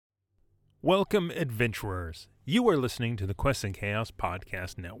Welcome, adventurers. You are listening to the Quests and Chaos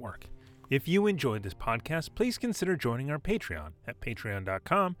Podcast Network. If you enjoyed this podcast, please consider joining our Patreon at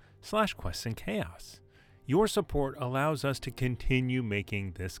patreon.com/questsandchaos. Your support allows us to continue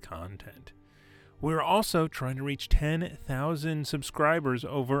making this content. We're also trying to reach 10,000 subscribers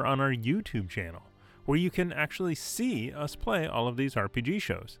over on our YouTube channel, where you can actually see us play all of these RPG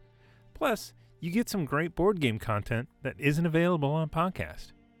shows. Plus, you get some great board game content that isn't available on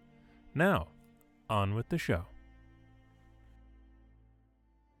podcast. Now, on with the show.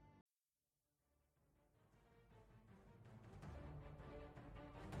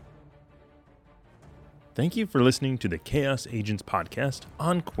 Thank you for listening to the Chaos Agents podcast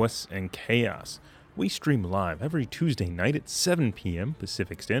on Quests and Chaos. We stream live every Tuesday night at 7 p.m.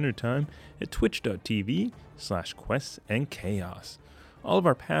 Pacific Standard Time at twitch.tv/questsandchaos. All of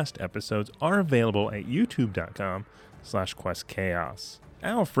our past episodes are available at youtube.com/questchaos.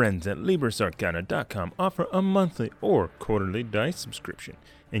 Our friends at LibrisArcana.com offer a monthly or quarterly dice subscription,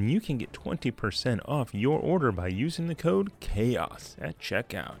 and you can get 20% off your order by using the code CHAOS at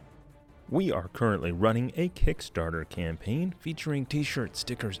checkout. We are currently running a Kickstarter campaign featuring t-shirts,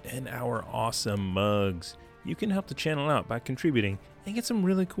 stickers, and our awesome mugs. You can help the channel out by contributing and get some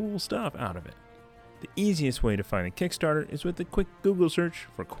really cool stuff out of it. The easiest way to find a Kickstarter is with a quick Google search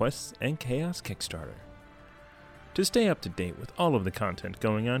for Quests and Chaos Kickstarter. To stay up to date with all of the content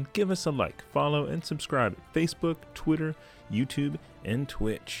going on, give us a like, follow, and subscribe at Facebook, Twitter, YouTube, and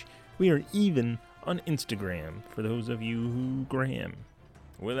Twitch. We are even on Instagram for those of you who gram.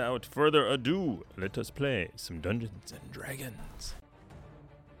 Without further ado, let us play some Dungeons and Dragons.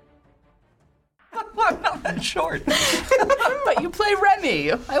 I'm not that short. But you play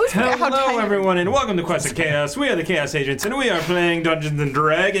Remy. I always forget how Hello, tiny. everyone, and welcome to Quests and Chaos. We are the Chaos Agents, and we are playing Dungeons and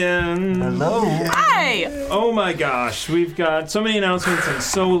Dragons. Hello. Hi. Oh my gosh, we've got so many announcements and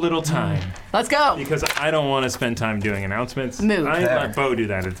so little time. Let's go. Because I don't want to spend time doing announcements. Move. I let Bo do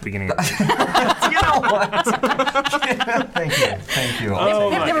that at the beginning of the You know what? Thank you. Thank you. Oh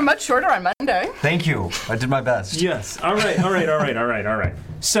they my were much shorter on Monday. Thank you. I did my best. Yes. All right.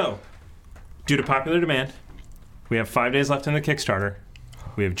 So, due to popular demand, we have 5 days left in the Kickstarter.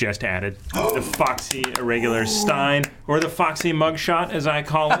 We have just added the Foxy Irregular Stein, or the Foxy Mugshot, as I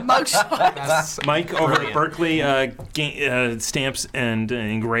call it. Mugshot. Mike over at Berkeley Stamps and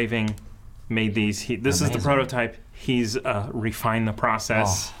Engraving made these. This is the prototype. He's refined the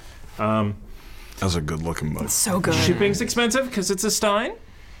process. That's a good looking mug. So good. Shipping's expensive because it's a Stein.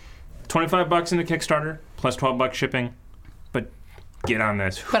 $25 in the Kickstarter, plus $12 shipping. But get on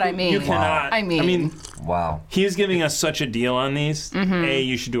this. But I mean, you cannot. I mean, Wow. He is giving us such a deal on these. A,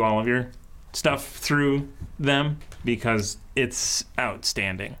 you should do all of your stuff through them because it's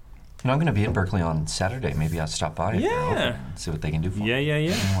outstanding. You know, I'm going to be in Berkeley on Saturday. Maybe I'll stop by if they're open and see what they can do for me. Yeah.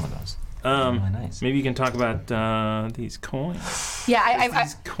 Give me one of those. Really nice. Maybe you can talk about these coins. yeah,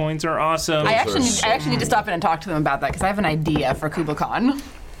 These coins are awesome. I actually need to stop in and talk to them about that because I have an idea for KuboCon.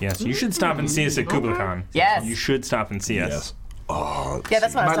 Yes, you should stop and see us at KuboCon. Yes. You should stop and see us. Yes. Oh, Yeah,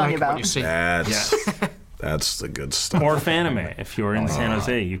 that's what I was telling you about. that's the good stuff. Or Fanime. If you're in San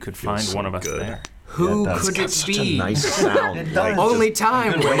Jose, you could find so one of us good. there. Who Yeah, could it Such be? a nice sound. Like, Only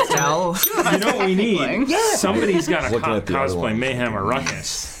time will tell. You know what we need? Somebody's got to Looking at the other cosplay one. Mayhem or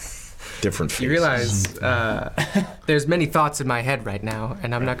Ruckus. different faces. You realize there's many thoughts in my head right now,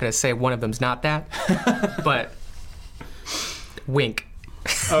 and I'm not going to say one of them's not that, but wink.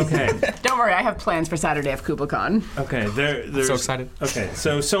 Okay. Don't worry, I have plans for Saturday of KuboCon. Okay. There's So excited. Okay.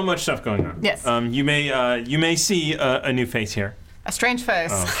 So much stuff going on. Yes. You may see a new face here. A strange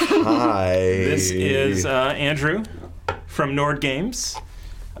face. Hi. This is Andrew from Nord Games.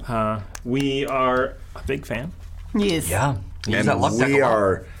 We are a big fan. Yes. Yeah. Use And that luck deck we a lot.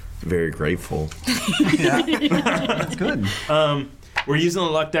 are very grateful. Yeah. That's good. We're using the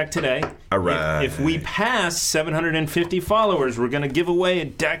luck deck today. All right. If we pass 750 followers, we're going to give away a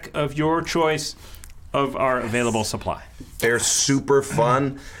deck of your choice of our available supply. They're super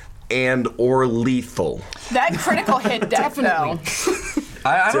fun and or lethal. That critical hit deck, though.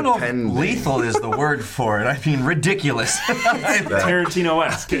 I don't know if Depending. lethal is the word for it. I mean, ridiculous.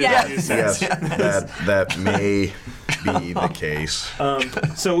 Tarantino-esque. Yes. Yes, that may be the case.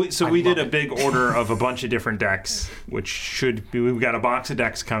 So we did a big order of a bunch of different decks, which should be, we've got a box of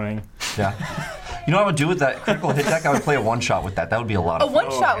decks coming. Yeah. You know what I would do with that critical hit deck? I would play a one-shot with that. That would be a lot A of fun.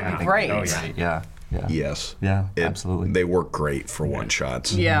 one-shot yeah. would be great. Oh, yeah. Yeah. Yeah. Yes. Yeah, It- absolutely. They work great for one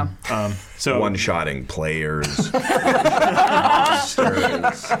shots. Yeah. So One-shotting players.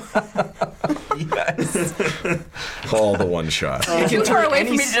 monsters. Yes. All the one shot. You're too far away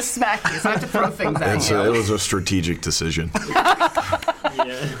for me to just smack you, so I have to throw things at you. It was a strategic decision.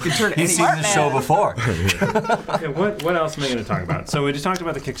 You turn He's seen this show before. Okay, what else am I going to talk about? So we just talked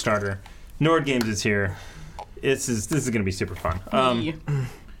about the Kickstarter. Nord Games is here. This is going to be super fun.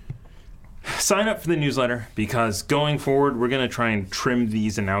 Sign up for the newsletter because going forward, we're going to try and trim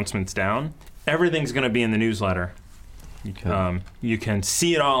these announcements down. Everything's going to be in the newsletter. You can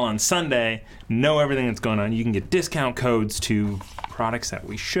see it all on Sunday, know everything that's going on. You can get discount codes to products that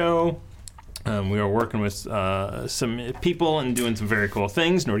we show. We are working with some people and doing some very cool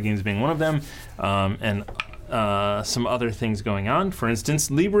things, Nord Games being one of them, and some other things going on. For instance,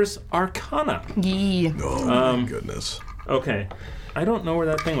 Libris Arcana. Yee. Oh my goodness. Okay, I don't know where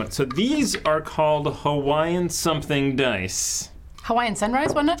that thing went. So these are called Hawaiian something dice. Hawaiian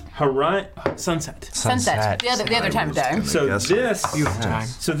sunrise, wasn't it? Sunset. Sunset. The other time of day. So guess this, Beautiful time.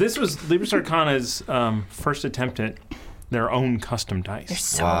 so this was Libris Arcana's first attempt at their own custom They're dice.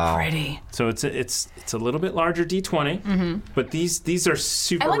 so Wow. pretty. So it's a little bit larger D20, but these are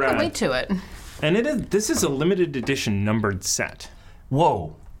super I like rad. the weight to it. And this is a limited edition numbered set.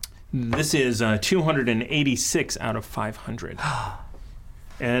 Whoa. This is 286 out of 500.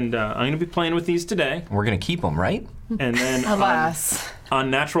 And I'm going to be playing with these today. We're going to keep them, right? And then Alas. on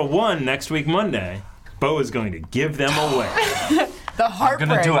Natural One next week, Monday, Bo is going to give them away. The I'm heartbreak.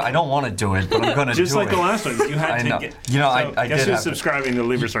 going to do it. I don't want to do it, but I'm going to do it. Just like the last one. You had I to know. get... You know, so I guess did who's have to. subscribing to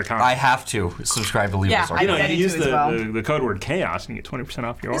Libris Arcana? I have to subscribe to Libris Yeah, Arcana. You know, I you do use as well. the code word chaos and you get 20%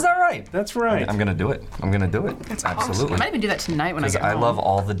 off your Is order. that right? That's right. I'm going to do it. I'm going to do it. Absolutely. I might even do that tonight when I Because get I home. love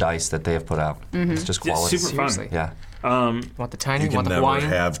all the dice that they have put out. It's just Yeah, quality. super fun. Seriously. Yeah. Want the tiny? You Want can the never Hawaiian?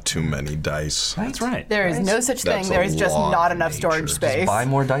 have too many dice. That's right. There is no such thing. That's a There is just law not of enough storage nature. space. Buy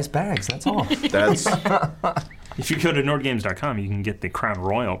more dice bags. That's all. That's If you go to nordgames.com, you can get the Crown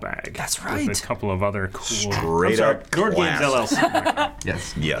Royal bag. That's With right. a couple of other cool... Straight I'm sorry, up Nord Games classic. LLC.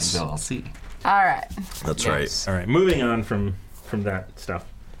 yes. Yes. LLC. All right. that's right. All right, moving on from that stuff.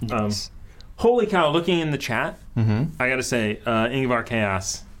 Holy cow, looking in the chat, I got to say, Ingvar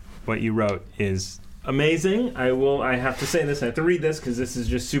Chaos, what you wrote is amazing. I have to say this. I have to read this because this is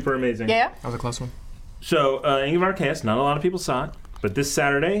just super amazing. Yeah. That was a close one. So, Ingvar Chaos, not a lot of people saw it, but this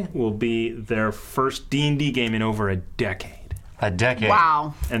Saturday will be their first D&D game in over a decade. A decade.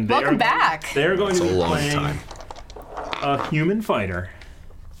 Wow. And Welcome back. They're going to It's a be long playing time. a human fighter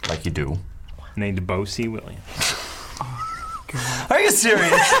Like you do. named Bo C. Williams. Are you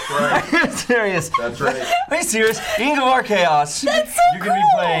serious? Are you serious? That's right. Are you serious? Ingvar Chaos. That's so You're going to be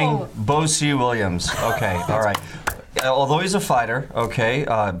cool. playing Bo C. Williams. Okay, all right. Although he's a fighter, okay,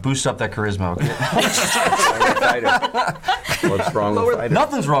 boost up that charisma, okay? What's wrong with fighter?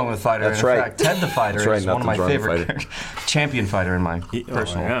 Nothing's wrong with fighter. That's in right. fact, Ted the fighter That's right, is one of my nothing's wrong with favorite champion fighter in my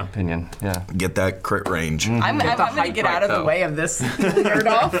personal yeah. opinion. Yeah. Get that crit range. I'm going to height get right, out of the though. way of this nerd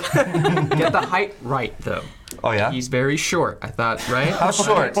off. Get the height right, though. Oh yeah. He's very short, I thought, right? How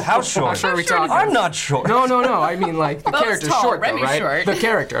short? How short? How short are we talking? I'm not short. No. I mean, like, the Bo's character's tall, short, though, Remy's right? short. The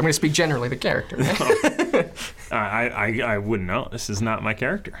character. I'm going to speak generally, the character. I wouldn't know. This is not my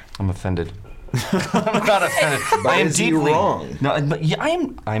character. I'm offended. I'm not offended. I am is he deeply wrong? No, but yeah,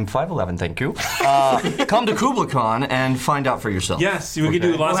 I'm 5'11", thank you. Come to KublaCon and find out for yourself. Yes, we could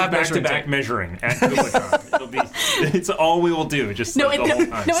do lots We'll of have measuring back-to-back tape. measuring at KublaCon. It's all we will do, just No, the whole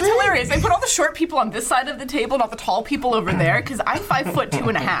time. it's hilarious. They put all the short people on this side of the table, not the tall people over there, because I'm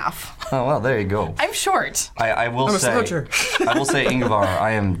 5'2.5". Oh well, there you go. I'm short. I will I'm a say, sloucher. I will say, Ingvar,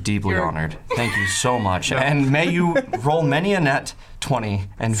 I am deeply honored. Thank you so much, and may you roll many a net 20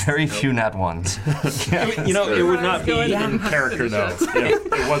 and very few nat ones. You know, it would not be in character, though. Yeah,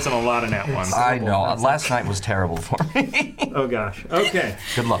 it wasn't a lot of nat ones. I know. Last night was terrible for me. Oh, gosh. Okay.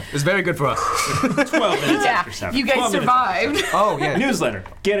 Good luck. It's very good for us. 12 minutes Yeah, after 7. you guys 12 minutes after survived. Oh, yeah. 7. Newsletter.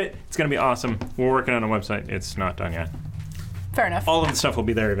 Get it. It's going to be awesome. We're working on a website. It's not done yet. Fair enough. All of the stuff will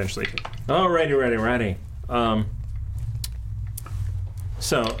be there eventually, too. Alrighty.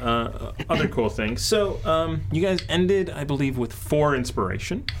 Other cool things. So, you guys ended, I believe, with 4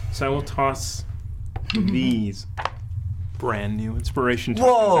 inspiration. So I will toss these brand new inspiration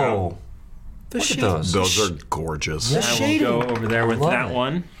tokens out. Whoa. Look at those. Those are gorgeous. Yeah. I will go over there with Love that it.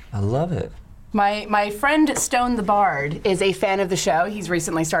 one. I love it. My friend Stone the Bard is a fan of the show. He's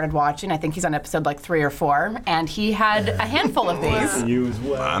recently started watching. I think he's on episode like 3 or 4, and he had a handful of these. You as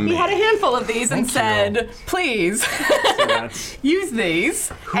well. He had a handful of these and said, "Please So that's use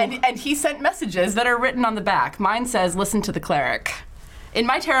these." And he sent messages that are written on the back. Mine says, "Listen to the cleric," in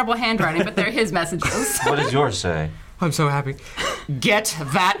my terrible handwriting, but they're his messages. What does yours say? I'm so happy. Get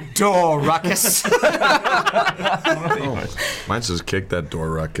that door, Ruckus. Mine says kick that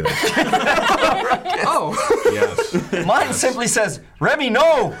door, Ruckus. Oh. Yes. Mine simply says, Remy,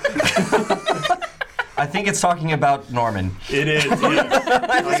 no! I think it's talking about Norman. It is.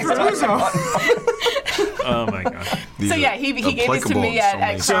 Oh my god. So yeah, he gave these to me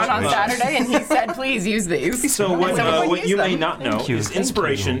at Crown on Saturday, and he said, "Please use these." So what you may not know you, is thank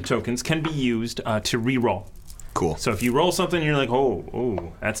inspiration you. tokens can be used to re-roll. Cool. So if you roll something, and you're like,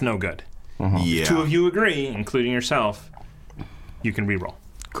 oh, that's no good. Yeah. Two of you agree, including yourself, you can re-roll.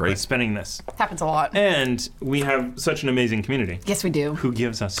 By Great. spending this. Happens a lot. And we have such an amazing community Yes, we do. who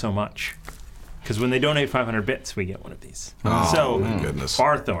gives us so much. Because when they donate 500 bits, we get one of these. Oh, so my goodness.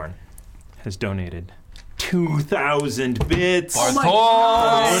 Barthorn has donated 2,000 bits. Barthorn!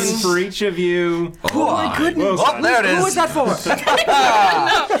 One for each of you. Oh my goodness! Well, Oh, there it is. Who was that for?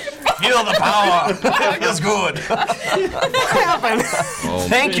 Feel the power. It feels good.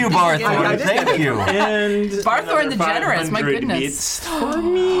 Thank you, Barthorn. Thank you. And Barthorn the another generous, my 500 goodness. bits for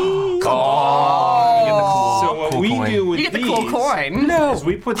me. Oh. So what Cool we coin. do with You get the these cool coin. is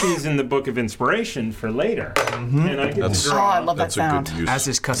we put these in the Book of Inspiration for later. And I get to Oh, draw. I love that That's a good sound. use. As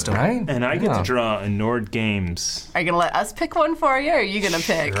is custom. Right? And I get Yeah. to draw a Nord Games. Are you gonna let us pick one for you, or are you gonna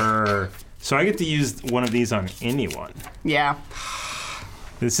pick? So I get to use one of these on anyone. Yeah.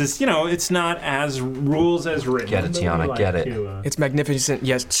 This is, it's not as rules as written. Get it, Tiana, But we like get it. to, It's magnificent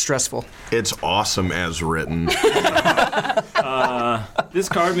yet stressful. It's awesome as written. this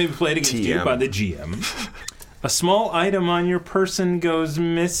card may be played against you TM. by the GM. A small item on your person goes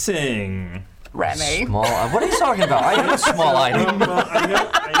missing. Remy. Small. What are you talking about? I know small item.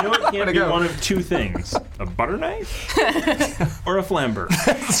 I know it can't be one of two things: a butter knife or a flamber.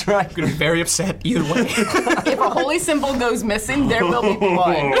 That's right. I'm gonna be very upset either way. If a holy symbol goes missing, there will be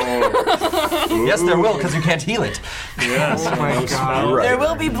blood. Yes, there will, because you can't heal it. Yes. Oh my God. Right. There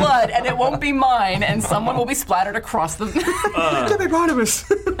will be blood, and it won't be mine, and someone will be splattered across the. Jimmy Barnabas.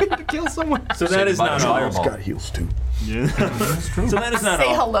 We need to kill someone. So that is not all. It's got heels too. So that is not Say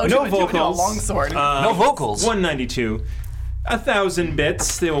all. hello to no it, do it with a vocals. longsword. No vocals. 192. 1,000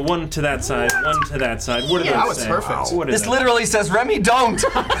 bits. They were one to that side, one to that side. What do Yeah, that those was say? perfect. What is This that? literally says, Remy, don't.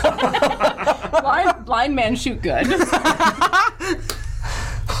 Blind man shoot good.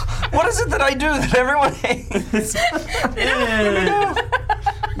 What is it that I do that everyone hates?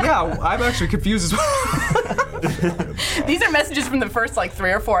 Yeah, I'm actually confused as well. These are messages from the first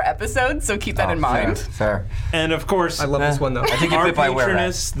 3 or 4 episodes, so keep that in mind. Fair. And of course, I love this one though. I think you our bit by where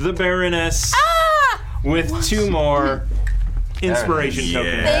patroness, the Baroness, Ah! with 2 more inspiration Yeah.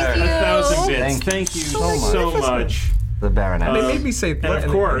 tokens. Thank you. 1,000 bits. Thank you Thank you so much. The Baronet. They made me say And blood of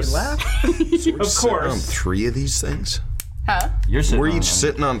and they made me course, laugh. of Sitting on course, 3 of these things? Huh? You're sitting We're on each them.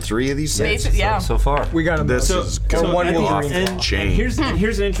 sitting on 3 of these things? Basic, yeah. So far. We got him. This So- is so going one will off bring the and chain. here's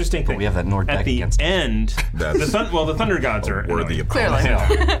an interesting thing. we have that Nord At deck the against it. end, That's the Thunder Gods are worthy annoying.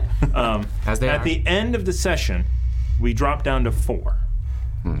 opponent. Clearly. As they At are. the end of the session, we drop down to 4.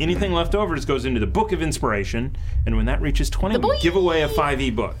 Anything left over just goes into the Book of Inspiration, and when that reaches 20, we give away a 5e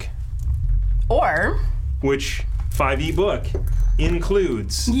book, Or. which 5e book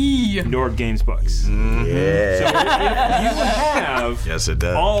includes Nord Games books. Yeah. So if you have Yes, it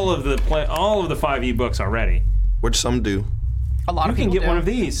does. all of the 5e books already, Which some do. A lot you of can people get do. one of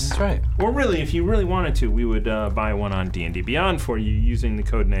these. That's right. Or really, if you really wanted to, we would buy one on D&D Beyond for you using the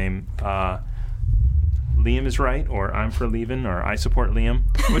code name Liam is right, or I'm for Levin, or I support Liam.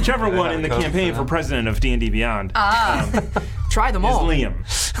 Whichever one in the code campaign for for president of D&D Beyond Try them is all. Liam.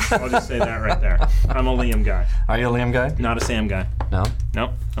 I'll just say that right there. I'm a Liam guy, Are you a Liam guy? not a Sam guy. No.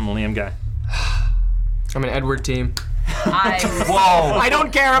 Nope, I'm a Liam guy. I'm an Edward team. Whoa. I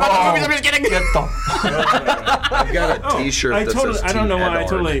don't care about the movies. I'm just kidding. Get the I've got a T-shirt I that totally, says I don't know Team why I Edward.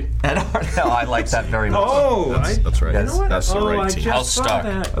 totally. No, I like that very much. Oh, That's right. You know what? That's the right I team. just House saw Stark.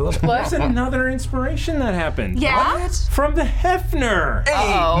 that. I love it. What? There's another inspiration that happened. Yeah? From the Hefner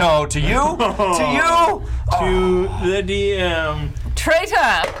Uh-oh. No, to you? To you? to the DM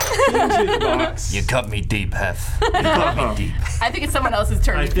Traitor! to the box. You cut me deep, Hef. You cut me deep. I think it's someone else's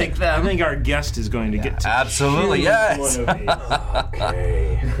turn I to pick think them. our guest is going to get to Absolutely, choose yes. one of these.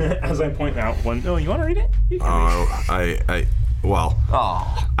 Okay. As I point out one. Oh, you want to read it? You can Well,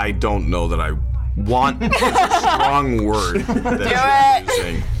 Oh. I don't know that I want is a strong word that you're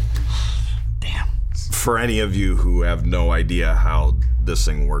using. Damn. For any of you who have no idea how this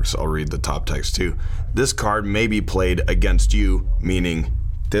thing works, I'll read the top text too. This card may be played against you, meaning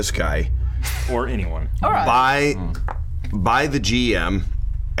this guy, or anyone. All right. by the GM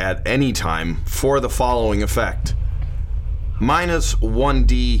at any time for the following effect. Minus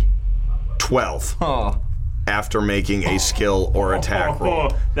 1d12 Oh. after making a skill or attack roll.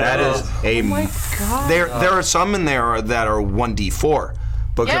 that That is a. There are some in there that are 1d4,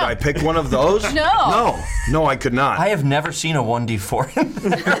 But Yeah. could I pick one of those? No. No, I could not. I have never seen a 1d4.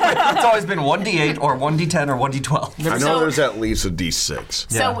 It's always been 1d8 or 1d10 or 1d12. I know So- there's at least a D6.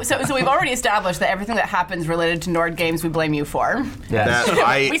 So we've already established that everything that happens related to Nord games we blame you for. Yes.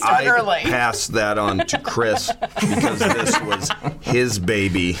 That We start early. passed that on to Chris because this was his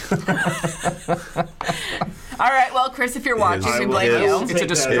baby. All right, well, Chris, if you're watching, we blame his- you. It's a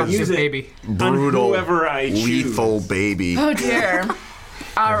destructive baby. Brutal, whoever I choose. lethal baby. Oh dear.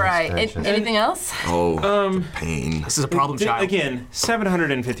 All right. gracious. Anything else? Oh, the pain. This is a problem child. Again,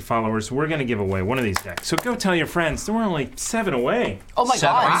 750 followers. We're going to give away one of these decks. So go tell your friends. We're only 7 away. Oh my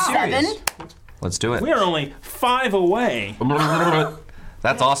Seven. God, Are you 7? serious? Let's do it. We are only 5 away.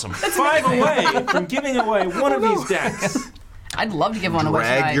 That's awesome. 5 away from giving away one of these decks. I'd love to give one away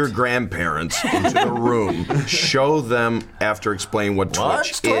tonight. Drag your grandparents into the room. Show them after explaining what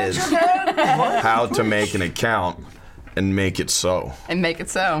Twitch is, how to make an account, and make it so. And make it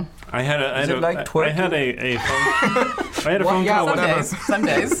so. I had a it like twerking? I had a phone, I had a phone yeah, call with whatever. Some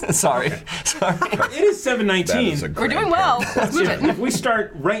days. Sorry. It is 7:19. We're doing well. Let's move it. If we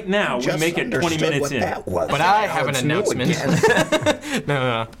start right now, we make it 20 minutes in. But I have an announcement.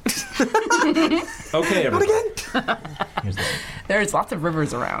 No. Okay, everybody. There's lots of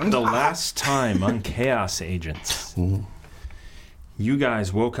rivers around. The last time on Chaos Agents, you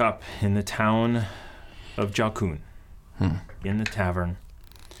guys woke up in the town of Jalkun, in the tavern.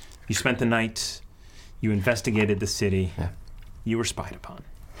 You spent the night, you investigated the city, Yeah. you were spied upon.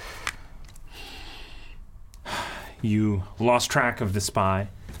 You lost track of the spy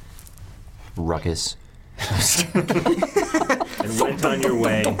Ruckus. and went on your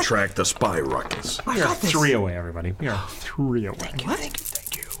way. Track the spy ruckus. We are 3 away, everybody. We are 3 away.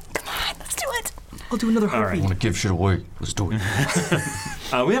 Let's do it. I'll do another All right. I want to give shit away. Let's do it.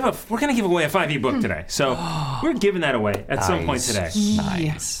 We're going to give away a 5e book today. So we're giving that away at some point today.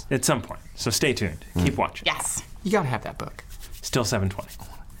 Nice. At some point. So stay tuned. Keep watching. Yes. You gotta have that book. Still 7:20.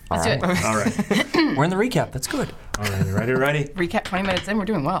 Let's do it. All right. We're in the recap. That's good. All right. Ready? Recap 20 minutes in. We're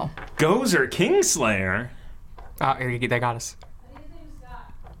doing well. Gozer Kingslayer. They got us.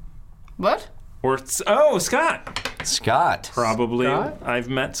 What? Or, Scott. Scott. Probably. Scott? I've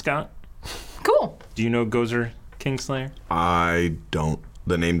met Scott. Cool. Do you know Gozer Kingslayer? I don't.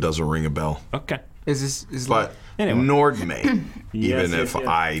 The name doesn't ring a bell. Okay. Is But Anyway. Nord may, Yes, even if yes.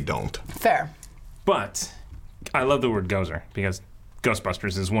 I don't. Fair. But I love the word Gozer because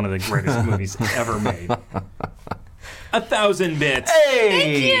Ghostbusters is one of the greatest movies ever made. 1,000 bits.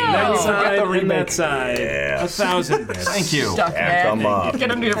 Hey! That you. side the and remake. that side. 1,000 bits. Thank you. Stuck Come man. up.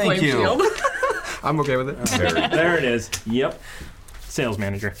 Get under your Thank flame you. shield. I'm okay with it. There it is. Yep. Sales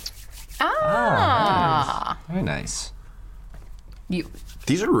manager. Ah. Very nice. You.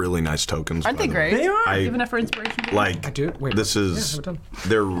 These are really nice tokens. Aren't by they the great? way. They are. I Give enough for inspiration. like. do? Wait. This is. Yeah, have it done.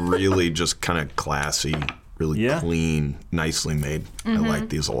 They're really just kind of classy, really Yeah. clean, nicely made. I like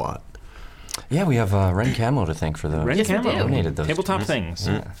these a lot. Yeah, we have Ren Camo to thank for the Ren Yes, we Camo. do. donated those. Tabletop things.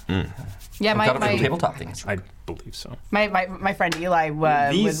 Yeah, Got it for my tabletop things. I believe so. my friend Eli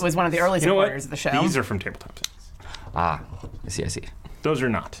These- was one of the early You know what? supporters of the show. These are from Tabletop Things. I see. Those are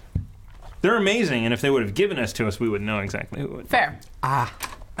not. They're amazing, and if they would have given us to us, we would know exactly who it would. Fair.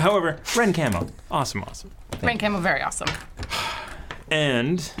 However, Ren Camo, awesome. Rain Camo, very awesome.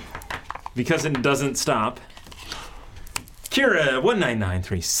 And because it doesn't stop, Kira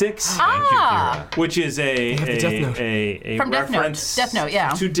 19936, which is a the Death Note. a From Death Note. reference Death Note, yeah.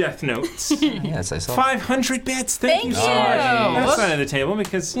 to Death Notes. Yes, I saw. 500 bits. Thank you so Thank much. you. That side of the table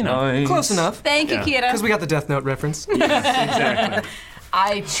because Nice. Close enough. Thank you, Yeah. Kira. Because we got the Death Note reference. exactly.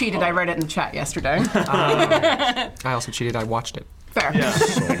 I cheated. I read it in the chat yesterday. I also cheated. I watched it. Fair. Yeah.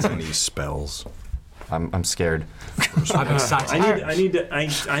 So many spells. I'm scared. I'm excited.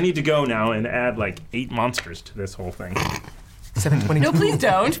 I need to go now and add like 8 monsters to this whole thing. 720. No, please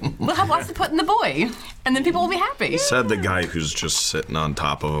don't. We'll have lots to put in the boy, and then people will be happy. Said the guy who's just sitting on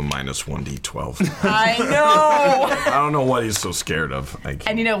top of a minus 1d12. I know. I don't know what he's so scared of.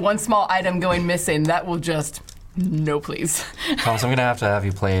 And you know, one small item going missing, that will just. No, please. Thomas, I'm gonna have to have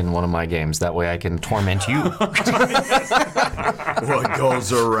you play in one of my games. That way I can torment you. What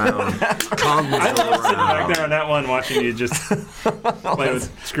goes around comes I love sitting back around. there on that one, watching you just play with,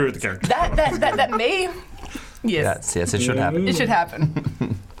 screw with the character. That may. Yes. Yes, it should happen. It should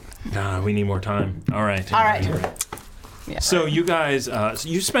happen. Nah, we need more time. All right. All right. Yeah. So you guys, so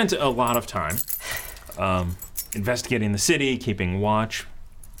you spent a lot of time investigating the city, keeping watch,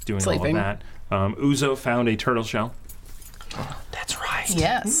 doing Sleeping. all of that. Uzo found a turtle shell. That's right.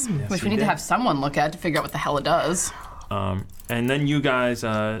 Yes. Which we we need did. to have someone look at to figure out what the hell it does. And then you guys,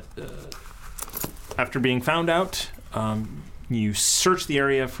 after being found out, You searched the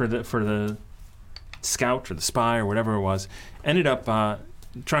area for the scout or the spy or whatever it was. Ended up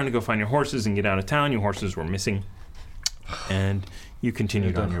trying to go find your horses and get out of town. Your horses were missing, and you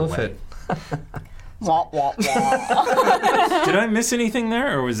continued on your way. Wah, wah, wah. Did I miss anything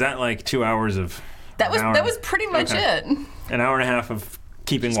there, or was that like 2 hours of? That was pretty much it. An hour and a half of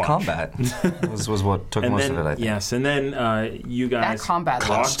keeping watch. Combat was what took And most then, of it, I think. yes, and then you That guys combat.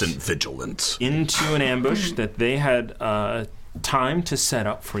 Constant vigilance. into an ambush that they had time to set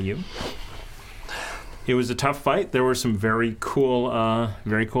up for you. It was a tough fight. There were some very cool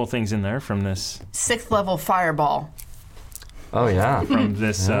things in there from this 6th level fireball. Oh, yeah.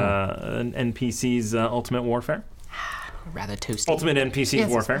 NPC's Ultimate Warfare. Rather toasty. Ultimate NPC's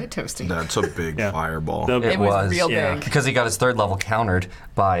Warfare. Very toasty. That's a big Yeah. fireball. It was real yeah. big. Because he got his 3rd level countered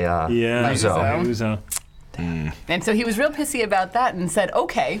by Uzo. Uzo. And so he was real pissy about that and said,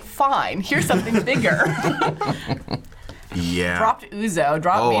 okay, fine, here's something bigger. Yeah. Dropped Uzo,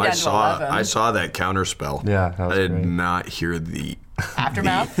 dropped me down to 11. I saw that counter spell. Yeah, that was I did great. not hear the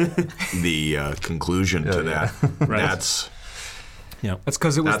Aftermath. conclusion to that. Right. That's That's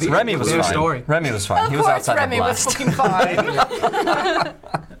because it was That's- the Remy was their fine. story. Remy was fine. Of He was course, outside Remy the was blast. fucking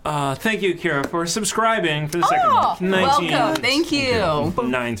fine. Thank you, Kira, for subscribing for the second Oh, month. welcome. Thank you.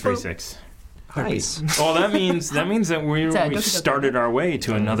 936. Nice. Well, that means that we go. started our way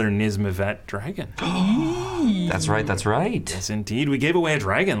to another Nismavet dragon. That's right, that's right. Yes, indeed. We gave away a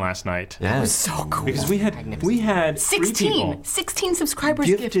dragon last night. Yes. So cool. Because we had 3 people 16 subscribers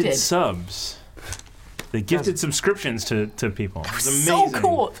gifted gifted. subs. They gifted subscriptions to people. It was So amazing.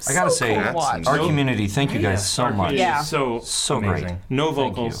 cool. I gotta so say, cool to watch. our community, thank you guys so Our much. community Yeah. is so great. amazing. No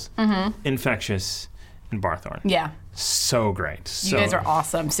Thank you. vocals, Infectious, and Barthorn. Yeah, So great. you guys are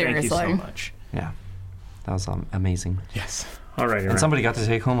awesome. Seriously. Thank you so much. Yeah. That was amazing. Yes. All right. And somebody got to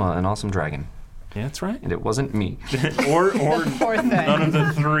take home an awesome dragon. Yeah, that's right. And it wasn't me. or Poor thing. none of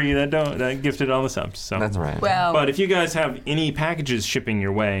the 3 that gifted all the subs. So. That's right. Well, But if you guys have any packages shipping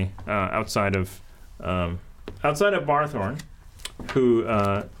your way outside of Barthorn, who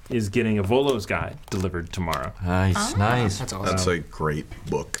is getting a Volo's Guide delivered tomorrow. Nice, nice. That's awesome. That's a great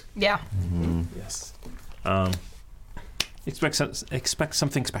book. yeah. Yes. Expect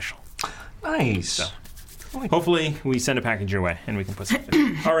something special. Nice. So. Hopefully, we send a package your way and we can put something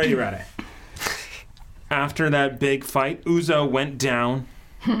in. Alrighty, Rade. After that big fight, Uzo went down.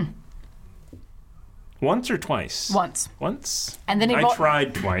 Once or twice? Once. Once? And then he I rolled-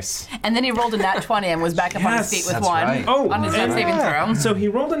 tried twice. And then he rolled a nat 20 and was back up on his Yes, feet with that's one. right. Oh, On his death and- saving throw. So he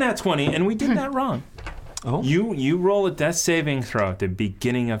rolled a nat 20, and we did that wrong. Oh. You roll a death saving throw at the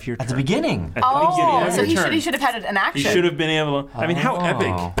beginning of your turn. At the beginning. At the beginning Oh, of so your he turn. should have had an He action. should have been able to. I mean, how Oh.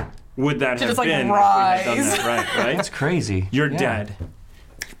 epic would that have just, like, been if we had done rise. that right? That's crazy. You're Yeah. dead.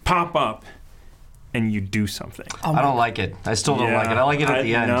 Pop up, and you do something. I don't like it. I still don't like it. I like it at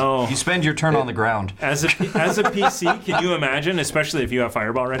the end. know. You spend your turn on the ground. As a PC, can you imagine, especially if you have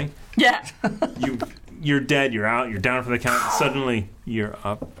Fireball ready? Yeah. You're dead, you're out, you're down for the count, suddenly you're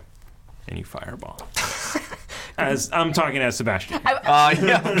up, and you Fireball. As I'm talking as Sebastian. Yeah, I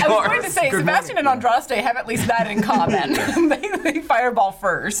was going to say, Sebastian and Andraste have at least that in common. they fireball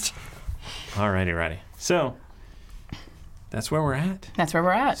first. Alrighty, ready. So, that's where we're at. That's where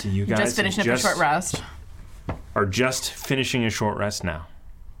we're at. So you guys just finishing up just- a short rest. Are just finishing a short rest now.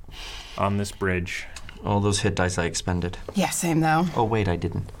 On this bridge. All those hit dice I expended. Yeah, same though. Oh, wait, I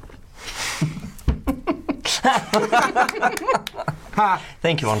didn't.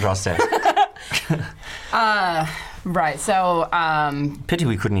 Thank you, Andraste. Right. So, Pity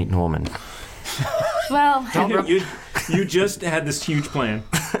we couldn't eat Norman. well, You just had this huge plan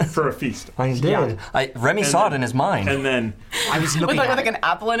for a feast. I did. Remy saw it in his mind. And then I was with looking like, at with like an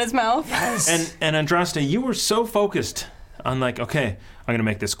apple in his mouth. and Andraste, you were so focused on like, okay, I'm gonna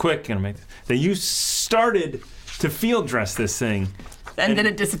make this quick, that you started to field dress this thing. And then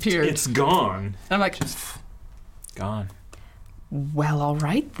it disappeared. It's gone. And I'm like, Gone. well, all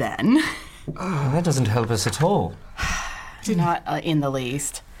right then. Oh, that doesn't help us at all. Not in the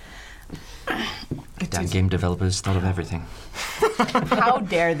least. Damn game developers thought of everything. How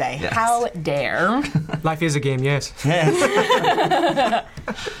dare they? Yes. How dare? life is a game, yes. Well,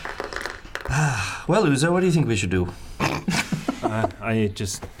 Uzo, what do you think we should do?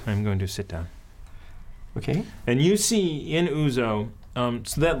 I'm going to sit down. Okay. And you see in Uzo,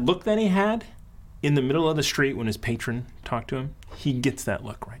 so that look that he had in the middle of the street when his patron talked to him, he gets that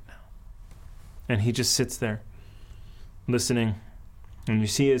look right now. And he just sits there, listening. And you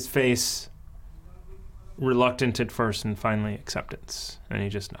see his face, reluctant at first and finally acceptance. And he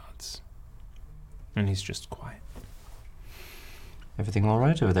just nods. And he's just quiet. Everything all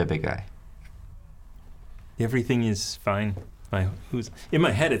right over there, big guy? Everything is fine. In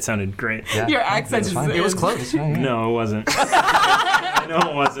my head, it sounded great. Yeah. Your accent is. It was close. It's fine, yeah. No, it wasn't. I know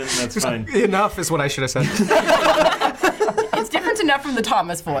it wasn't. That's fine. Enough is what I should have said. It's different enough from the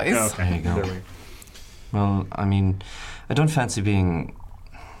Thomas voice. Okay. There you go. Well, I mean, I don't fancy being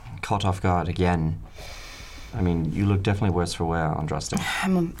caught off guard again. I mean, you look definitely worse for wear, Andraste.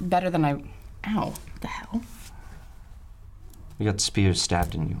 I'm better than I. Ow! What the hell? You got spears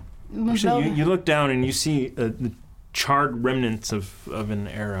stabbed in you. Actually, you look down and you see the charred remnants of an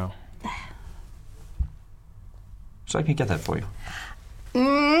arrow. So I can get that for you.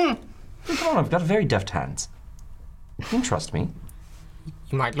 Come on, I've got very deft hands. You can trust me.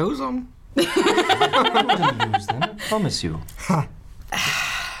 You might lose them. I wouldn't lose them, I promise you.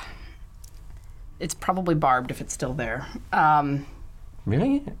 It's probably barbed if it's still there.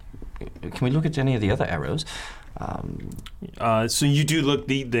 Really? Can we look at any of the other arrows? So you do look.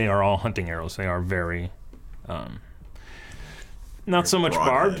 They are all hunting arrows. They are very, not so much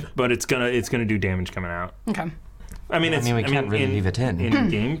barbed, but it's gonna do damage coming out. Okay. I mean, we can't really leave it in. In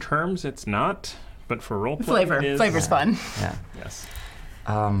game terms, it's not, but for roleplay, Flavor. it is. Flavor's fun. Yeah. Yes.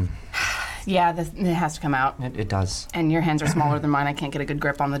 Yeah, it has to come out. It does. And your hands are smaller than mine. I can't get a good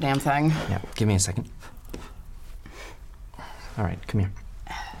grip on the damn thing. Yeah, give me a second. All right, come here.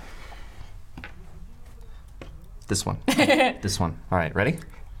 This one. This one. All right, ready?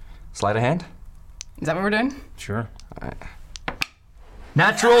 Sleight of hand. Is that what we're doing? Sure.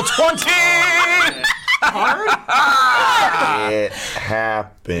 Natural 20! It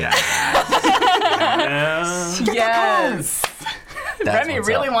happened. Yes. Remy what's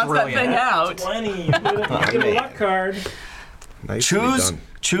really up. wants that thing out. 20. You get a luck card. Nicely done.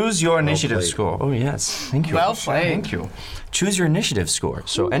 Choose your initiative played. score. Oh yes, thank you. Well played. Thank you. Choose your initiative score.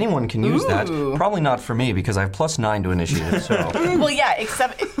 So anyone can use that. Probably not for me because I have +9 to initiative. So Well, yeah,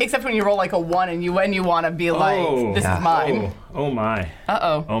 except when you roll like a 1 and you want to be like, this Yeah. is mine. Oh my.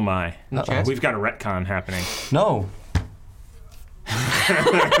 Uh-oh. Oh my. chance? We've got a retcon happening. no.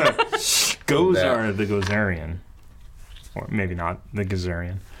 Gozar the Gozerian. Or maybe not the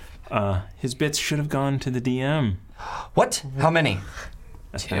Gozerian. His bits should have gone to the DM. What? How many?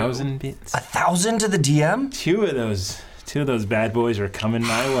 1,000 bits. 1,000 to the DM? Two of those bad boys are coming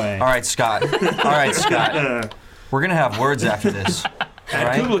my way. All right, Scott. We're gonna have words after this. All At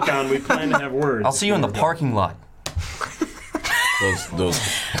right? Kublicon, we plan to have words. I'll see you in the parking lot. Those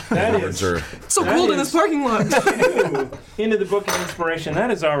words are. So cold in this parking lot. Into the Book of Inspiration. That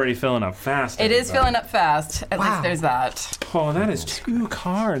is already filling up fast. It is everybody. filling up fast. At least there's that. Oh, that is 2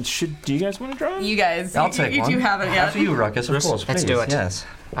 cards. Do you guys want to draw? You guys, I'll you, take you one. two haven't yet. After you, Ruckus, of course. Let's please. do it. Yes.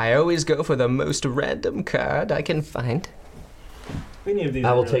 I always go for the most random card I can find. Any of these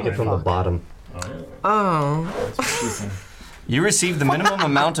I will are take it from the bottom. Oh. You receive the minimum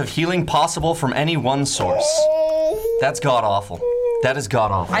amount of healing possible from any one source. That's god awful. That is god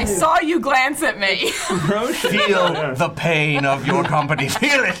awful. I saw you glance at me. Feel the pain of your company.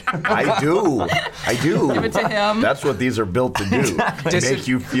 Feel it. I do. Give it to him. That's what these are built to do. Make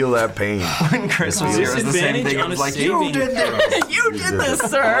you feel that pain. When Chris was here, it was the same Disadvantage thing. It on a was like, saving you did this. You did this,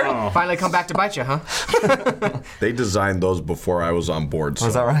 sir. Finally come back to bite you, huh? They designed those before I was on board. So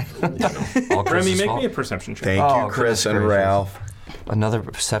Was that right? All Remy, Chris's make fault. me a perception check. thank Oh, you, Chris goodness and gracious. Ralph. Another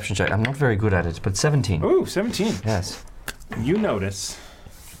perception check. I'm not very good at it, but 17. Ooh, 17. Yes. You notice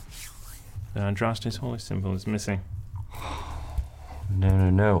that Andraste's holy symbol is missing.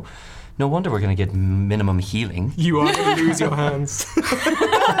 No. No wonder we're gonna get minimum healing. You are going to lose your hands.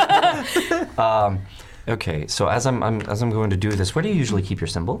 Okay, so as I'm going to do this, where do you usually keep your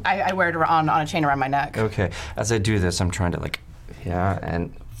symbol? I wear it on a chain around my neck. Okay, as I do this, I'm trying to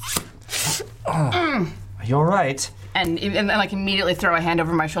and. Oh, you all right? And like immediately throw a hand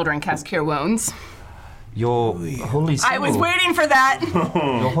over my shoulder and cast Cure Wounds. Your holy symbol. I was waiting for that.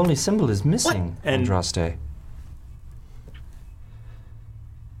 Your holy symbol is missing, And- Andraste.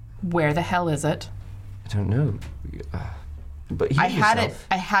 Where the hell is it? I don't know. But heal I had it. yourself.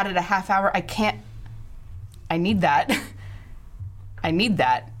 I had it a half hour. I can't. I need that. I need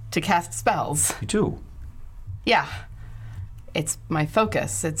that to cast spells. You do. Yeah. It's my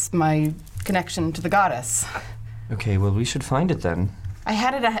focus. It's my connection to the goddess. Okay, well we should find it then. I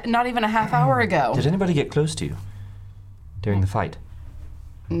had it not even a half hour ago. Did anybody get close to you during the fight?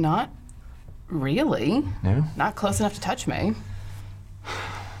 Not really. No. Not close enough to touch me.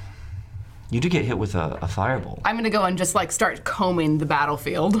 You did get hit with a fireball. I'm gonna go and just like start combing the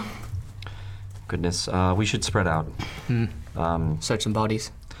battlefield. Goodness, we should spread out. Search some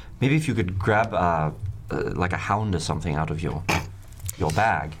bodies. Maybe if you could grab like a hound or something out of your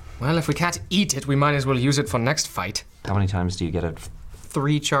bag. Well, if we can't eat it, we might as well use it for next fight. How many times do you get it?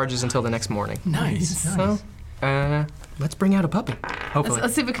 3 charges until the next morning. Nice. So, Let's bring out a puppy. Hopefully.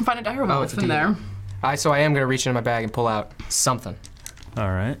 Let's see if we can find a dire wolf it's a in there. So I am going to reach into my bag and pull out something. All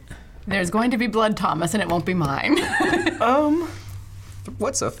right. There's going to be blood, Thomas, and it won't be mine.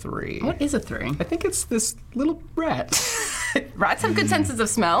 What's a 3? What is a 3? I think it's this little rat. Rats have good senses of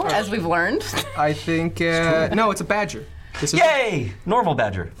smell, as we've learned. I think, no, it's a badger. This is Yay! Normal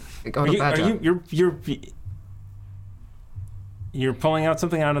badger. You're pulling out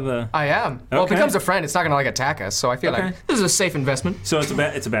something out of the... I am. Well, it Okay. becomes a friend. It's not going to attack us, so I feel Okay. like this is a safe investment. So it's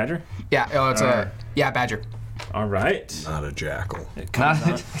a badger? Yeah, badger. All right. Not a jackal. It comes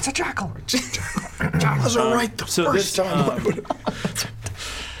out. It's a jackal. Jackals are right the so first this, time I would.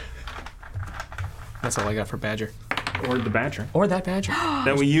 That's all I got for badger. Or the badger Or that badger.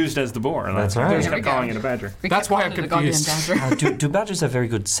 that we used as the boar. That's right. We There just we kept go. calling it a badger. That's why I'm confused. Do badgers have very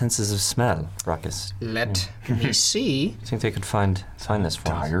good senses of smell, Ruckus? Let me see. I think they could find this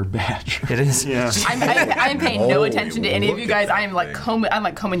for us. Dire badger. It is. Yeah. I'm paying no Oh, attention to any of you guys. I'm like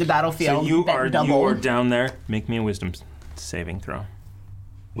combing the battlefield. So you bent are double. down there. Make me a wisdom saving throw.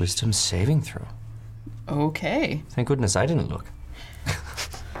 Wisdom saving throw. Okay. Thank goodness I didn't look.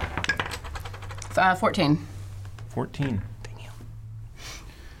 14. 14.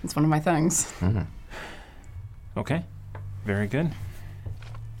 It's one of my things. Okay. Very good.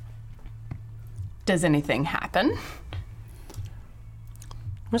 Does anything happen?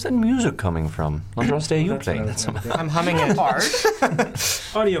 Where's that music coming from? Andraste, are you playing that somehow? I'm humming it. Bard.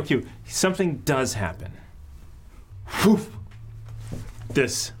 Audio cue. Something does happen. Whew.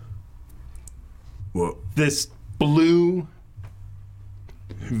 This What? blue,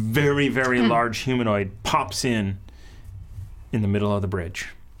 very, very large humanoid pops in the middle of the bridge.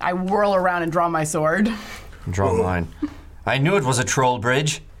 I whirl around and draw my sword. Draw mine. I knew it was a troll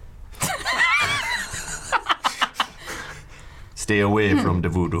bridge. Stay away from the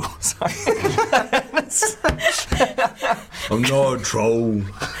voodoo. Sorry. I'm not a troll.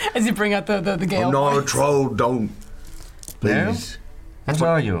 As you bring out the gale I'm not a voice. troll. Don't. Please. What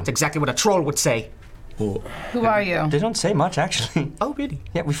are you? It's exactly what a troll would say. What? Who are you? They don't say much, actually. Oh, really?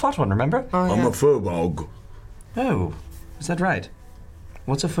 Yeah, we fought one, remember? I'm a furbog. Oh, is that right?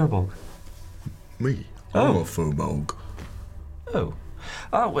 What's a furbolg? Me. I'm a furbog. Oh.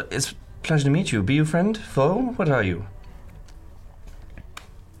 Oh, well, it's a pleasure to meet you. Be you friend? Foe? What are you?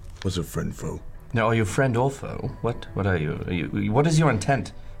 What's a friend foe? Now, are you friend or foe? What are you? What is your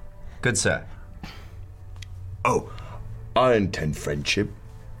intent? Good sir. Oh, I intend friendship.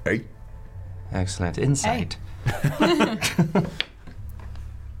 Hey? Excellent insight.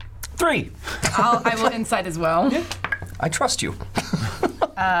 3. I will insight as well. I trust you.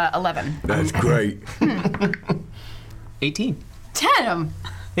 11. That's great. 18. 10.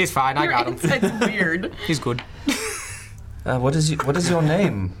 He's fine. I Your got him. insight's weird. He's good. What is your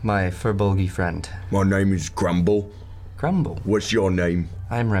name, my furbolgy friend? My name is Grumble. Grumble. What's your name?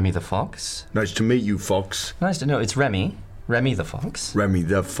 I'm Remy the Fox. Nice to meet you, Fox. Nice to know. It's Remy. Remy the Fox. Remy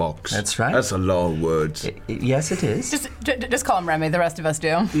the Fox. That's right. That's a lot of words. Yes, it is. Just call him Remy. The rest of us do.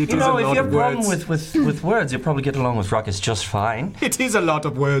 You know, if you have a problem with words, you'll probably get along with Ruckus just fine. It is a lot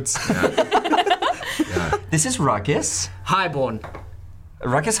of words. This is Ruckus. Highborn.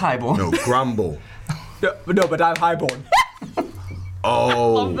 Ruckus Highborn. No, Grumble. No, but I'm highborn.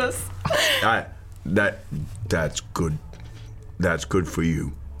 Oh, This. that's good. That's good for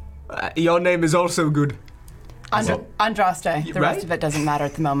you. Your name is also good. Andraste. The Right? rest of it doesn't matter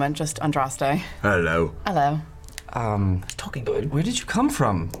at the moment. Just Andraste. Hello. Hello. Talking. Where did you come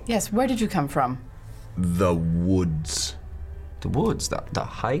from? Yes, where did you come from? The woods. The woods. The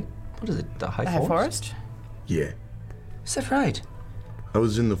high. What is it? The high The forest? High Forest? Yeah. Is that right? I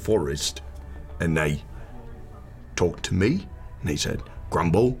was in the forest, and they talked to me, and they said,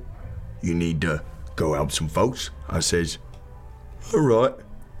 Grumble, you need to go help some folks. I says, all right.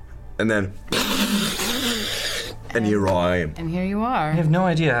 And then, and here I am. And here you are. I have no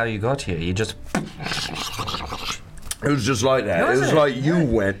idea how you got here. You just. It was just like that. It was like you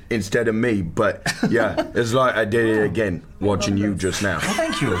went instead of me, but yeah, it's like I did it again, watching you just now.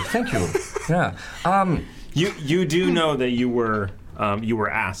 Thank you. Thank you. Yeah. You do know that you were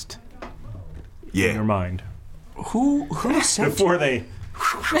asked in your Yeah, mind Who said? before they.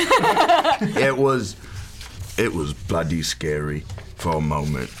 it was bloody scary for a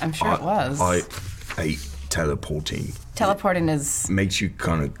moment. I'm sure it was. I ate teleporting. Teleporting is Makes you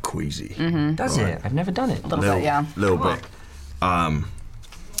kind of queasy. Does it? I've never done it. a little bit, yeah. Little bit.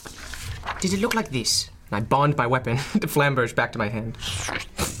 Did it look like this? And I bond my weapon, the flamberge, back to my hand.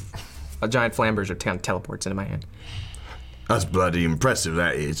 A giant flamberge teleports into my hand. That's bloody impressive,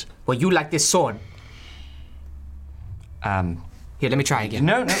 that is. Well, you like this sword. Here, let me try again.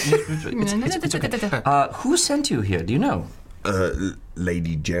 No, it's okay. Who sent you here? Do you know?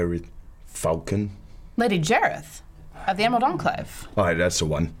 Lady Jareth Falcon. Lady Jareth of the Emerald Enclave. Aye, that's the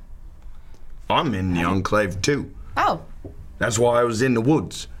one. I'm in the Enclave too. Oh, That's why I was in the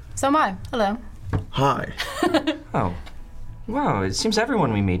woods. so am I. Hello. Hi. Oh. Wow, it seems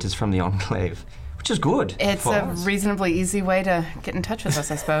everyone we meet is from the Enclave, which is good. It's for a us. reasonably easy way to get in touch with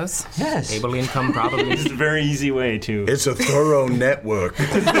us, I suppose. Yes. Stable income, probably. It's a very easy way to. It's a thorough network.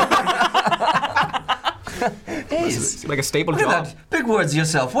 Yes. Like a stable Look at job. that. Big words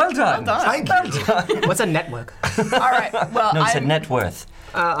yourself. Well done. Thank you. What's a network? All right. Well, No, it's a I'm, net worth.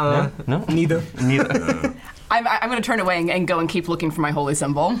 No? Neither. Neither. I'm going to turn away and go and keep looking for my holy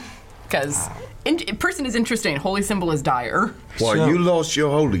symbol. Because person is interesting. Holy symbol is dire. Why, So- you lost your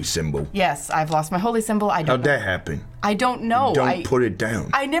holy symbol. Yes, I've lost my holy symbol. I don't How'd that happen? I don't know. Don't put it down.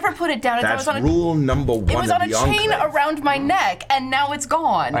 I never put it down. It's That's always on rule number one It was on a of the chain Enclave. around my neck, and now it's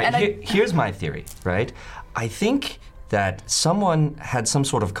gone. All right, And here's my theory, right? I think that someone had some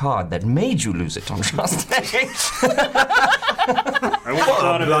sort of card that made you lose it on Trust Day. I would've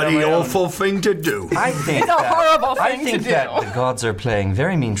thought of it on Bloody my own. awful thing to do. I think It's a horrible I thing think to that do. the gods are playing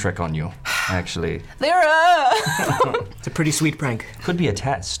very mean trick on you, actually. Lyra! It's a pretty sweet prank. Could be a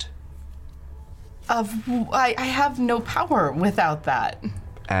test. I have no power without that.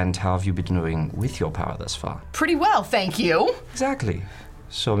 And how have you been doing with your power thus far? Pretty well, thank you. Exactly.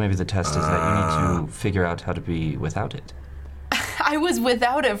 So maybe the test is that you need to figure out how to be without it. I was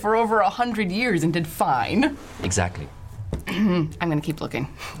without it for over 100 years and did fine. Exactly. I'm gonna keep looking.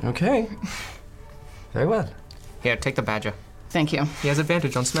 Okay. Very well. Here, take the badger. Thank you. He has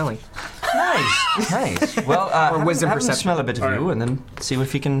advantage on smelling. Nice, nice. Well, have wisdom him perception. smell a bit of you, and then see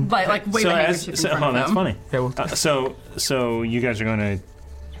if he can. Like wave So a as handkerchief in so, front oh, of that's them. funny. Yeah, well- So you guys are going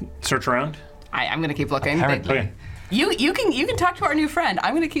to search around. I'm gonna keep looking. Apparently. Okay. You can talk to our new friend.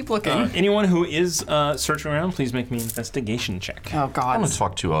 I'm gonna keep looking. Anyone who is searching around, please make me an investigation check. Oh I'm God. going to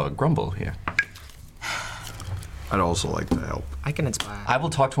talk to Grumble here. I'd also like to help. I can inspire. I will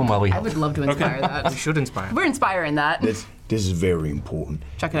talk to him while we I help. would love to inspire that. We should inspire. We're inspiring that. This is very important.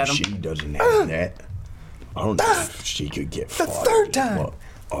 Chuck it at him. She doesn't have that. I don't know if she could get fired. third time. What?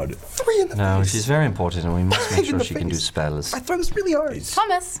 I'd- 3 in the No, face. she's very important, and we must make in sure the she can do face. spells. I throw this really hard.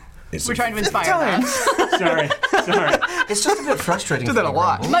 Thomas, it's we're a- trying to inspire time. that. Sorry. It's just a bit frustrating. Do that for a me,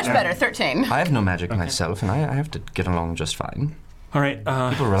 lot. Grumble. Much better. 13. I have no magic myself, and I have to get along just fine. All right.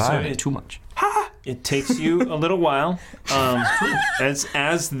 People rely so on it too much. It takes you a little while.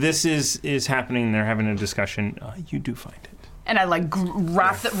 As this is happening, they're having a discussion. You do find it. And I like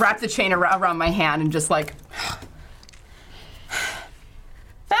wrap the chain around my hand and just like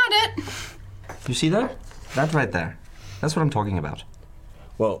found it. You see that? That right there. That's what I'm talking about.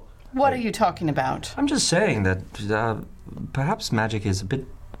 Well, What are you talking about? I'm just saying that perhaps magic is a bit.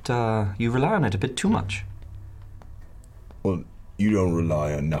 You rely on it a bit too much. well, you don't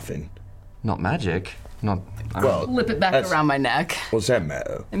rely on nothing. Not magic. Not. Well, Flip it back that's- around my neck what's that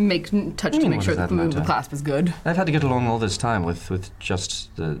matter? and touch to mean, make what sure does that that the matter? clasp is good. I've had to get along all this time with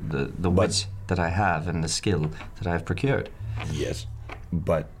just the wit that I have and the skill that I've procured. Yes,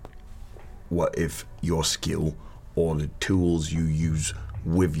 but what if your skill or the tools you use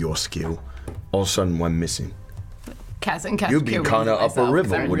with your skill all of a sudden went missing? Cass and Cass You'd be Q kinda removed up a myself 'cause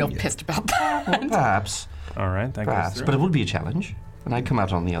river, I'm real wouldn't you? pissed about that. Perhaps, All right. That perhaps, goes through. but it would be a challenge, and I'd come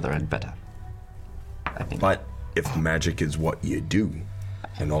out on the other end better. I think. But if magic is what you do,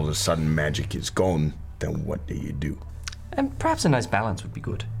 and all of a sudden magic is gone, then what do you do? And perhaps a nice balance would be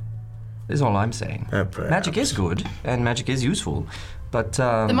good. Is all I'm saying. Perhaps. Magic is good, and magic is useful, but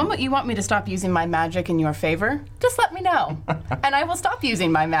The moment you want me to stop using my magic in your favor, just let me know. And I will stop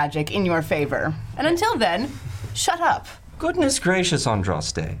using my magic in your favor. And until then, shut up. goodness gracious,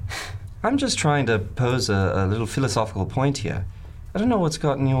 Andraste. I'm just trying to pose a little philosophical point here. I don't know what's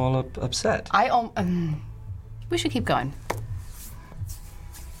gotten you all upset. We should keep going.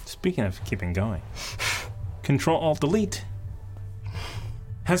 Speaking of keeping going, Control-Alt-Delete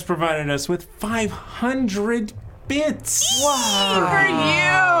has provided us with 500 bits. For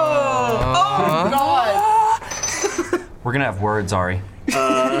you! Oh, God. We're gonna have words, Ari.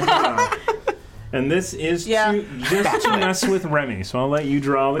 And this is Yeah. just to mess with Remy, so I'll let you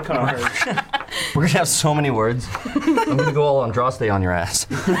draw the card. We're gonna have so many words. I'm gonna go all Andraste on your ass.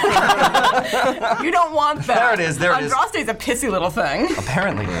 You don't want that. There it is, there it is. Andraste's a pissy little thing.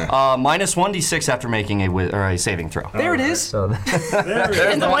 Apparently. Minus 1d6 after making a saving throw. There it is. So It's a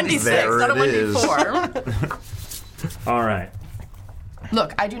 1d6, There not a it is. 1d4. All right.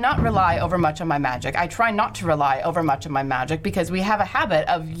 Look, I do not rely over much on my magic. I try not to rely over much on my magic because we have a habit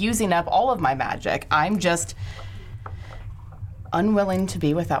of using up all of my magic. I'm just unwilling to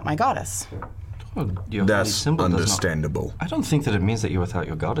be without my goddess. Well, your holy That's symbol does not- understandable. I don't think that it means that you're without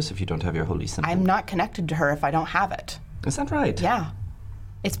your goddess if you don't have your holy symbol. I'm not connected to her if I don't have it. Is that right? Yeah.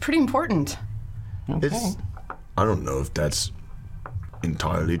 It's pretty important. Okay. It's, I don't know if that's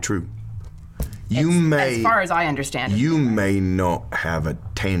entirely true. As far as I understand it. You may not have a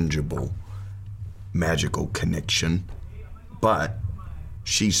tangible magical connection, but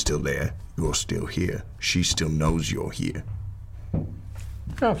she's still there. You're still here. She still knows you're here.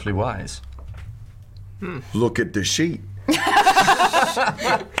 Awfully wise. Look at the sheet.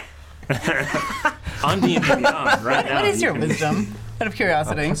 On D&D Beyond right now. What is your you can- wisdom? Out of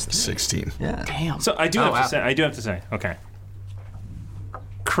curiosity. 16. Yeah. Damn. So I do have to say, okay.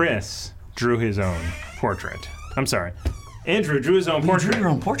 Chris drew his own portrait. I'm sorry. Andrew drew his own You portrait. drew your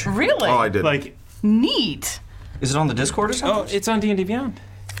own portrait. Really? Oh, I did. Like, Neat. Is it on the Discord or something? oh, it's on D&D Beyond.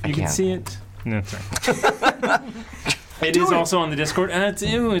 You can can't. see it. No, sorry. It is also on the Discord.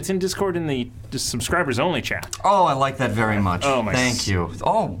 It's in Discord in the subscribers only chat. Oh, I like that very much. Oh, my Thank you.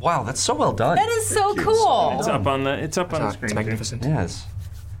 Oh, wow, that's so well done. That is so cool. It's up on the screen. It's magnificent. Yes.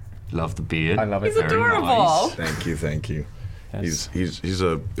 Love the beard. I love it. He's Very adorable. nice. Thank you. Yes. He's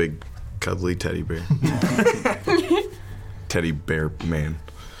a big, cuddly teddy bear. Teddy bear man.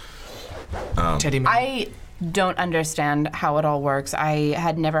 Teddy man. I don't understand how it all works. I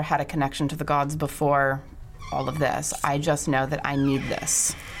had never had a connection to the gods before all of this. I just know that I need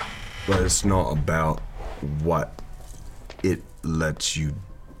this. But it's not about what it lets you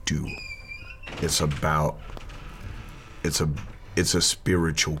do. It's about it's a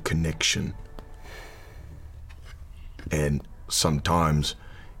spiritual connection. And sometimes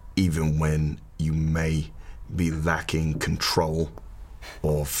even when you may be lacking control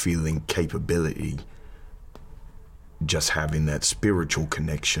or feeling capability, just having that spiritual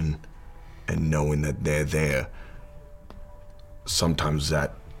connection and knowing that they're there, sometimes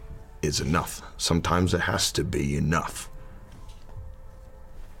that is enough. Sometimes it has to be enough.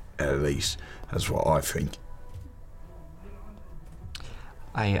 At least, that's what I think.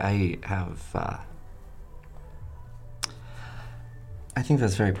 I have. I think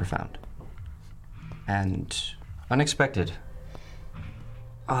that's very profound and unexpected.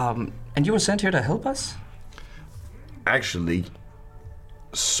 And you were sent here to help us? Actually,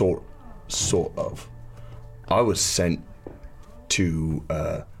 sort of. I was sent to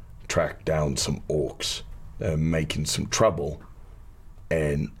track down some orcs that are making some trouble,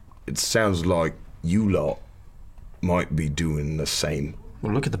 and it sounds like you lot might be doing the same.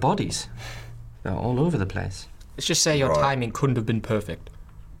 Well, look at the bodies. They're all over the place. Let's just say your Right. timing couldn't have been perfect.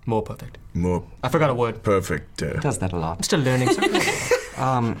 More perfect. More I forgot a word. perfect. Does that a lot. I'm still learning.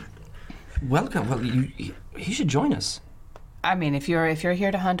 Welcome. Well, you should join us. I mean, if you're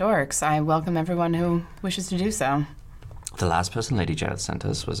here to hunt orcs, I welcome everyone who wishes to do so. The last person Lady Jared sent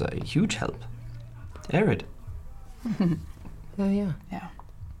us was a huge help. Arid. Oh, yeah. Yeah.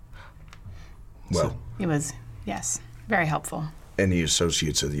 Well, He was, yes, very helpful. any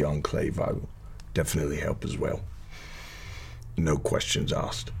associates of the Enclave, I will definitely help as well. No questions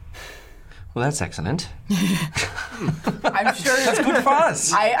asked. Well, that's excellent. I'm sure Good for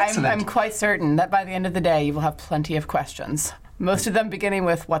us. I'm quite certain that by the end of the day you will have plenty of questions. Most of them beginning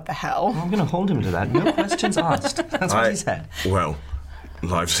with "What the hell?" I'm going to hold him to that. No questions asked. That's what he said. Well,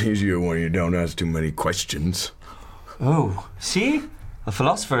 life's easier when you don't ask too many questions. Oh, see? A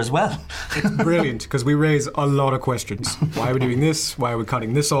philosopher as well. Brilliant, because we raise a lot of questions. Why are we doing this? Why are we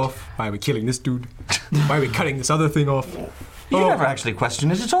cutting this off? Why are we killing this dude? Why are we cutting this other thing off? You never actually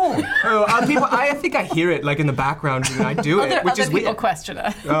questioned it at all. People, I think I hear it like in the background when I do it, which Other is people weird. question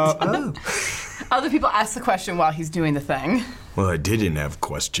it. Other people ask the question while he's doing the thing. Well, I didn't have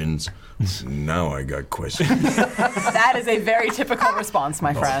questions. Now I got questions. That is a very typical response,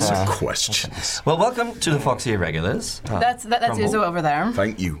 my friend. Questions. Well, welcome to the Foxy Irregulars. That's Crumble. Uzo over there.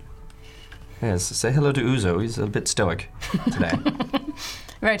 Thank you. Yes, say hello to Uzo. He's a bit stoic today.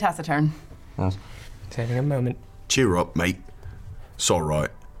 Very taciturn. Yes. Taking a moment. Cheer up, mate. It's all right.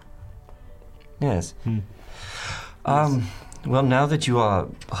 Yes. Well, now that you are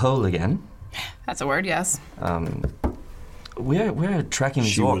whole again, That's a word, yes. we're tracking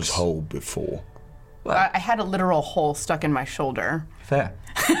these She orcs. was whole before. I had a literal hole stuck in my shoulder, Fair.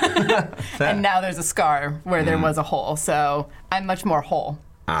 and now there's a scar where there was a hole. So I'm much more whole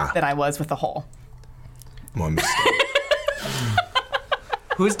than I was with the hole. My mistake.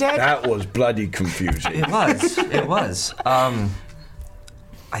 Who's dead? That was bloody confusing. It was. It was.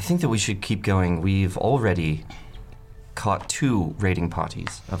 I think that we should keep going. We've already caught 2 raiding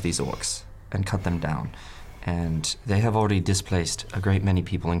parties of these orcs and cut them down. And they have already displaced a great many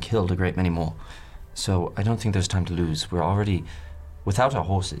people and killed a great many more. So I don't think there's time to lose. We're already without our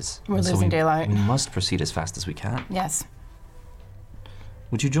horses. We're and so losing daylight. We must proceed as fast as we can. Yes.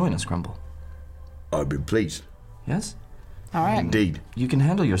 Would you join us, Grumble? I'd be pleased. Yes? All right. Indeed. You can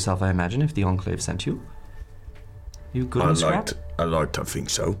handle yourself, I imagine, if the Enclave sent you. You good on scrap? I like to think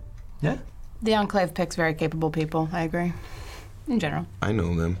so. Yeah? The Enclave picks very capable people. I agree. In general. I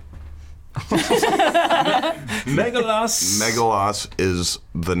know them. Megalos. Megalos is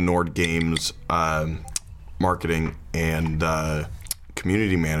the Nord Games marketing and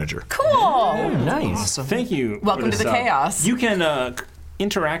community manager. Cool. Nice. Thank you. for Welcome to the the sub. chaos. You can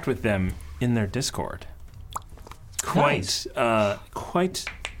interact with them in their Discord. Quite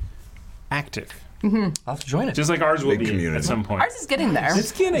active. I'll have to join it. Just like ours will Big be community. at some point. Ours is getting there.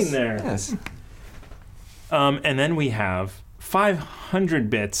 It's getting there. Yes. And then we have 500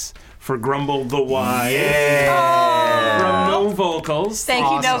 bits for Grumble the Wise from No Vocals. Thank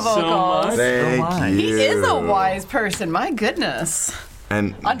you, No so Vocals. much. Thank He you. is a wise person. My goodness.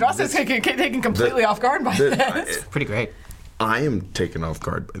 And Andras's taken completely off guard by this. Pretty great. I am taken off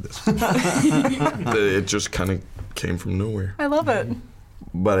guard by this. It just kind of came from nowhere. I love it.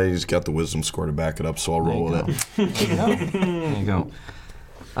 But I just got the wisdom score to back it up, so I'll roll with it. There you go.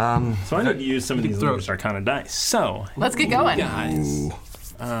 So I need to use some of these Libris Arcana dice. So, Let's get going. guys,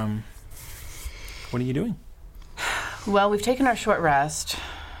 what are you doing? Well, we've taken our short rest.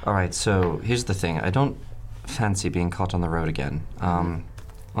 All right, so here's the thing. I don't fancy being caught on the road again.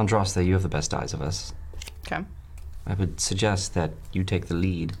 Andraste, you have the best eyes of us. Okay. I would suggest that you take the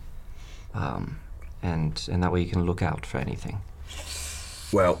lead, and that way you can look out for anything.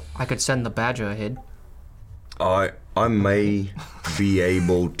 Well, I could send the badger ahead. I may be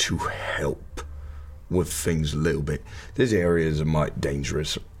able to help with things a little bit. This area is might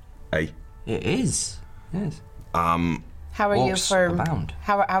dangerous, eh? It is. Yes. How are you Orcs for abound.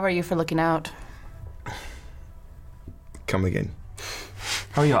 how are you for looking out? Come again.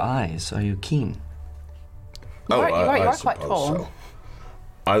 How are your eyes? Are you keen? You are quite suppose tall. so.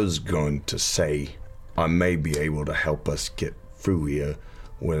 I was going to say I may be able to help us get through here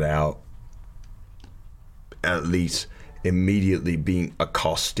without at least immediately being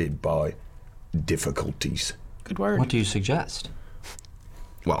accosted by difficulties. Good word. What do you suggest?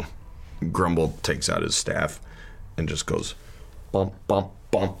 Well, Grumble takes out his staff and just goes bump, bump,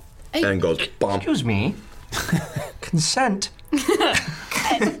 bump, and goes bump. Excuse me. Consent?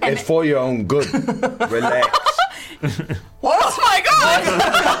 It's for your own good. Relax. Oh my god!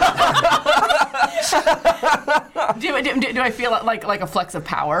 do I feel like a flex of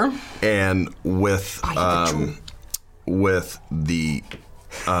power? And with the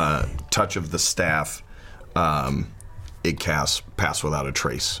touch of the staff, it casts Pass Without a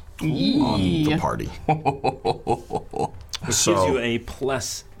Trace on the party. Which gives you a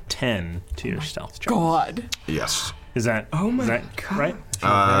plus 10 to your stealth check. God. Yes. Is that right?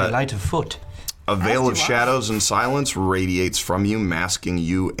 Very light of foot. A veil of shadows and silence radiates from you, masking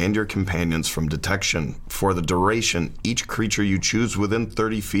you and your companions from detection. For the duration, each creature you choose within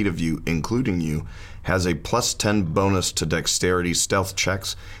 30 feet of you, including you, has a plus 10 bonus to dexterity stealth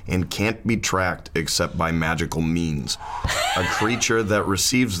checks and can't be tracked except by magical means. A creature that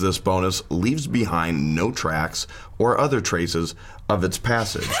receives this bonus leaves behind no tracks or other traces of its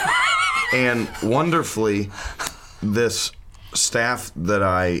passage. And wonderfully, this staff that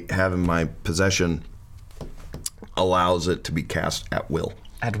I have in my possession allows it to be cast at will.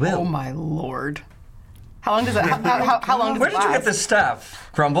 At will. Oh my lord. How long does it? How long does Where it did you get last? this staff,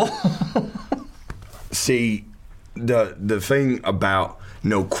 Grumble? See, the thing about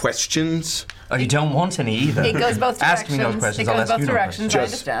no questions, Oh, you don't want any either. It goes both Ask me directions. no questions. It I'll goes ask both you no directions.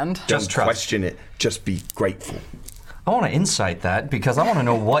 questions. I understand. don't trust. question it, just be grateful. I want to insight that because I want to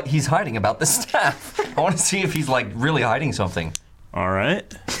know what he's hiding about the staff. I want to see if he's like really hiding something. All right.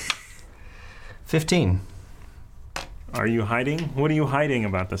 15. Are you hiding? What are you hiding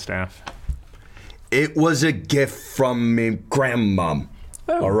about the staff? It was a gift from me grandmom,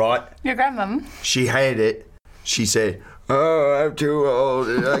 all right? Your grandma. She had it. She said, oh, I'm too old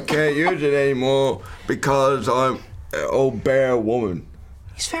and I can't use it anymore because I'm an old bear woman.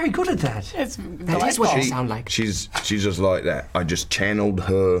 He's very good at that. It's That is what you sound like. She's just like that. I just channeled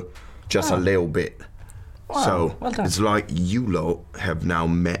her just a little bit. So well done. it's like you lot have now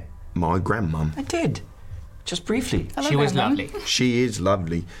met my grandmom. I did. Just briefly. She was lovely. She is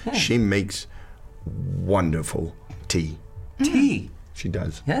lovely. She makes wonderful tea. Tea. She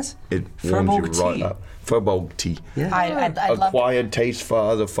does. Yes? It warms you Furbolg right tea. up. Furbolg tea. Yeah. I'd love. Acquired taste for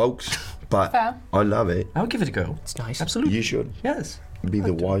other folks, but Fair. I love it. I would give it a go. It's nice. Absolutely. You should. Yes. be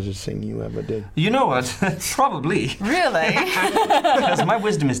the wisest thing you ever did. You know what? Probably. Really? Because my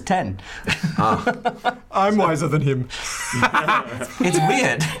wisdom is 10. I'm wiser than him. It's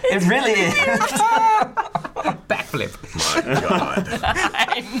weird. It really is. Backflip. My God.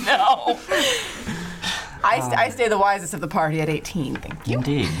 I know. I stay the wisest of the party at 18. Thank you.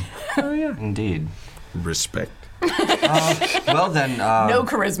 Indeed. Oh, yeah. Indeed. Respect. Well then, No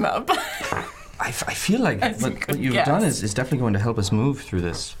charisma. I feel like what you've guess. done is definitely going to help us move through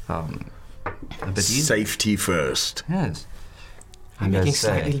this a bit easier. Safety first. Yes. I'm You making guys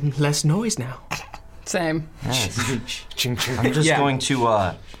say. slightly less noise now. Same. Yes. Ching, ching. I'm just Yeah. going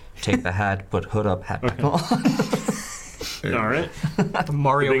to take the hat, put hood up, hat back on. All right. The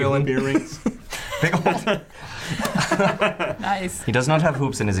Mario Big villain. beer rings. Nice. He does not have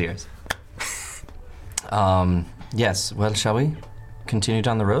hoops in his ears. Yes. Well, shall we continue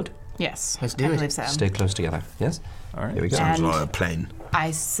down the road? Yes. Let's do I it. believe so. Stay close together. Yes. All right. Here we go. Sounds And- like a plane.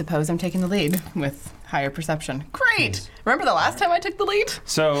 I suppose I'm taking the lead with higher perception. Great. Remember the last time I took the lead?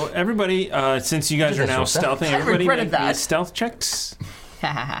 So everybody, since you guys You are guys now are stealth. stealthing, I everybody regretted make me that. stealth checks.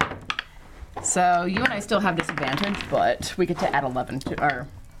 So you and I still have disadvantage, but we get to add 11 to our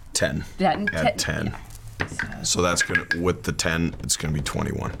 10. Add 10. So that's gonna, with the 10, it's gonna be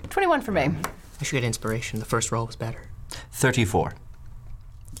 21. 21 for me. I should get inspiration. The first roll was better. 34.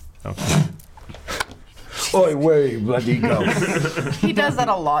 Okay. Oi, way, bloody go. He does that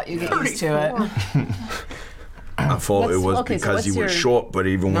a lot. You get used to it. I thought it was okay, so because what's he was your- short, but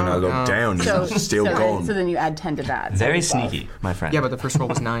even when I looked down, he was still going. So then you add 10 to that. so Very 12. sneaky, my friend. Yeah, but the first roll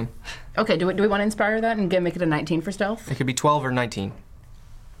was 9. Okay, do we want to inspire that and make it a 19 for stealth? It could be 12 or 19.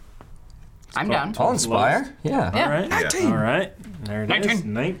 I'm down. I'll inspire. Yeah. Yeah. All right. 19. All right. There it is.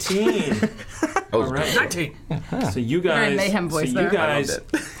 19. All right. 19! So you Very guys, mayhem voice so there. you I guys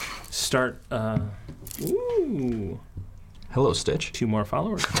start. Ooh, Hello, Stitch. 2 more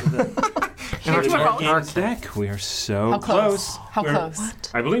followers. Here, 2 more Our followers. game's deck. We are so How close? How We're- close?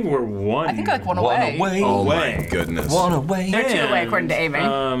 I believe we're one. I think like one One away. away. Oh away. my goodness. One away. You're 2 away according to Amy.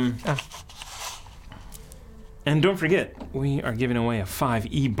 And don't forget, we are giving away a 5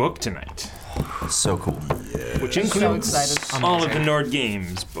 ebook tonight, So cool. which includes excited. all of the Nord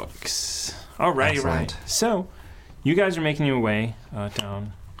Games books. All right, Excellent. right. So, you guys are making your way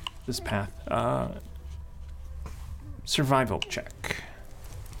down this path. Survival check.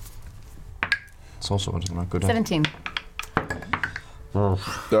 It's also not good. 17.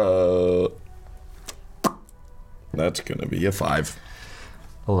 That's gonna be a 5.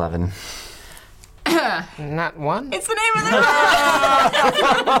 11. Not 1? It's the name of the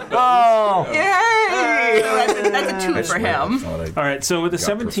Oh! Yay! That's a 2 for him. All right, so with the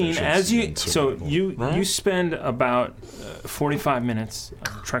 17, as you proficiency in so survival. you spend about 45 minutes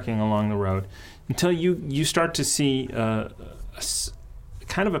trekking along the road until you start to see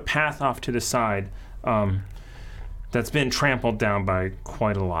kind of a path off to the side that's been trampled down by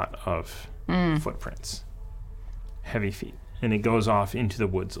quite a lot of footprints, heavy feet, and it goes off into the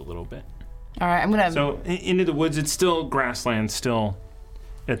woods a little bit. All right, I'm gonna. So into the woods, it's still grassland. Still,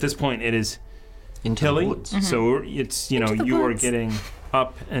 at this point, it is Into hilly. the woods. So it's Into the you are woods. getting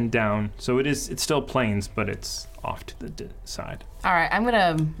up and down. So it's still plains, but it's off to the side. All right, I'm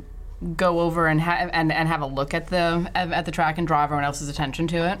gonna go over and have a look at the track and draw everyone else's attention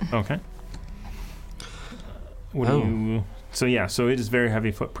to it. Okay. What do you? So yeah, so it is very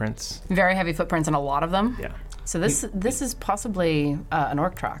heavy footprints. Very heavy footprints and a lot of them. Yeah. So this is possibly an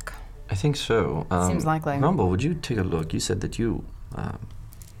orc track. I think so. Seems likely. Rumble, would you take a look? You said that you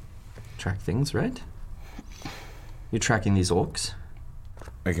track things, right? You're tracking these orcs.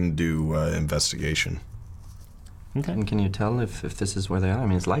 I can do investigation. Okay. And can you tell if this is where they are? I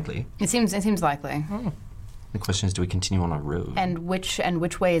mean, it's likely. It seems likely. The question is, do we continue on our road? And which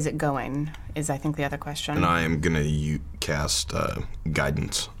way is it going? Is I think the other question. And I am gonna cast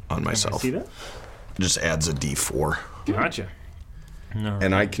guidance on I myself. see that. Just adds a D4. Gotcha. No.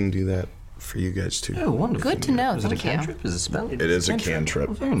 And I can do that for you guys too. Oh, wonderful. Good to know, Is it a thank you. cantrip? Is it a spell? It is a Oh, cantrip.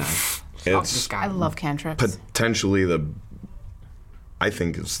 very nice. It's I love cantrips. potentially I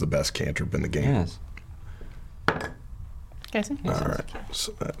think it's the best cantrip in the game. Yes. Casey? All right,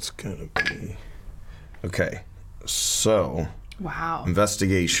 so that's gonna be okay. So Wow.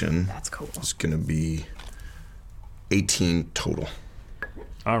 investigation That's cool. is gonna be 18 total.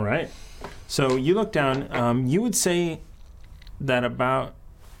 All right. So you look down. You would say that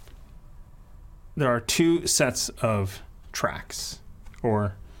there are 2 sets of tracks,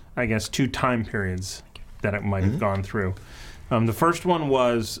 or I guess 2 time periods that it might have gone through. The first one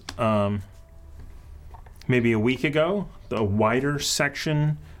was maybe a week ago, the wider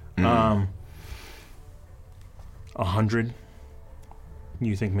section, 100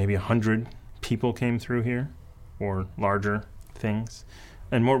 you think maybe 100 people came through here, or larger things.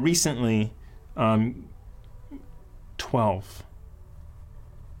 And more recently, 12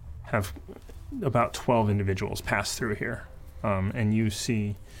 individuals passed through here. And you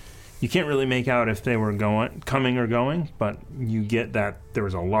can't really make out if they were coming or going, but you get that there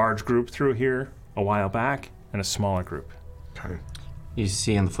was a large group through here a while back and a smaller group. Okay. You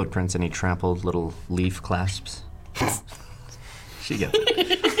see in the footprints any trampled little leaf clasps? She gets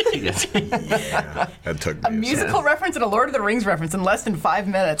it. She gets it. Yeah, that took me A musical reference and a Lord of the Rings reference in less than 5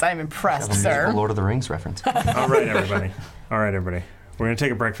 minutes. I am impressed, sir. A Lord of the Rings reference. All right, everybody. We're going to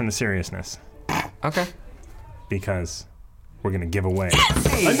take a break from the seriousness Okay. because we're going to give away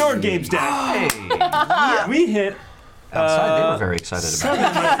a Nord Games deck. Hey! We hit Outside, they were very excited about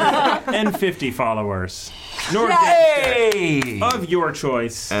it. 750 followers. Nord Games deck of your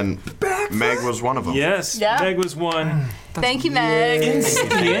choice. And Meg was one of them. Yes, Yeah. Meg was one. Thank you, Meg.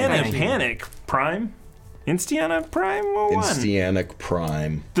 Instana Panic Prime. Instana Prime 01. Instaniac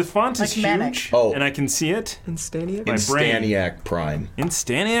Prime. The font is Like manic. huge, Oh. and I can see it. Instania? My brain. Instaniac Prime.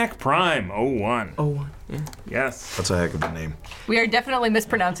 Instaniac Prime 01. Oh, yeah. Yes. That's a heck of a name. We are definitely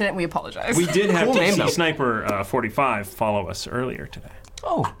mispronouncing it, and we apologize. We did have Cool name, TC though. Sniper 45 follow us earlier today.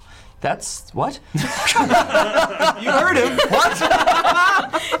 Oh, that's what? You heard him.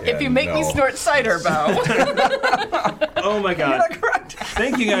 If you make me no. snort cider, Bo. Oh my God.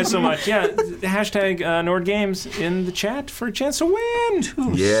 Thank you guys so much. Yeah, hashtag Nord Games in the chat for a chance to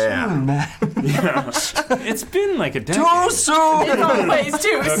win. Yeah. Man. It's been like a decade. Too soon! It's always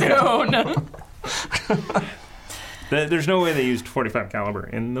too soon. There's no way they used 45 caliber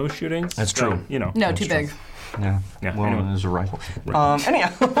in those shootings. That's so, true. You know. No, too big. Yeah. Yeah, Well, anyway. it was a rifle. Right.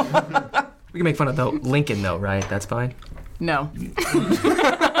 Anyhow. We can make fun of Lincoln, though, right? That's fine. No.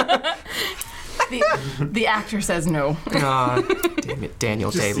 The actor says no. Damn it,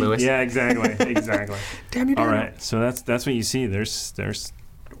 Daniel Day-Lewis. Yeah, exactly. Exactly. Damn you, All Daniel. right. So that's what you see. There's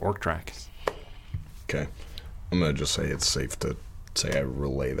orc tracks. Okay. I'm going to just say it's safe to say I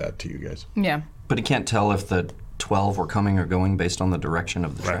relay that to you guys. Yeah. But he can't tell if the 12 were coming or going based on the direction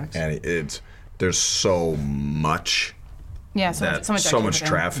of the Right. tracks. And there's so much Yeah, so much activity.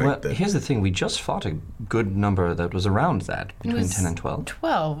 traffic Well, that here's the thing. We just fought a good number that was around that, between was 10 and 12.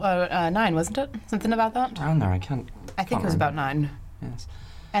 12, 9, wasn't it? Something about that? Around there, I can't... I think it was about 9. Yes.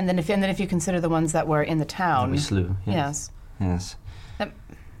 And then if you consider the ones that were in the town. We slew. Yes. Yes.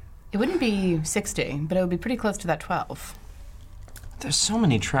 It wouldn't be 60, but it would be pretty close to that 12. There's so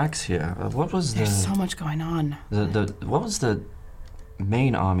many tracks here. What was There's the... so much going on. What was the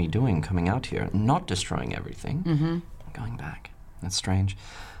main army doing coming out here? Not destroying everything. Mm-hmm. Going back. That's strange.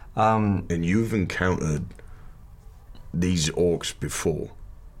 and you've encountered these orcs before.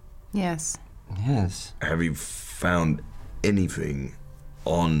 Yes. Yes. Have you found anything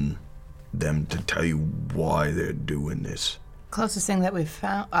on them to tell you why they're doing this? Closest thing that we've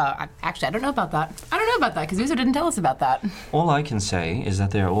found. Actually, I don't know about that. Because Uzo didn't tell us about that. All I can say is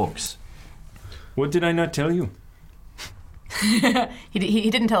that they're orcs. What did I not tell you? He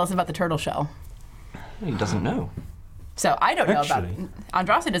didn't tell us about the turtle shell. He doesn't know. So I don't know about Actually-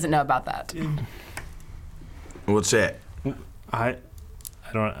 Andraste doesn't know about that. What's that? I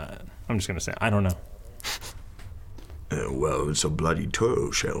don't. I'm just gonna say I don't know. Well, it's a bloody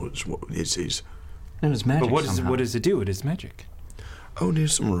turtle shell is what this is. It was magic But somehow. what does it do? It is magic. Oh,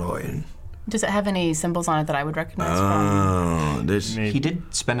 there's some writing. Does it have any symbols on it that I would recognize from? Oh, this Maybe. He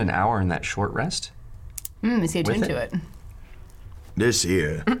did spend an hour in that short rest. Is he attuned with to it? it? this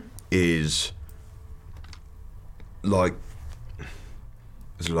here is like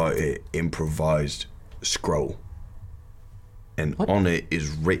it's like an improvised scroll, and What? on it is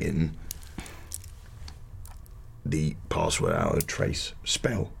written the password out of trace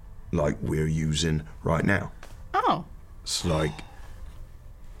spell, like we're using right now. Oh. It's like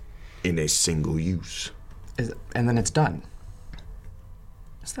in a single use. And then it's done.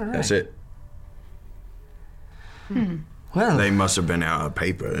 Is that right? That's it. Well, They must have been out of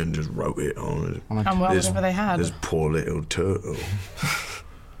paper and just wrote it on. Well, whatever they had. This poor little turtle.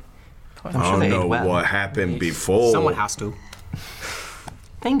 I'm I sure don't they know ate well. what happened before. Someone has to.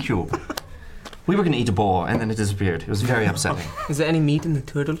 Thank you. We were going to eat a boar, and then it disappeared. It was very upsetting. Is there any meat in the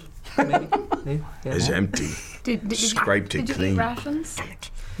turtle? Maybe? Maybe? Yeah. It's empty. Scraped it did you clean. eat rations?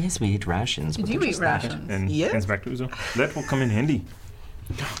 Yes, we ate rations. Did but you they're eat just that. rations? And Yeah. Inspector Uzo. That will come in handy.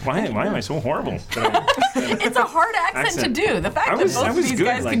 Why am I so horrible? It's a hard accent to do. The fact that both I of was these good,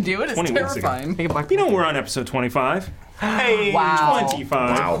 guys like, can do it is 20 minutes ago. terrifying. Make a black You know we're on episode 25. Hey, Wow.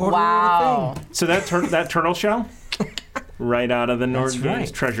 25. Wow. So that turtle shell, right out of the Nord That's Games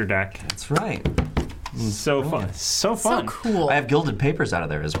right. treasure deck. That's right. So fun. So So fun. cool. I have gilded papers out of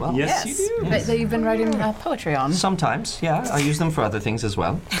there as well. Yes, you do. That you've been writing poetry on. Sometimes, yeah. I use them for other things as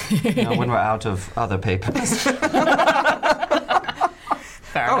well. When we're out of other papers. Fair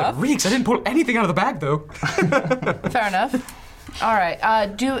Oh, enough. it reeks. I didn't pull anything out of the bag, though. Fair enough. All right.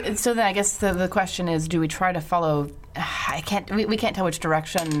 So then I guess the question is, do we try to follow? We can't tell which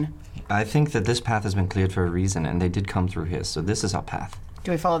direction. I think that this path has been cleared for a reason, and they did come through here, so this is our path.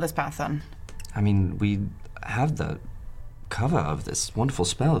 Do we follow this path then? I mean, we have the cover of this wonderful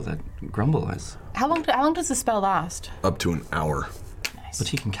spell that Grumble has. How long does the spell last? Up to an hour. But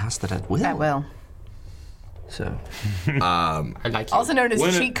he can cast it at will. At will. So, I like you. Also known as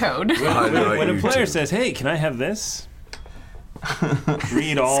When cheat code. When a player says, "Hey, can I have this?"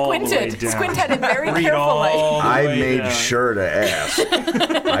 Read all the way Squinted. down. Squint at it very Read carefully. all the I way made down. sure to ask.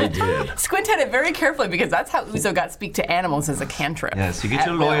 I did. Squint at it very carefully because that's how Uzo got speak to animals as a cantrip. yes, you get At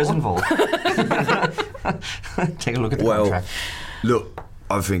your lawyers will. involved. Take a look at the Well, contract. look,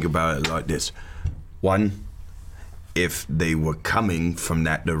 I think about it like this. One, if they were coming from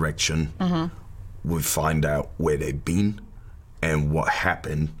that direction, we'd find out where they've been and what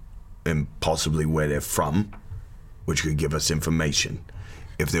happened and possibly where they're from, which could give us information.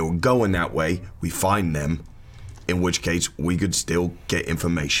 If they were going that way, we find them, in which case we could still get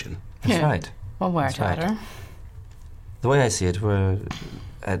information. That's Yeah. right. Well, where That's right. Tatter? The way I see it, we're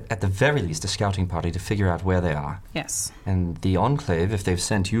at the very least a scouting party to figure out where they are. Yes. And the Enclave, if they've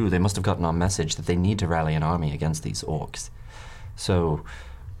sent you, they must have gotten our message that they need to rally an army against these orcs. So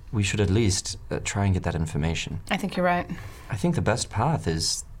we should at least try and get that information. I think you're right. I think the best path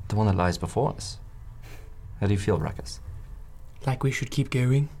is the one that lies before us. How do you feel, Ruckus? Like we should keep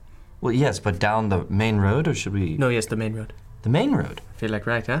going? Well, yes, but down the main road, or should we... No, yes, the main road. The main road? I feel like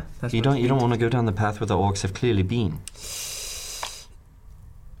right, huh? That's You what don't it's want to go down the path where the orcs have clearly been.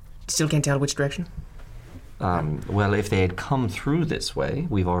 Still can't tell which direction? Well, if they had come through this way,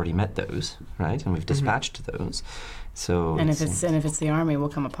 we've already met those, right? And we've dispatched those. So And if it's the army, we'll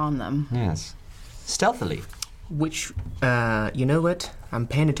come upon them. yes, stealthily. Which, you know what? I'm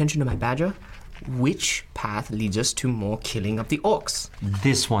paying attention to my badger. Which path leads us to more killing of the orcs?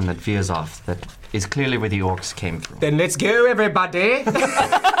 This one that veers off, that is clearly where the orcs came through. Then let's go, everybody!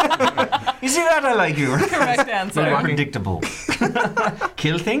 You see that? I like you. Correct answer. Very predictable.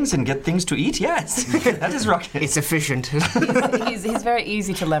 Kill things and get things to eat. Yes, that is Ruckus. It's efficient. he's very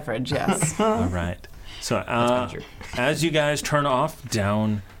easy to leverage. Yes. All right. So as you guys turn off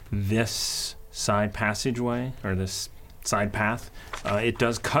down this side passageway or this side path, it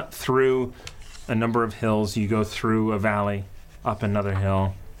does cut through a number of hills. You go through a valley, up another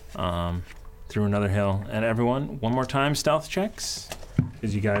hill, through another hill. And everyone, one more time, stealth checks,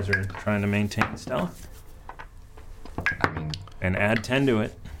 because you guys are trying to maintain stealth. I mean, And add 10 to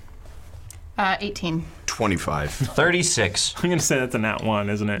it. 18. 25. 36. I'm going to say that's a nat 1,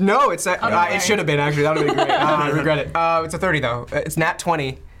 isn't it? No, it's it right. should have been, actually. That would have been great. I regret it. It's a 30, though. It's nat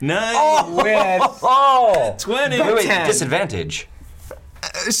 20. Nice! With... Oh! 20! Wait, 10. disadvantage.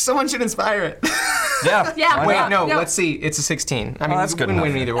 Someone should inspire it. Yeah. Yeah, why Wait, not? no, No. let's see. It's a 16. I mean, that's good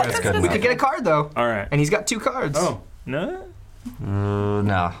win-win enough. either way. That's good We enough. could get a card, though. All right. And he's got 2 cards. Oh, no?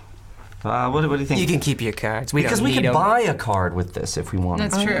 No. What do you think? You can keep your cards. We because don't we need could 'em. buy a card with this if we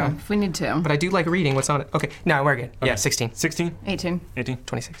wanted. That's true. If we need to. But I do like reading what's on it. Okay, no, we're good. Yeah, 16. 16? 18. 18?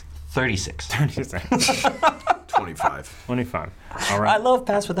 26. 36. 26. 25. 25. All right. love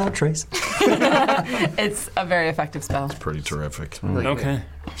Pass Without Trace. It's a very effective spell. Pretty terrific. Okay.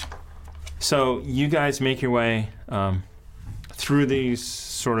 So you guys make your way through these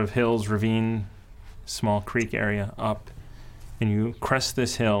sort of hills, ravine, small creek area up, and you crest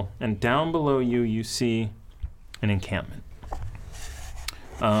this hill, and down below you, you see an encampment.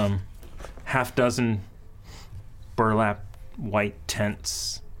 Half dozen burlap white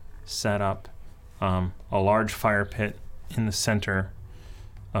tents set up, a large fire pit in the center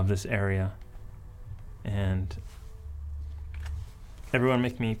of this area, and everyone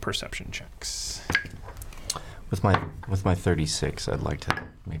make me perception checks. With my 36, I'd like to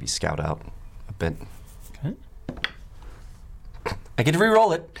maybe scout out a bit. Okay. I get to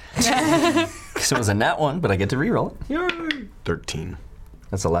re-roll it. So it was a nat 1, but I get to re-roll it. 13.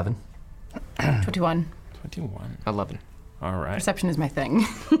 That's 11. 21. 21. 11. All right. Perception is my thing.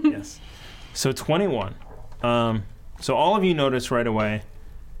 Yes. So 21. So all of you notice right away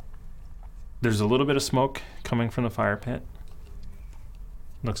there's a little bit of smoke coming from the fire pit.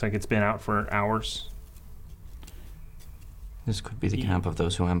 Looks like it's been out for hours. This could be the camp of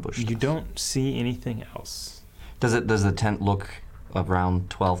those who ambushed. You don't see anything else. Does the tent look around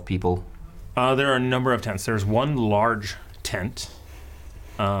 12 people? There are a number of tents. There's one large tent.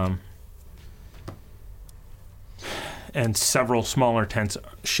 and several smaller tents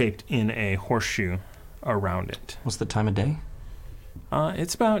shaped in a horseshoe around it. What's the time of day?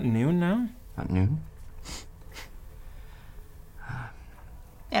 It's about noon now. At noon.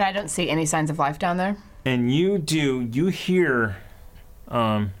 And I don't see any signs of life down there. And you hear,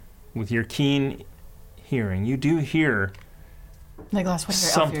 with your keen hearing, you do hear Legolas, what are your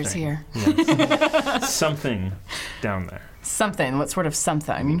elf something. ears here? Yes. Something down there. Something. What sort of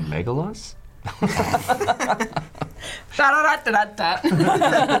something? Megalos?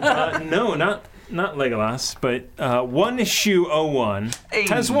 No, not Legolas, but One Shoe 01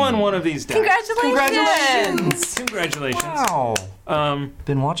 has won one of these decks. Congratulations! Congratulations. Wow.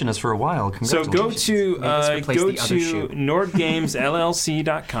 Been watching us for a while. So Congratulations. go us replace to the other shoe.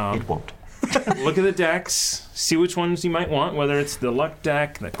 nordgamesllc.com. It won't. Look at the decks, see which ones you might want, whether it's the luck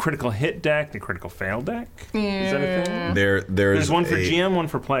deck, the critical hit deck, the critical fail deck. Is that a thing? There's There's one for GM, one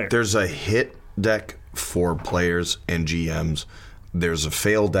for player. There's a hit deck for players and GMs. There's a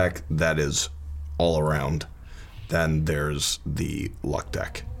fail deck that is all around. Then there's the luck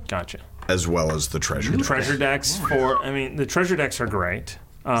deck, Gotcha. as well as the treasure deck. Treasure decks the treasure decks are great.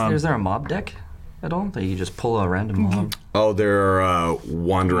 Is there a mob deck at all that you just pull a random mob? Oh, there are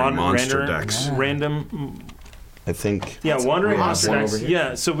wandering monster random, decks. Random, I think. wandering we have monster one decks. over here.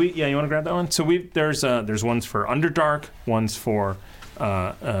 Yeah, so you want to grab that one? So there's ones for Underdark, ones for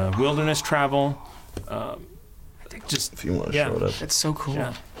wilderness travel. Just If you want to yeah. show it up. That's so cool.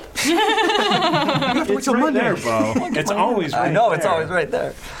 Yeah. It's right there, Bo. It's always right I know, there. it's always right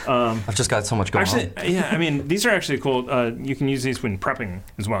there. I've just got so much going Actually, on. yeah, I mean, these are actually cool. You can use these when prepping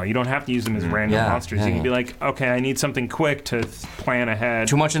as well. You don't have to use them as random Yeah, monsters. yeah, You can yeah. be like, okay, I need something quick to plan ahead.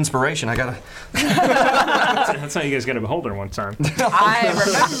 Too much inspiration. I gotta. That's how you guys got a beholder one time. I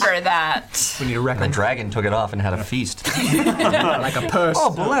remember that. We need a The record. dragon took it off and had a feast. Like a purse. Oh,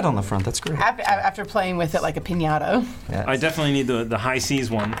 bullet on the front. That's great. After playing with it like a piñata. Yeah. I definitely need the high seas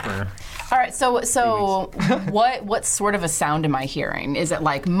one for. All right, so what sort of a sound am I hearing? Is it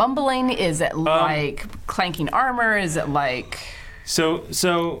like mumbling? Is it like clanking armor? Is it like So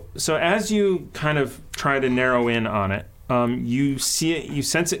as you kind of try to narrow in on it, you see it. You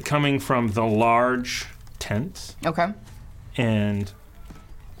sense it coming from the large tent, okay? and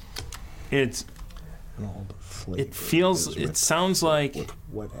it feels. It sounds like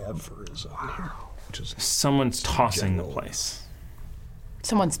Whatever is on here. Just someone's tossing the place.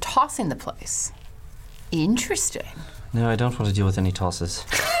 Someone's tossing the place. Interesting. No, I don't want to deal with any tosses.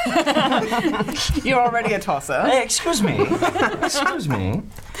 You're already a tosser. Hey, excuse me. Excuse me.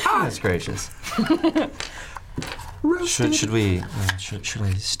 That's gracious. Should we? Should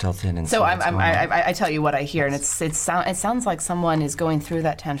I stealth in and? So see what's going on? I tell you what I hear, and it sounds like someone is going through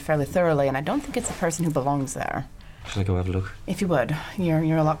that tent fairly thoroughly, and I don't think it's a person who belongs there. Should I go have a look? If you would,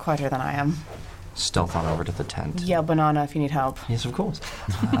 you're a lot quieter than I am. Stealth on over to the tent. Yell banana if you need help. Yes, of course.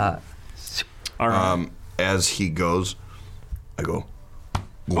 All right. As he goes, I go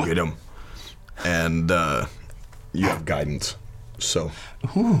get him. And you have guidance. So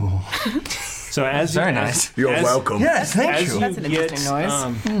So as Very you, nice. you're as- welcome. Yes, thank As you. you That's an get,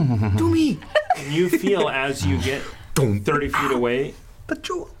 interesting noise. Do me. you feel as you get 30 feet away but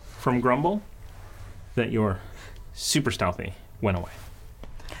you. from Grumble that your super stealthy went away.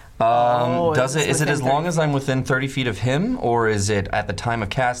 Does it? it's Is it as within long as I'm within 30 feet of him, or is it at the time of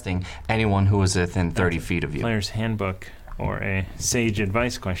casting anyone who is within 30 feet of you? Player's handbook or a sage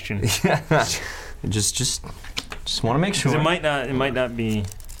advice question. Just want to make 'Cause sure. it might not be.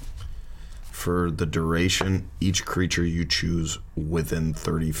 For the duration, each creature you choose within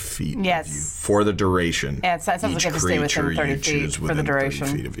 30 feet of you. Yes. For the duration. Yeah, it sounds like each you have to stay within creature 30 you feet choose for the within duration.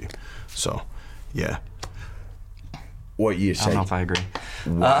 30 feet of you. So, yeah. What you I say? don't know if I agree.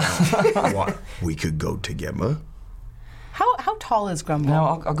 What? We could go together. How tall is Grumble? No,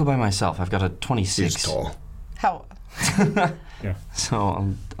 I'll go by myself. I've got a 26. He's tall. How?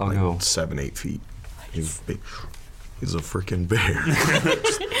 So I'll go. 7-8 feet. He's big. He's a freaking bear.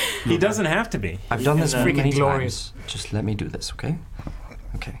 He doesn't have to be. I've done this And, many glorious. times. Just let me do this, okay?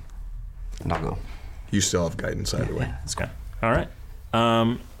 Okay. And I'll go. You still have guidance either way. Yeah, let's go. All right.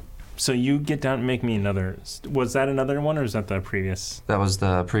 So you get down and make me another. Was that another one, or is that the previous? That was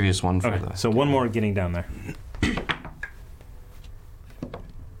the previous one for Okay. the. So one more getting down there.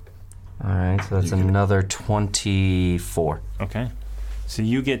 All right, so that's another 24. Okay. So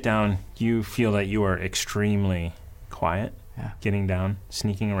you get down. You feel that you are extremely quiet. Yeah. Getting down,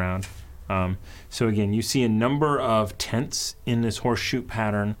 sneaking around. So again, you see a number of tents in this horseshoe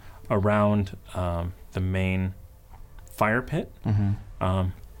pattern around the main fire pit. Mm-hmm.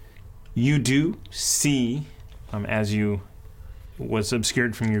 You do see, as you was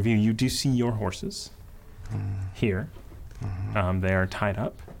obscured from your view, you do see your horses here. They are tied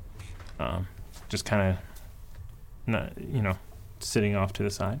up, just kind of, sitting off to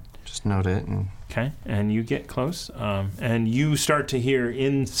the side. Just note it. And Okay, and you get close, and you start to hear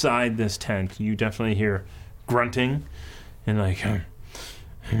inside this tent. You definitely hear grunting, and like,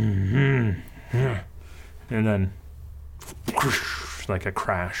 and then like a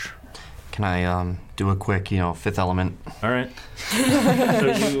crash. can I do a quick, Fifth Element? All right. So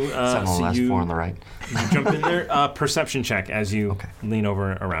you, Seven on the last, 4 on the right. you jump in there. Perception check as you lean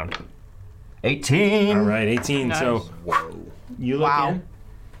over around. 18. All right, 18. Nice. So you look Wow. in,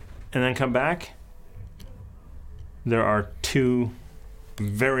 and then come back. There are 2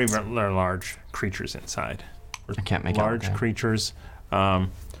 very, very large creatures inside. I can't make out. Large okay. creatures.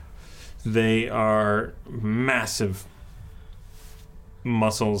 They are massive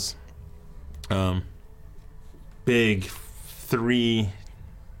muscles. Big 3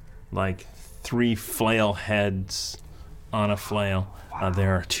 flail heads on a flail.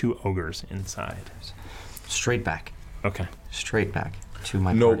 There are 2 ogres inside. Straight back. Okay. Straight back to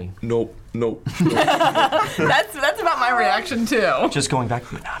my Nope, party. nope, nope. That's about my reaction too. Just going back.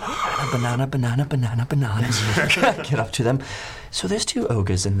 Banana, bananas. Get up to them. So there's 2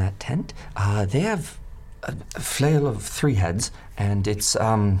 ogres in that tent. They have a flail of 3 heads, and it's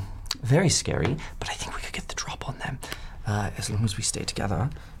very scary. But I think we could get the drop on them as long as we stay together.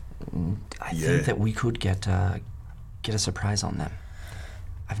 I think that we could get a surprise on them.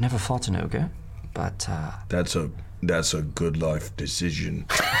 I've never fought an ogre, but That's a good life decision.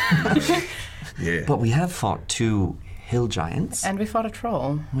 Yeah. but we have fought 2 hill giants. And we fought a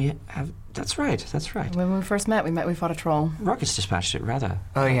troll. We have. That's right. When we first met, we fought a troll. Rockets dispatched it rather.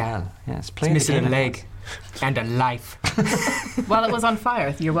 Oh, yeah. well. Yes, It's play the missing game a at leg and a life. Well, it was on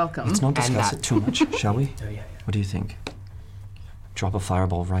fire. You're welcome. Let's not discuss that. it too much, shall we? What do you think? Drop a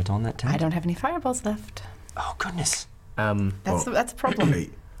fireball right on that tent? I don't have any fireballs left. Oh, goodness. That's a problem. Hey,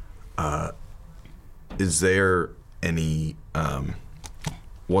 is there any?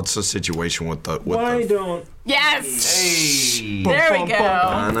 What's the situation with the? Why don't Yes. Hey! There we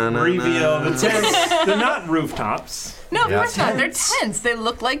go. reveal the tents? They're not rooftops. No, of course not. They're tents. They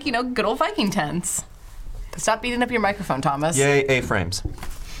look like good old Viking tents. Stop beating up your microphone, Thomas. Yay, A-frames.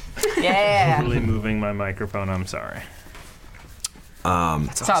 Yeah. Really moving my microphone. I'm sorry.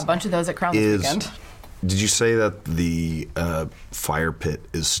 Saw a bunch of those at Crown this weekend. Did you say that the fire pit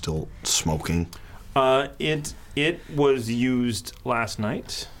is still smoking? It was used last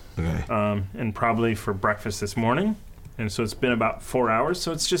night, Okay. and probably for breakfast this morning, and so it's been about 4 hours.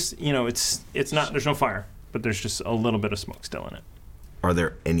 So it's just it's not. There's no fire, but there's just a little bit of smoke still in it. Are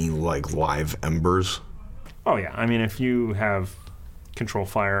there any live embers? Oh yeah, I mean if you have control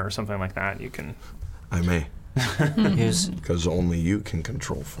fire or something like that, you can. I may, Here's... because only you can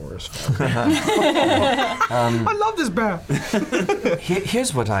control forest fire. I love this bear.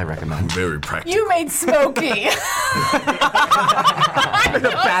 Here's what I recommend. Very practical. You made Smokey.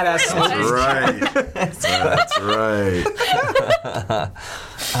 Badass smoke. That's right.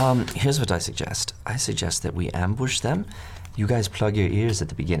 Here's what I suggest. I suggest that we ambush them. You guys plug your ears at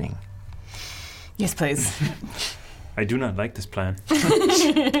the beginning. Yes, please. I do not like this plan.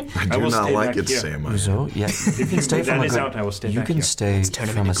 I do will not stay like back it, here. Sam. Uzo, yeah, you can stay that from a is good... out, I will stay You back can here. stay turn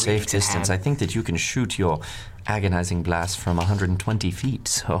him from a into safe grapes distance. ahead. I think that you can shoot your agonizing blast from 120 feet,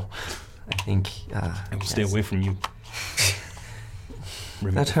 so I think... I will stay away from you.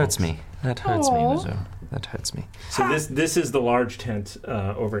 That hurts me. That hurts me, Uzo. That hurts me. So this is the large tent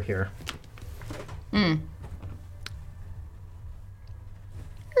over here. Here's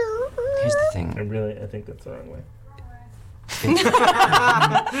the thing. I think that's the wrong way.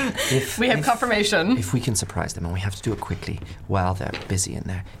 We have confirmation. If we can surprise them, and we have to do it quickly while they're busy in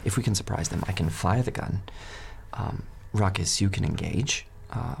there, if we can surprise them, I can fire the gun. Ruckus, you can engage.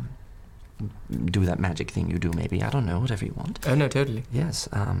 Do that magic thing you do, maybe. I don't know, whatever you want. Oh, no, totally. Yes,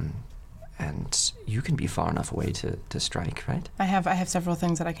 and you can be far enough away to strike, right? I have several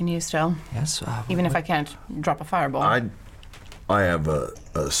things that I can use still, Yes. even if I can't drop a fireball. I have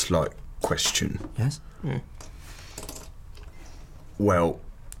a slight question. Yes. Well,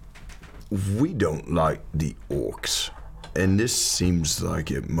 we don't like the orcs, and this seems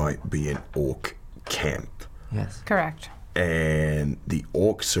like it might be an orc camp. Yes. Correct. And the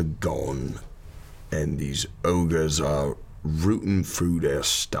orcs are gone, and these ogres are rooting through their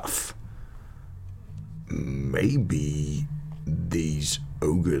stuff. Maybe these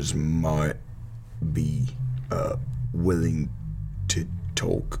ogres might be willing to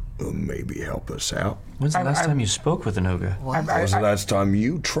talk or maybe help us out. When's the last time you spoke with an ogre? When was the last time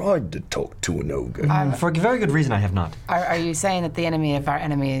you tried to talk to an ogre? For a very good reason, I have not. Are you saying that the enemy of our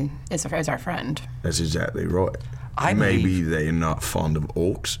enemy is our friend? That's exactly right. maybe they're not fond of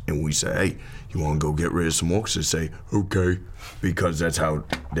orcs, and we say, hey, you want to go get rid of some orcs? They say, okay, because that's how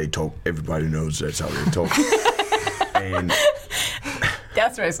they talk. Everybody knows that's how they talk. And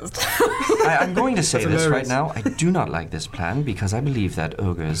That's racist. I'm going to say this right now. I do not like this plan because I believe that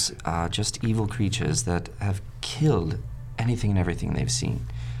ogres are just evil creatures that have killed anything and everything they've seen.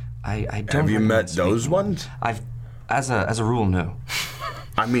 I don't. have you met recommend those speaking. ones? As a rule, no.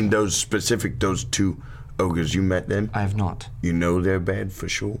 I mean, those 2 ogres, you met them? I have not. You know they're bad for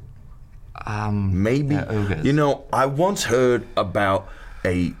sure? Maybe Maybe. ogres. You know, I once heard about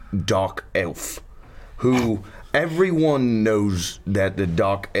a dark elf who everyone knows that the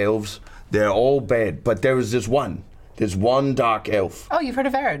dark elves, they're all bad, but there is this one dark elf. Oh, you've heard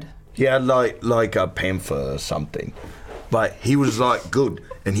of Arid? Yeah, like a panther or something. But he was like good,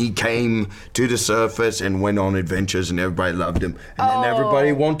 and he came to the surface and went on adventures, and everybody loved him, and then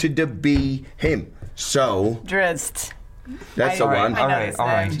everybody wanted to be him. So Drizzt. that's the one. I know his all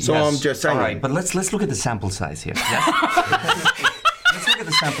right. name. So I'm just saying. All right, but let's look at the sample size here. Yeah? Let's look at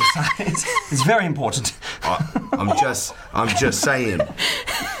the sample size. It's very important. I'm just saying.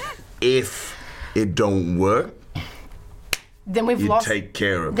 If it don't work, Then we've you lost. take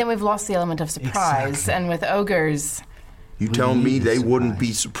care of it. Then we've lost the element of surprise, and with ogres, You tell me they wouldn't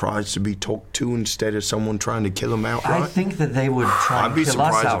be surprised to be talked to instead of someone trying to kill them outright? I think that they would try I'd and be kill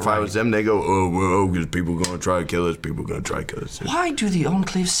us surprised if I outright. was them. They go, oh, we're ogres. People gonna try to kill us. People gonna try to kill us. Why do the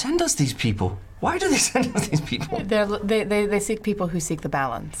Enclave send us these people? Why do they send us these people? they seek people who seek the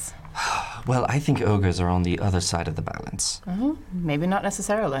balance. Well, I think ogres are on the other side of the balance. Maybe not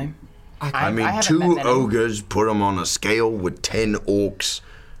necessarily. I mean, haven't met 2 many. ogres, put them on a scale with 10 orcs.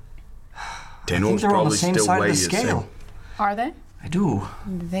 10 I think orcs they're on probably the same still side of weigh the the same. scale. Are they? I do.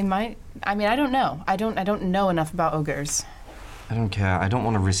 They might. I mean, I don't know. I don't know enough about ogres. I don't care. I don't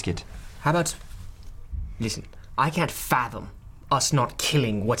want to risk it. How about... Listen, I can't fathom us not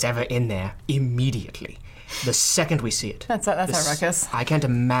killing whatever in there immediately. The second we see it. That's our ruckus. I can't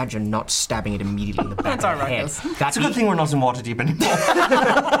imagine not stabbing it immediately in the back That's of our the head. ruckus. That's It's a good thing we're not in Waterdeep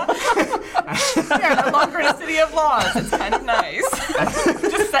anymore. Yeah, no longer in a city of laws. It's kind of nice.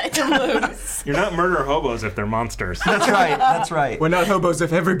 Just set him loose. You're not murder hobos if they're monsters. That's right. That's right. We're not hobos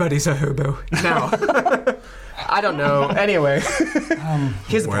if everybody's a hobo. Now, I don't know. Anyway,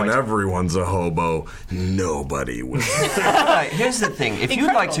 here's the When point. everyone's a hobo, nobody will. Right, here's the thing. If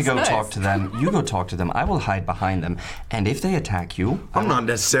you'd like to go Incredibles, talk nice. to them, you go talk to them. I will hide behind them. And if they attack you... I'm not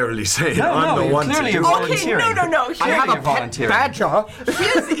necessarily saying No, I'm no, the one to clearly do you're it. volunteering. No. I have You're a pet volunteering. badger.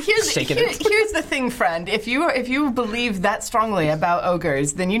 Here's the thing, friend. If you believe that strongly about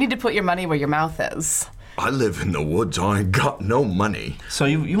ogres, then you need to put your money where your mouth is. I live in the woods. I ain't got no money. So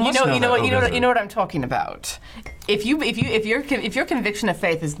you must You know that what I'm talking about. If your conviction of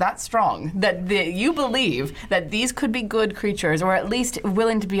faith is that strong that you believe that these could be good creatures or at least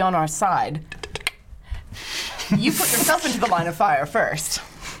willing to be on our side, you put yourself into the line of fire first.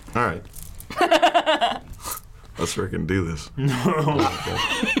 All right. Let's freaking do this.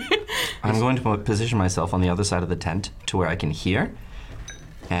 I'm going to position myself on the other side of the tent to where I can hear.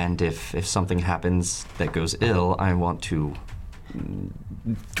 And if something happens that goes ill, I want to...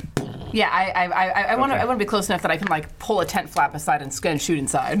 Yeah, I want to be close enough that I can like pull a tent flap aside and shoot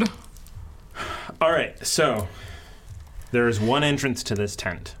inside. All right, so there is one entrance to this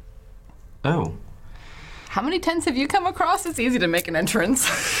tent. Oh. How many tents have you come across? It's easy to make an entrance.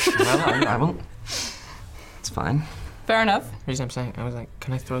 Well, I won't... It's fine. Fair enough. Reason I'm saying, I was like,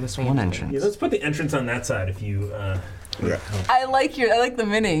 can I throw this thing One into the- entrance. Yeah, let's put the entrance on that side if you. Yeah. I like the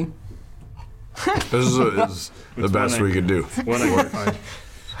mini. This is the best one we could do. One I can find.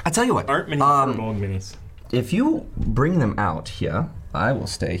 I tell you what. Aren't many Furbolg minis. If you bring them out here, I will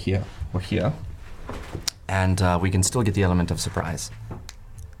stay here or here. And we can still get the element of surprise.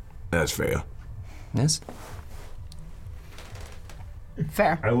 That's fair. Yes?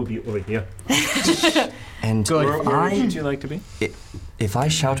 Fair. I will be over here. And Where if would you like to be? if I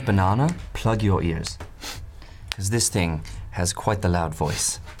shout banana, plug your ears. Because this thing has quite the loud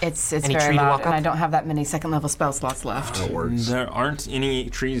voice. It's Any very tree to loud, walk and up? I don't have that many second level spell slots left. That works. There aren't any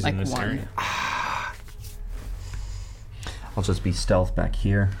trees in Like this one. area. I'll just be stealth back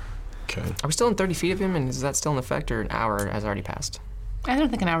here. Okay. Are we still in 30 feet of him, and is that still in effect, or an hour has already passed? I don't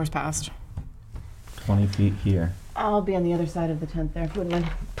think an hour's passed. 20 feet here. I'll be on the other side of the tent there. Put me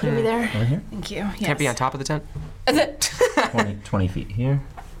there. Over here? Thank you. Yes. Can't be on top of the tent? Is it? 20 feet here.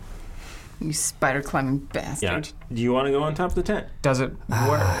 You spider climbing bastard. Yeah. Do you want to go on top of the tent? Does it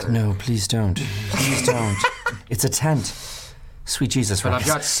work? No, please don't. Please don't. It's a tent. Sweet Jesus, But I've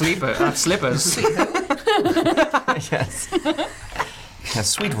Rex. got slippers. Yes. A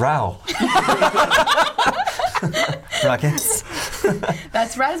sweet row. Ruckus.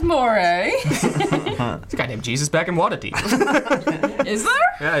 That's Rasmore. This guy named Jesus back in Waterdeep. Is there?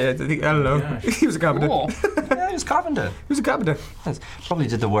 Yeah, I don't know. He was a carpenter. Cool. Yeah, he was carpenter. He was a carpenter. Yes, probably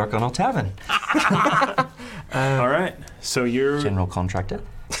did the work on our tavern. All right. So you're. General contractor.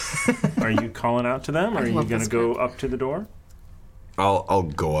 Are you calling out to them, or are you love going to this go up to the door? I'll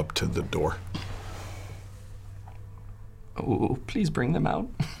go up to the door. Oh, please bring them out.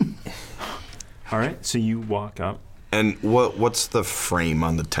 All right. So you walk up. And what's the frame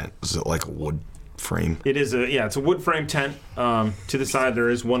on the tent? Is it like a wood frame? It is it's a wood frame tent. To the side there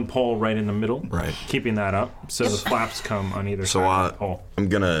is one pole right in the middle. Right. Keeping that up, so the flaps come on either So side of the pole. I'm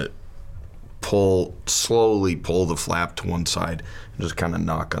gonna slowly pull the flap to one side and just kind of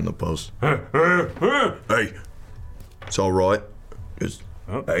knock on the post. Hey, it's all right.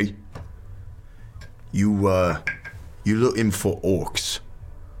 Hey, you looking for orcs?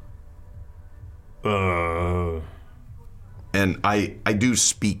 And I do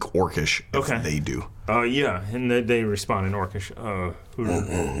speak Orcish if Okay. they do. Yeah, and they respond in Orcish.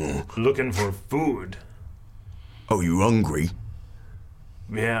 Looking for food. Oh, you hungry?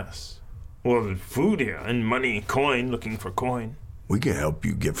 Yes. Well, food here and money, coin. Looking for coin. We can help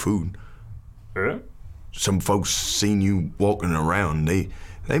you get food. Huh? Some folks seen you walking around. They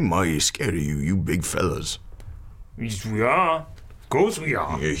mighty scared of you. You big fellas. Yes, we are. Of course we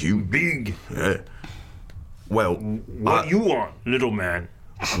are. Yeah, you Big. Yeah. Well, What you want, little man?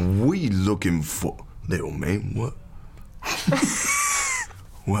 we looking for little man. What?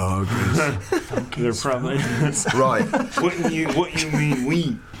 Well, I guess. They're probably. Right. what you mean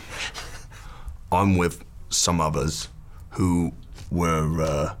we? I'm with some others who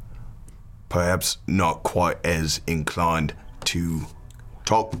were perhaps not quite as inclined to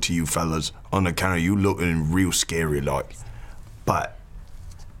talk to you fellas on account of you looking real scary like. But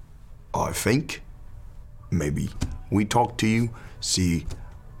I think maybe we talk to you, see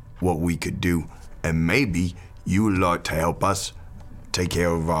what we could do, and maybe you would like to help us take care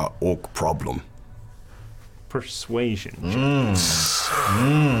of our orc problem. Persuasion.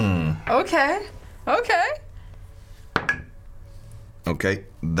 Okay. Okay,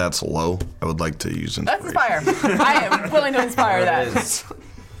 that's low. I would like to use That's inspiration. inspire. I am willing to inspire that.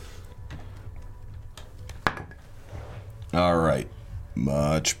 All right,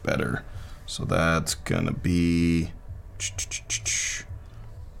 much better. So that's gonna be.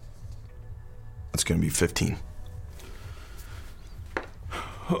 That's gonna be 15.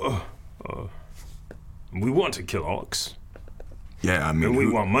 We want to kill orcs. Yeah, I mean, And we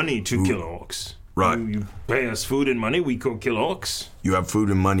want money to kill orcs. Right. You pay us food and money, we go kill orcs. you have food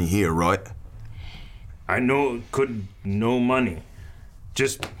and money here, right? I know no money.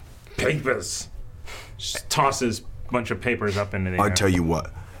 Just papers. Just tosses a bunch of papers up into the air. I tell you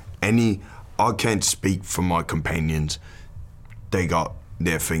what, I can't speak for my companions. They got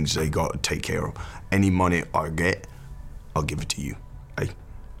their things they got to take care of. Any money I get, I'll give it to you. Hey,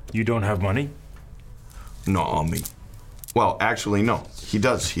 You don't have money? not on me. Well, actually, no. He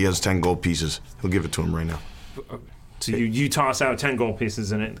does. He has 10 gold pieces. He'll give it to him right now. So you toss out 10 gold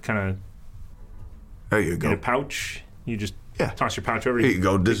pieces and it kind of There you in a go. pouch. You just Yeah. toss your pouch over. Here you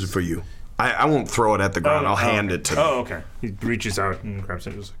go. This is for you. I won't throw it at the ground. I'll hand it to him. Oh, okay. He reaches out and grabs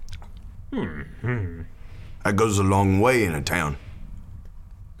it. Just That goes a long way in a town.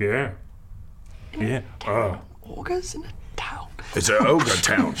 yeah. Yeah. Ogres in a town. It's an ogre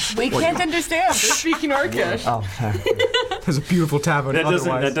town. We can't understand. They're speaking Orcish. Oh, There's a beautiful tavern.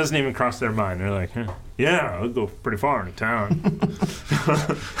 That doesn't even cross their mind. They're like, yeah, I'll go pretty far in town.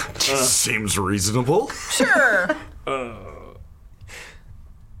 Seems reasonable. Sure.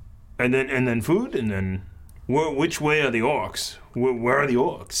 and then food, and then which way are the orcs? Where are the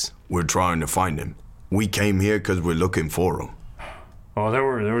orcs? We're trying to find him. We came here because we're looking for him. Oh, there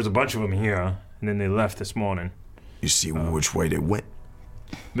was a bunch of them here, and then they left this morning. You see which way they went.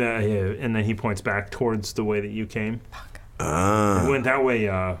 Yeah, and then he points back towards the way that you came. Ah. Went that way.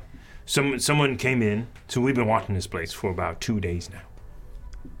 Someone came in, so we've been watching this place for about 2 days now.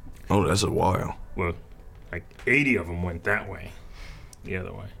 Oh, that's a while. Well, like 80 of them went that way, the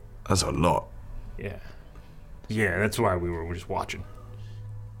other way. That's a lot. Yeah, that's why we were just watching.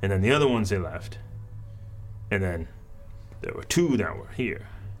 And then the other ones they left, and then there were 2 that were here.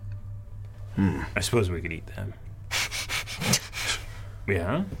 I suppose we could eat them.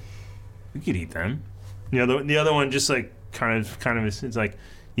 Yeah, we could eat them. The other one just like kind of it's like,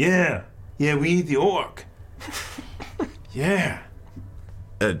 yeah, we eat the orc. Yeah.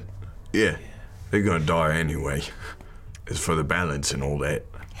 Ed, yeah, they're gonna die anyway. It's for the balance and all that.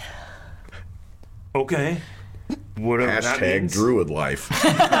 Okay. Whatever that Hashtag means. druid life.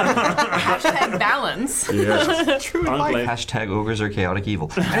 Hashtag balance. Yeah. Enclave. Hashtag ogres are chaotic evil.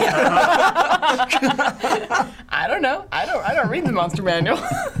 I don't know. I don't read the monster manual.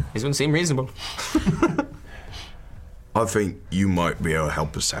 These ones seem reasonable. I think you might be able to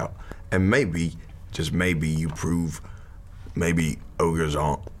help us out. And maybe, just maybe, you prove maybe ogres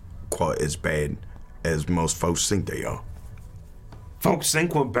aren't quite as bad as most folks think they are. Folks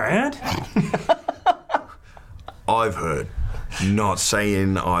think we're bad? I've heard. Not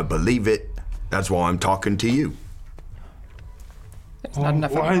saying I believe it. That's why I'm talking to you. There's not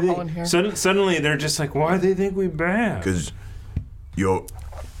enough Why alcohol in here. Suddenly they're just like, why do they think we're bad? Because we're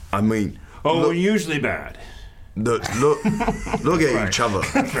Usually bad. look at each other.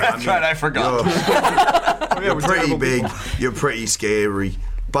 That's right, I forgot. You're pretty big, you're pretty scary,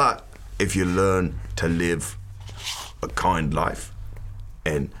 but if you learn to live a kind life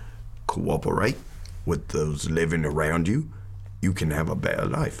and cooperate with those living around you, you can have a better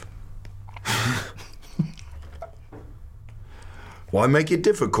life. Why make it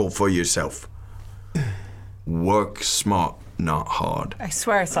difficult for yourself? Work smart, not hard. I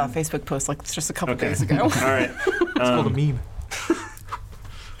swear I saw a Facebook post like this just a couple Okay. days ago. All right. It's called a meme.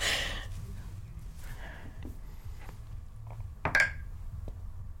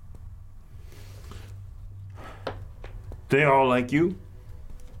 They all like you?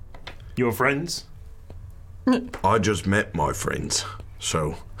 Your friends? I just met my friends,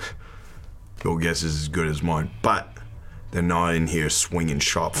 so your guess is as good as mine. But they're not in here swinging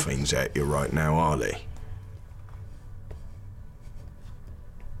sharp things at you right now, are they?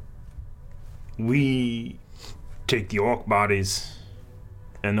 We take the orc bodies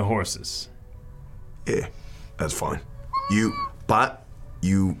and the horses. Yeah, that's fine. But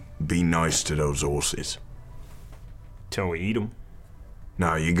you be nice to those horses. Till we eat them.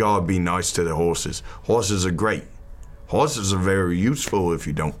 No, you gotta be nice to the horses. Horses are great. Horses are very useful if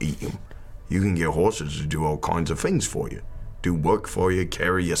you don't eat them. You can get horses to do all kinds of things for you. Do work for you,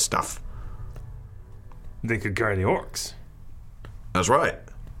 carry your stuff. They could carry the orcs. That's right.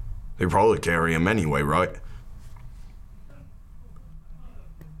 They probably carry them anyway, right?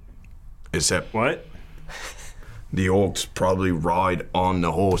 Except What? the orcs probably ride on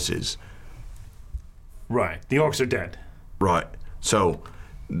the horses. Right. The orcs are dead. Right. So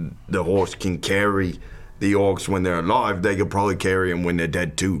the horse can carry the orcs when they're alive. They could probably carry them when they're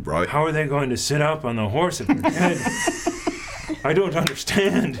dead too, right? How are they going to sit up on the horse if they're dead? I don't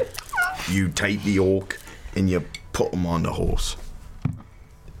understand. You take the orc and you put them on the horse.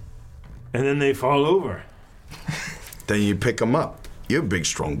 And then they fall over. Then you pick them up. You're a big,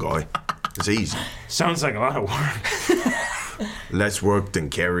 strong guy. It's easy. Sounds like a lot of work. Less work than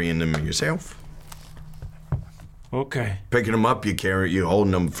carrying them yourself. Okay. Picking them up, you're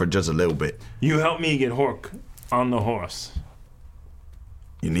holding them for just a little bit. You help me get Hork on the horse.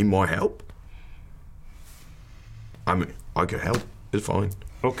 You need more help? I mean, I could help. It's fine.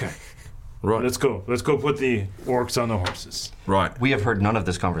 Okay. Right. Let's go. Let's go put the orcs on the horses. Right. We have heard none of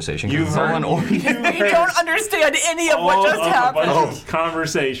this conversation. You've It's all heard- an orc. We don't understand any of what just happened.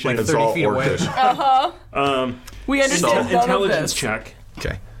 Conversation. It's 30 all feet away. orcish. We understand none of Intelligence this. check.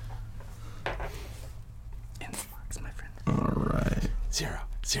 Okay. My friend. All right. 0,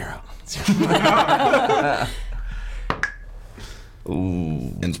 0, 0.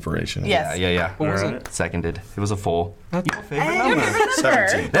 Ooh. Inspiration. Yes. Yeah. What was All it? right. Seconded. It was a 4. Your favorite number.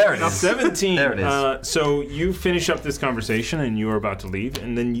 17. There it Now is. 17. There it is. So you finish up this conversation and you are about to leave,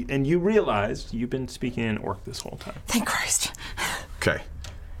 and then you realize you've been speaking in orc this whole time. Thank Christ. Okay.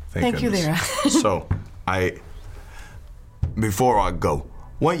 Thank you, Lyra. So, before I go,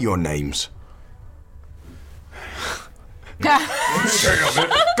 what are your names?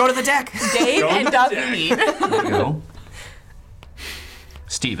 Go to the deck. Dave and David. There you go.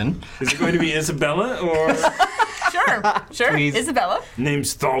 Steven. Is it going to be Isabella or Sure. Please. Isabella.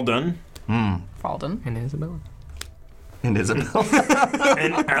 name's Thaldun Falden. And Isabella. And Isabel.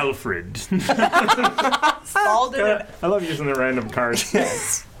 and Alfred? Falden. I love using the random cards. All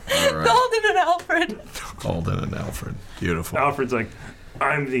right. Falden and Alfred. Alden and Alfred. Beautiful. Alfred's like,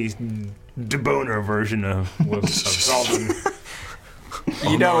 I'm the deboner version of Thaldun.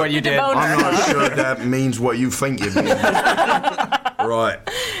 You know what you did. I'm not sure that means what you think it means. Right.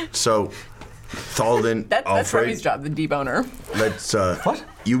 So, Thalden, That's Alfred, Remi's job, the deboner. let's, What?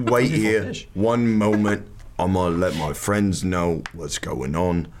 you wait Beautiful here fish. one moment. I'm gonna let my friends know what's going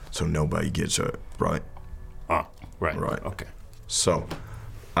on so nobody gets hurt, right? Oh, right. Right. Okay. So,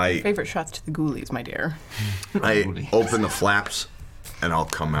 I Favorite shots to the ghoulies, my dear. open the flaps and I'll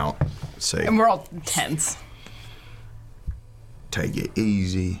come out and say, And we're all tense. take it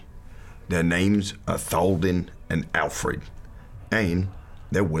easy. Their names are Thalden and Alfred. And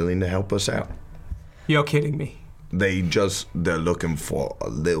they're willing to help us out. You're kidding me. They're looking for a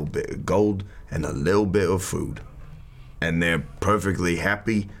little bit of gold and a little bit of food. And they're perfectly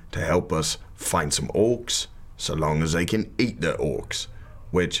happy to help us find some orcs, so long as they can eat the orcs.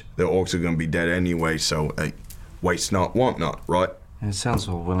 Which, the orcs are going to be dead anyway, so waste not, want not, right? It sounds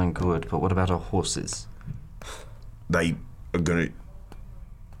all well and good, but what about our horses? They are going to...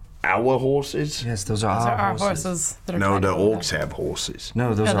 Our horses? Yes, those are our horses. that are No, trying to the go orcs have horses.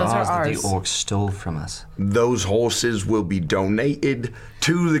 No, those No, are those are ours that ours. the orcs stole from us. Those horses will be donated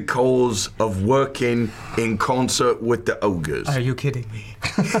to the cause of working in concert with the ogres. Are you kidding me?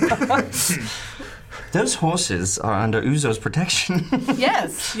 Those horses are under Uzo's protection.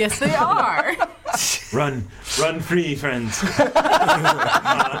 Yes, yes, they are. Run free, friends.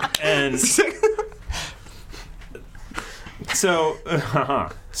 And so, so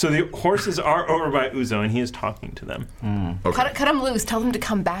the horses are over by Uzo, and he is talking to them. Okay. Cut him loose. Tell them to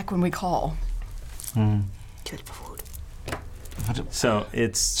come back when we call. So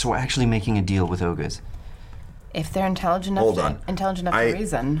it's So we're actually making a deal with ogres. If they're intelligent enough, Hold on. to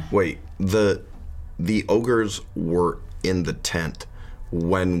reason. Wait, the ogres were in the tent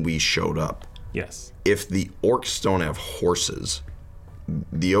when we showed up. yes. If the orcs don't have horses,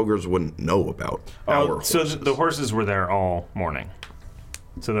 the ogres wouldn't know about our horses. So the horses were there all morning.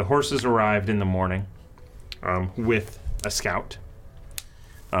 So the horses arrived in the morning with a scout,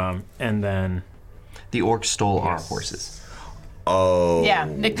 and then The orcs stole our Yes. horses. Oh, Yeah,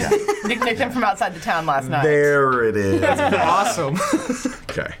 nicked him from outside the town last night. there it is. Awesome.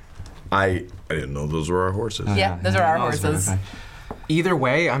 Okay. I didn't know those were our horses. Yeah, those are our That was very horses. fine. Either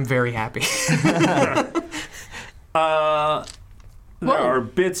way, I'm very happy. there are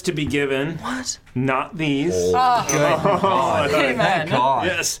bits to be given. What? Not these. Amen. God.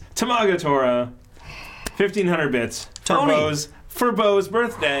 Yes, Tamaga Tora, 1,500 bits Tony. for Bo's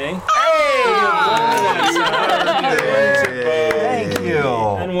birthday. Thank you.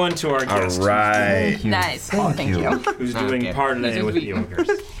 And one to our guest, All right. Nice. Thank you. who's doing Okay. parlay with the ogres.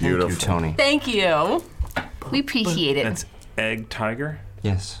 Thank you, Tony. Thank you. We appreciate it. That's Egg Tiger.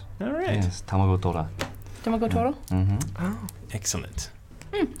 Yes. All right. Yes. Tamago Tora. Tamago Toro? Excellent.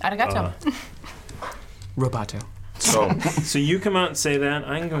 Arigato. Roboto. So you come out and say that.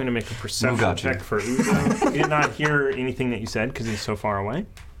 I'm going to make a perception Mugatu. check for Uzo. You did not hear anything that you said because he's so far away.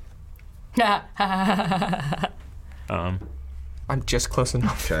 I'm just close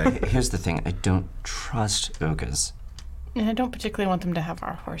enough. Okay. Here's the thing. I don't trust ogres. And I don't particularly want them to have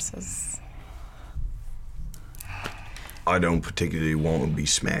our horses. I don't particularly want to be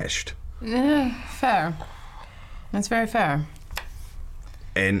smashed. Fair. That's very fair.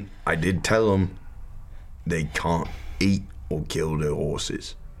 And I did tell them they can't eat or kill their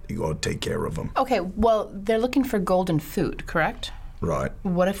horses. You gotta take care of them. Okay, well, they're looking for gold and food, correct? Right.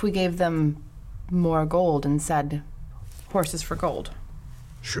 What if we gave them more gold and said horses for gold?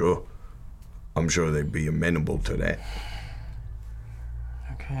 Sure. I'm sure they'd be amenable to that.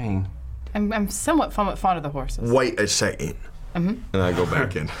 Okay. I'm somewhat fond of the horses. Wait a second. And I go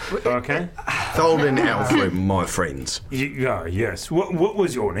back in. Okay. Thord and Alfred, my friends. Yeah. Yes. What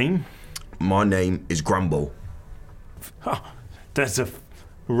was your name? My name is Grumble. That's a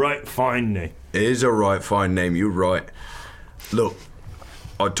right fine name. It is a right fine name, you're right. Look,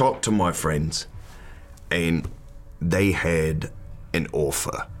 I talked to my friends, and they had an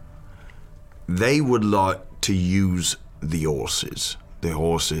offer. They would like to use the horses. The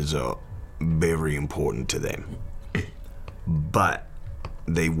horses are very important to them. But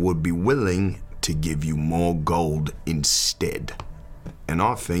they would be willing to give you more gold instead. And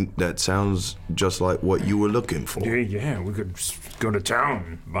I think that sounds just like what you were looking for. Yeah. We could just go to town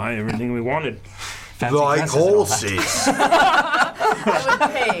and buy everything we wanted. Fancy Like dresses and all that. horses.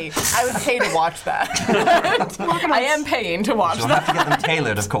 I would pay to watch that. I am paying to watch You'll that. have to get them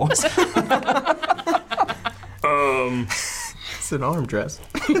tailored, of course. It's an arm dress.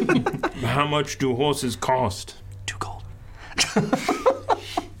 How much do horses cost? 2 gold.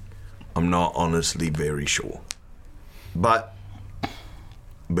 I'm not honestly very sure. But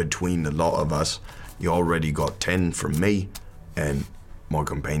between the lot of us, you already got 10 from me, and my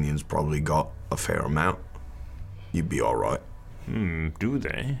companions probably got a fair amount. You'd be all right. Do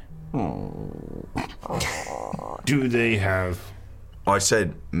they? Do they have? I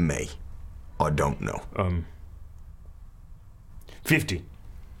said may. I don't know. 50.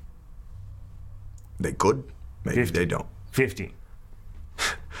 They could, maybe 50. they don't. 50.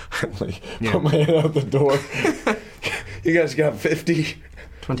 Like, Yeah. put my head out the door. You guys got 50?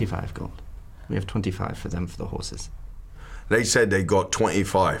 25 gold. We have 25 for them for the horses. They said they got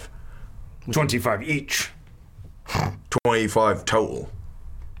 25. 25 each. 25 total.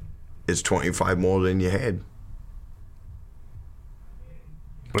 It's 25 more than you had.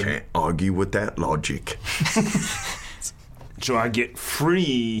 But- Can't argue with that logic. So I get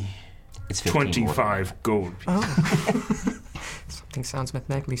free It's 15 more. 25 gold. Something sounds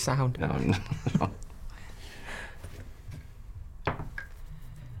mathematically sound. No.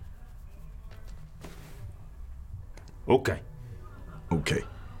 Okay. Okay.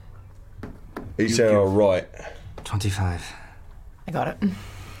 He said, all right. 25. I got it.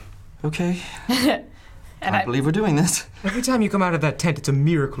 Okay. And I believe we're doing this. Every time you come out of that tent, it's a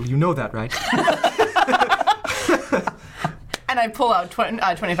miracle. You know that, right? And I pull out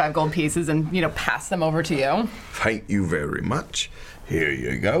 25 gold pieces and, pass them over to you. Thank you very much. Here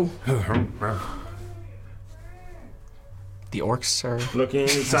you go. The orcs are. Looking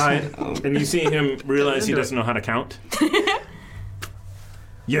inside, and you see him realize he doesn't know how to count.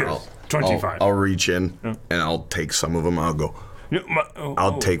 Yes, 25. I'll reach in and I'll take some of them. I'll go. No,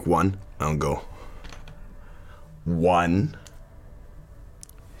 I'll take one. I'll go. 1,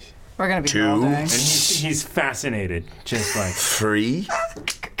 We're gonna be 2, here all day. And he's fascinated, just like 3,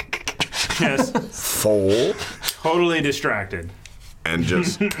 just 4, totally distracted. and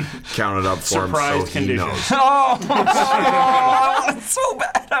just count it up for him Surprise so he condition. knows. I want it so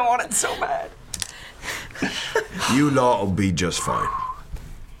bad. I want it so bad. You lot will be just fine.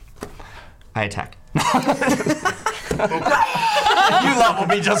 I attack. You lot will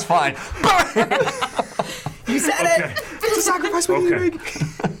be just fine. You said Okay. It's a sacrifice we need to Okay.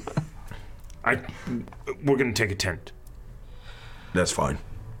 make. We're gonna take a tent. That's fine.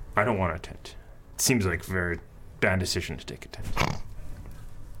 I don't want a tent. It seems like a very bad decision to take a tent.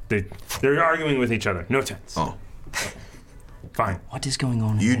 They're arguing with each other. No tents. Oh. Fine. What is going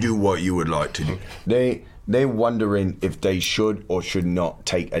on? You do what you would like to do. They're wondering if they should or should not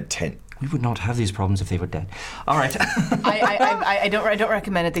take a tent. We would not have these problems if they were dead. All right. I don't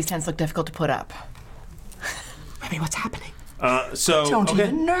recommend it. These tents look difficult to put up. Remy, what's happening? So Don't okay.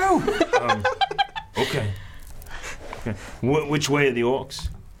 even know. Okay. Which way are the orcs?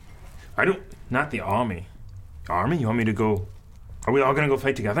 Not the army. Army? You want me to go? Are we all gonna go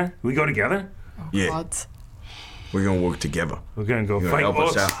fight together? We go together? Yeah, Gods. we're gonna work together. We're gonna go You're fight gonna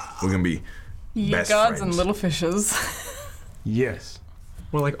help us orcs. out. We're gonna be Ye best gods friends. and little fishes. Yes.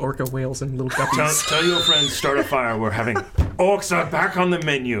 We're like orca whales and little guppies. Tell your friends, start a fire. We're having orcs are back on the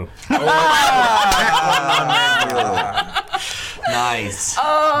menu. Nice.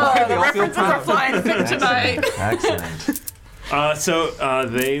 Oh, the references are flying thick tonight. Excellent.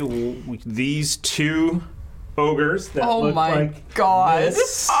 These two ogres that Oh look my like god.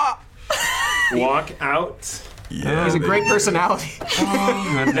 this walk out. Yeah, He's a great personality.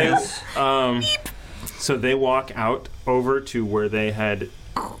 So they walk out over to where they had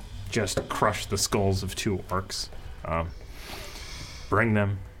just crushed the skulls of two orcs. Bring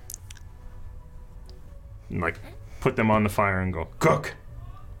them. Like, put them on the fire and go, cook!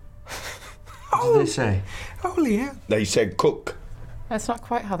 What did they say? Holy hell. They said cook. That's not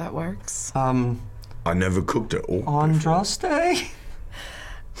quite how that works. I never cooked at all. Andraste?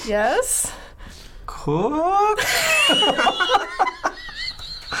 Yes? Cook?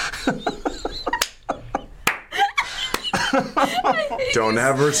 Don't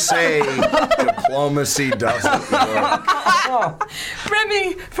ever say diplomacy doesn't work.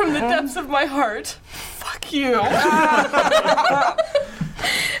 Remy, from the depths of my heart, fuck you.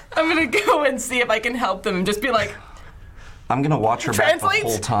 I'm gonna go and see if I can help them and just be like, I'm gonna watch her back Translate? the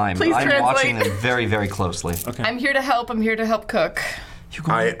whole time. Please I'm watching translate. them very, very closely. I'm here to help cook.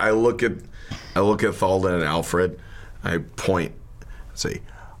 I look at Thalden and Alfred. I point, say,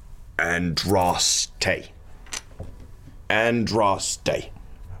 Andraste. Andraste.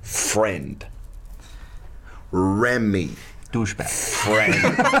 Friend. Remy. Douchebag.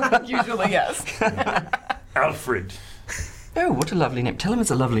 Friend. Usually, yes. Alfred. Oh, what a lovely name. Tell him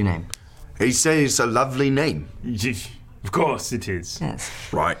it's a lovely name. He says it's a lovely name. Of course it is. Yes.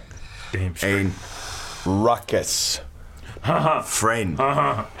 Right. Damn straight. And Ruckus. Friend.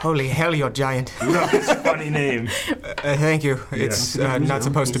 Holy hell, you're giant. Ruckus, funny name. Thank you. It's not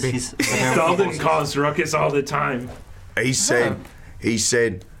supposed to be. Thalden calls Ruckus all the time. He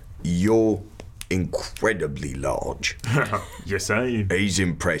said, you're incredibly large. Yes, I am. He's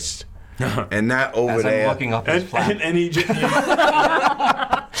impressed. And that over As I'm there. looking up his plan. And he just...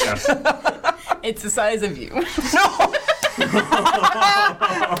 It's the size of you.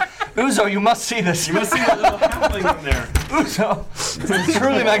 Uzo, you must see this. You must see that little halfling in there. Uzo. It's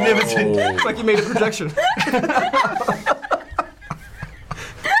truly magnificent. It's like you made a projection.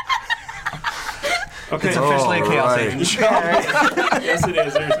 Okay, It's officially a chaos right. agent. Yes, it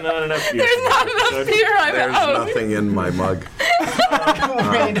is. There's not enough beer. There's not enough beer. I'm There's out. nothing in my mug.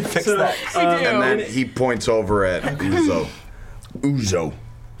 We need to fix that. We do. And then he points over at Uzo. Uzo,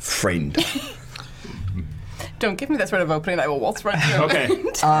 friend. Don't give me that sort of opening. I will waltz right through. Okay.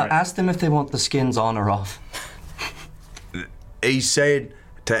 Ask them if they want the skins on or off. He said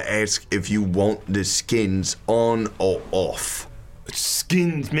to ask if you want the skins on or off.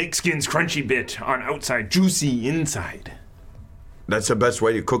 Skins, make skins crunchy bit on outside, juicy inside. That's the best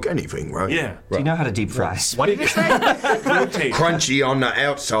way to cook anything, right? Yeah. Do you know how to deep fry? What did you say? Rotate. Crunchy on the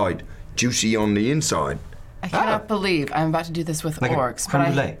outside, juicy on the inside. I cannot believe I'm about to do this with Like a orcs, creme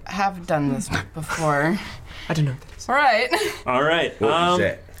but brulee. I have done this before. I don't know this. All right. All right. What was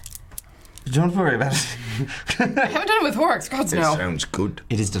that? Don't worry about it. I haven't done it with orcs. Gods It no. sounds good.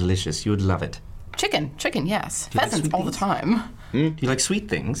 It is delicious. You would love it. Chicken, yes. you like Pheasants sweet all the things? time. Do you like sweet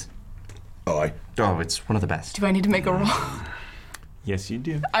things? Aye. Oh, it's one of the best. Do I need to make a roll? Yes, you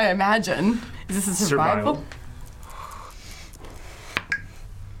do. I imagine. Is this a survival? Survival.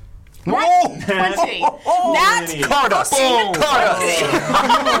 What? 20. Nat Carta.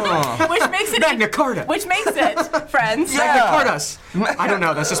 Which makes it Magna Carta. Which makes it, friends. Magna Cartas. I don't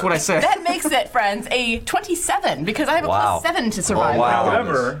know. That's just what I said. That makes it, friends, a 27 because I have a Wow. +7 to survival. wow.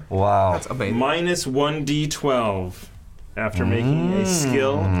 However, Wow. That's amazing. minus 1d12 after making a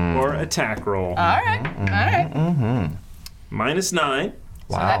skill or attack roll. All right. Minus 9,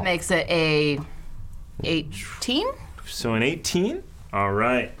 So that makes it a 18. so an 18. All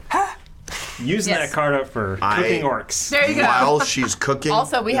right. Using Yes. that card up for cooking orcs. There you go. While she's cooking,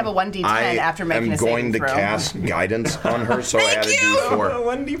 Also, we have a 1d10 I after making am a going saving to throw. cast guidance on her, so I had to you! do 4.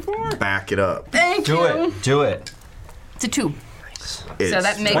 1d4. Back it up. Thank Do you. it. Do it. It's a 2. It's So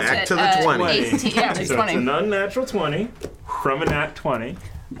that makes back it to the 20. 18. Yeah, it's So 20. it's an unnatural 20 from a nat 20.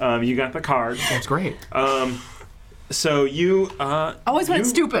 You got the card. That's great. So you Always when it's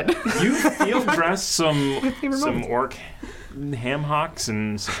stupid. you field dress some orc ham hocks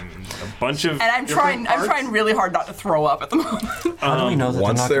and a bunch of And I'm different trying parts. really hard not to throw up at the moment. How do we know that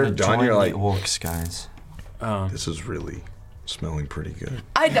once they're they're not done, going to you're join like- the orcs, guys? This is really smelling pretty good.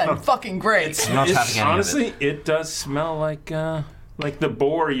 I done fucking great. I'm not having any Honestly, it does smell like the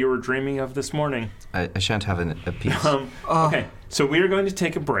boar you were dreaming of this morning. of it. I shan't have a piece. Okay, so we are going to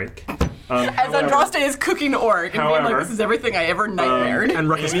take a break. As Andraste is cooking orc and being However, like, this is everything I ever nightmared. And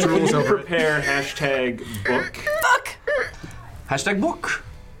Ruckus Amy, can drools you over it. prepare hashtag book? Fuck! Hashtag book.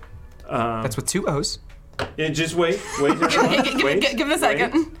 That's with 2 O's. Yeah, just wait, everyone. Wait, give it a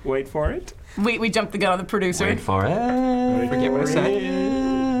second. Wait for it. We jumped the gun on the producer. Wait for it. Forget what I said.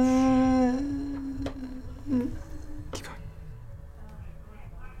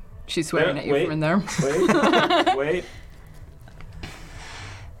 She's swearing at you Wait. from in there. Wait.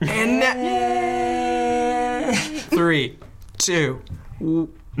 And 3, 2,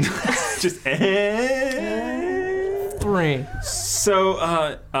 Just 3. so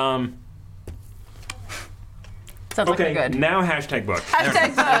Sounds like okay. we're good. Now hashtag book.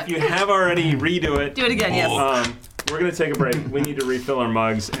 Hashtag book. If you have already, redo it. Do it again, yes. We're gonna take a break. We need to refill our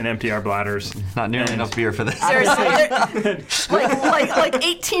mugs and empty our bladders. Not nearly enough beer for this. Seriously, like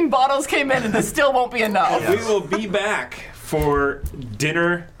 18 bottles came in and this still won't be enough. We will be back for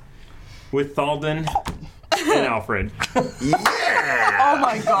dinner with Thalden and Alfred. Oh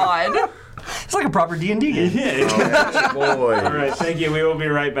my god. It's like a proper D&D game. Yeah. Boy. All right. Thank you. We will be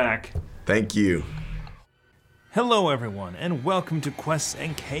right back. Thank you. Hello, everyone, and welcome to Quests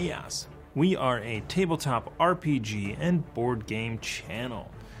and Chaos. We are a tabletop RPG and board game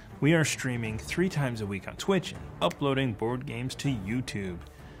channel. We are streaming 3 times a week on Twitch and uploading board games to YouTube.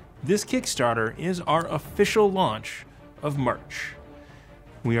 This Kickstarter is our official launch of merch.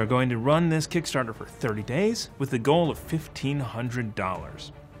 We are going to run this Kickstarter for 30 days with the goal of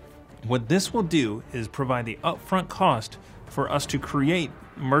 $1,500. What this will do is provide the upfront cost for us to create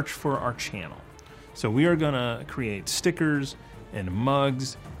merch for our channel. So we are gonna create stickers and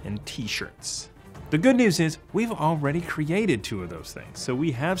mugs and t-shirts. The good news is we've already created 2 of those things. So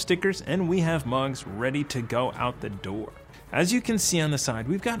we have stickers and we have mugs ready to go out the door. As you can see on the side,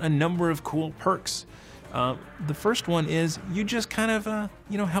 we've got a number of cool perks. The first one is you just kind of,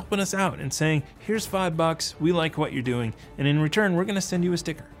 helping us out and saying, here's $5, we like what you're doing, and in return, we're gonna send you a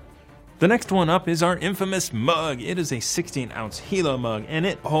sticker. The next one up is our infamous mug. It is a 16-ounce Hilo mug, and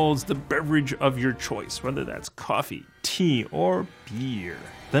it holds the beverage of your choice, whether that's coffee, tea, or beer.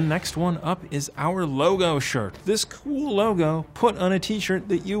 The next one up is our logo shirt. This cool logo put on a t-shirt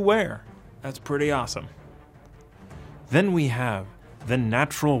that you wear. That's pretty awesome. Then we have the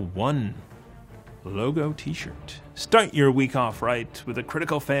Natural One. logo t-shirt. Start your week off right with a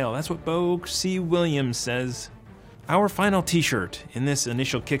critical fail. That's what Bo C. Williams says. Our final t-shirt in this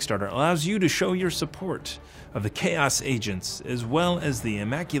initial Kickstarter allows you to show your support of the Chaos Agents as well as the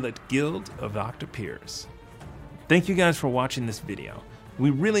Immaculate Guild of Octopeers. Thank you guys for watching this video. We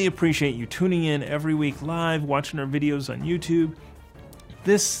really appreciate you tuning in every week live, watching our videos on YouTube.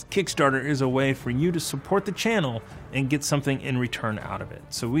 This Kickstarter is a way for you to support the channel and get something in return out of it.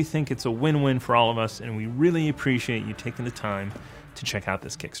 So we think it's a win-win for all of us, and we really appreciate you taking the time to check out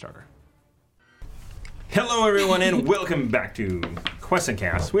this Kickstarter. Hello everyone, and welcome back to Quest and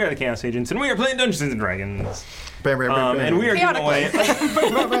Chaos. We are the Chaos Agents, and we are playing Dungeons and Dragons. And we are giving away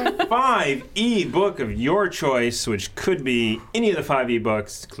a 5 e-book of your choice, which could be any of the 5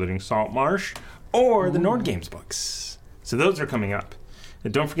 e-books, including Salt Marsh, or the Nord Games books. So those are coming up.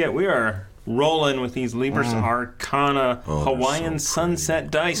 And don't forget, we are rolling with these Libris Arcana Hawaiian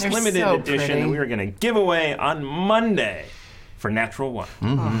Sunset Dice They're Limited so Edition pretty. that we are going to give away on Monday for Natural 1.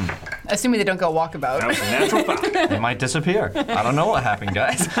 Assuming they don't go That walkabout. was a Natural 5. They might disappear. I don't know what happened,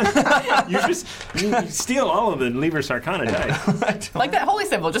 guys. You steal all of the Libris Arcana dice. Like that holy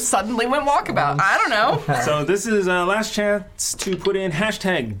symbol just suddenly went walkabout. I don't know. So this is last chance to put in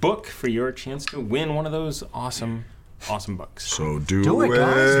hashtag book for your chance to win one of those awesome books. So do it,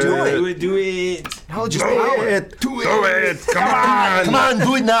 guys. Do it. Do it. Oh, just Do it. Do it. Come on. Come on,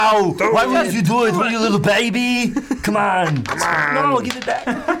 do it now. Why wouldn't you do it when you little baby? Come on. No, give it back.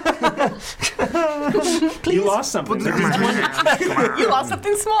 You lost something. You lost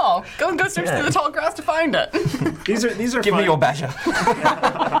something small. Go search through the tall grass to find it. These are Give fun. me your badger.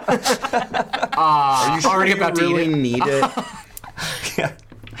 Are you sure already you about to eat really need it?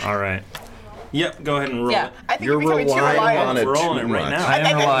 All right. Yep. Go ahead and roll Yeah, it. I think You're you're becoming too relying reliant. on it We're rolling too it right much. now. I I am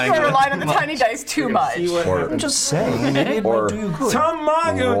think relying you're on relying on the tiny dice too much. See what Or I'm just saying, maybe it Or- might do you good.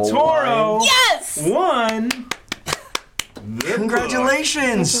 Tamago Roll Toro Yes! won the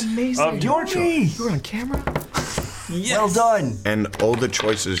Congratulations. book of your choice. You're on camera? Yes. Well done. And all the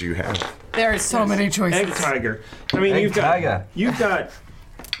choices you have. There are so many choices. Egg Tiger. I mean, Egg you've Tiger. got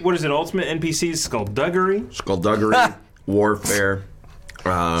what is it? Ultimate NPCs Skullduggery. Skullduggery, warfare.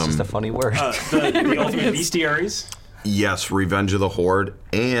 Just a funny word. The Ultimate Bestiaries. Yes, Revenge of the Horde,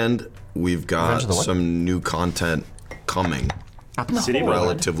 and we've got Revenge of the what? some new content coming City Builder.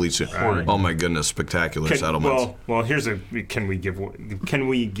 relatively soon. Oh my goodness, spectacular settlements. Well, here's a. Can we get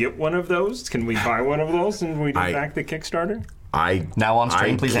one of those? Can we buy one of those and we back the Kickstarter? I Now on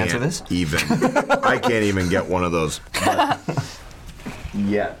stream, I please answer can't this. I can't even get one of those.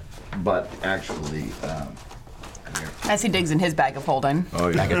 But actually, As he digs in his bag of holding.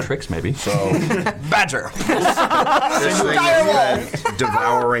 Bag of tricks, maybe. so Badger. this thing has been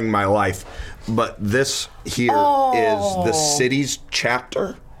devouring my life. But this here is the cities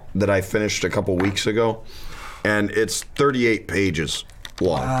chapter that I finished a couple weeks ago, and it's 38 pages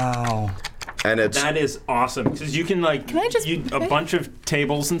long. Wow. And it's That is awesome because you can I just- a bunch of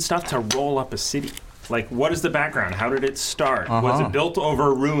tables and stuff to roll up a city. Like, what is the background? How did it start? Was it built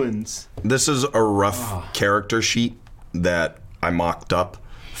over ruins? This is a rough character sheet that I mocked up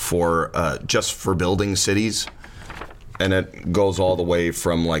for just for building cities, and it goes all the way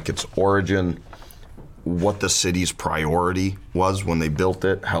from like its origin, what the city's priority was when they built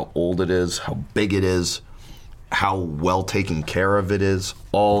it, how old it is, how big it is, how well taken care of it is,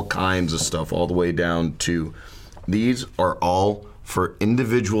 all kinds of stuff, all the way down to these are all for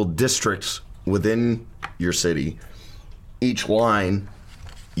individual districts within your city. Each line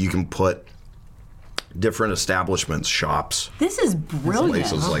you can put different establishments, shops, This is brilliant.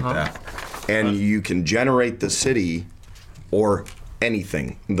 places like that. And you can generate the city or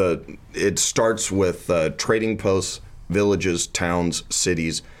anything. It starts with trading posts, villages, towns,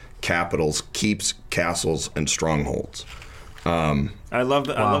 cities, capitals, keeps, castles, and strongholds. I love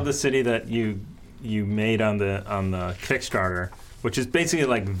the city that you made on the Kickstarter, which is basically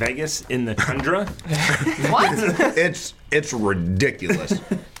like Vegas in the tundra. What? It's ridiculous.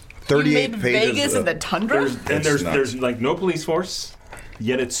 You 38 made pages. Vegas in the tundra? There's nuts. there's like no police force,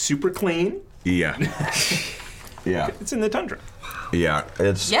 yet it's super clean. Yeah. Yeah. It's in the tundra. Yeah.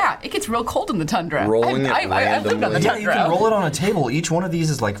 It's Yeah, it gets real cold in the tundra. Rolling it I've lived on the randomly. Yeah, tundra. you can roll it on a table. Each one of these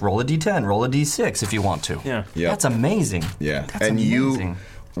is like roll a d10, roll a d6 if you want to. Yeah. Yeah. That's amazing. Yeah, That's and amazing.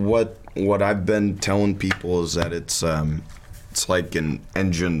 what I've been telling people is that it's like an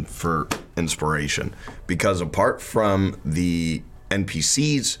engine for inspiration, because apart from the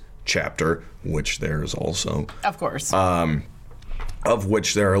NPCs chapter, which there's also, Of course. of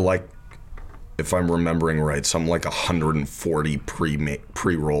which there are like, if I'm remembering right, some like 140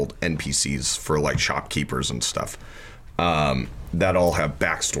 pre-rolled NPCs for like shopkeepers and stuff. that all have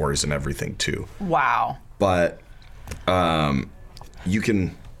backstories and everything too. Wow. But you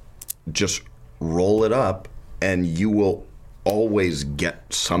can just roll it up and you will always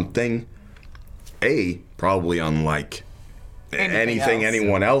get something, probably unlike anything else.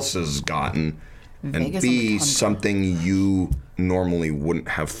 anyone else has gotten, and Vegas on B, the Tundra. something you normally wouldn't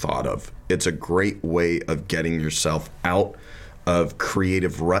have thought of. It's a great way of getting yourself out of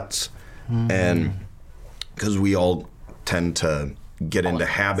creative ruts, and because we all tend to get into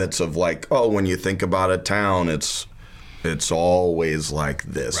habits of like, oh, when you think about a town, it's always like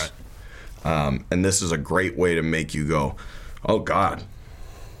this. Right. And this is a great way to make you go, oh God,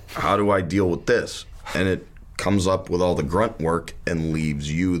 how do I deal with this? And it comes up with all the grunt work and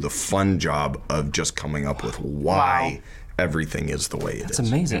leaves you the fun job of just coming up with why everything is the way it is. It's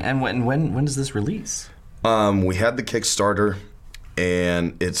amazing. And when does this release? We had the Kickstarter,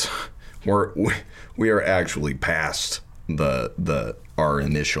 and we are actually past our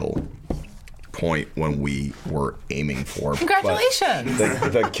initial point when we were aiming for. Congratulations!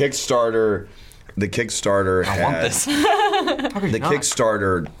 But the Kickstarter I want this. The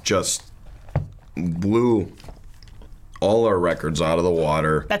Kickstarter just blew all our records out of the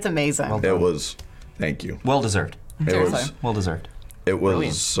water. That's amazing. It was, thank you. Well deserved. It was, Well deserved. it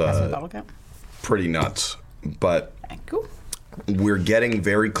was Bottle cap. pretty nuts, but Cool. we're getting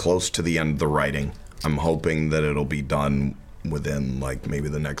very close to the end of the writing. I'm hoping that it'll be done within like maybe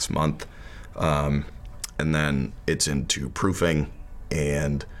the next month, and then it's into proofing,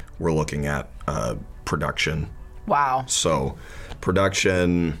 and we're looking at production. Wow. So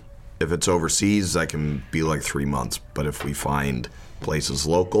production, if it's overseas, that can be like 3 months. But if we find places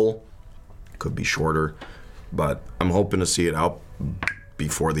local, it could be shorter. But I'm hoping to see it out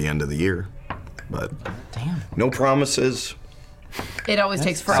before the end of the year. But Damn. no promises. It always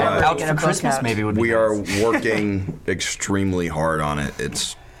takes forever to Out get for a book Christmas out. maybe would be We nice. are working extremely hard on it.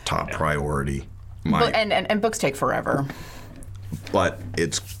 It's top priority. And books take forever. But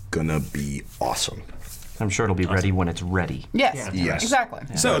it's gonna be awesome. I'm sure ittle be ready when it's ready. Yes. Yes. Exactly.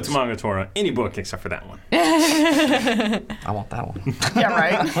 So it's Manga Tora, any book except for that one. I want that one. Yeah.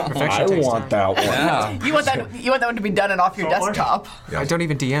 Right. I want that one. Yeah. You want that one to be done and off your desktop. I don't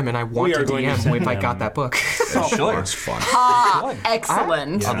even DM, and I want We to are going to DM send if I them- got that book. Sure. It's fun.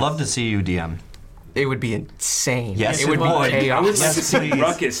 Excellent. I'd love to see you DM. It would be insane. Yes, it would be would. I would chaos. like to Yes, see please.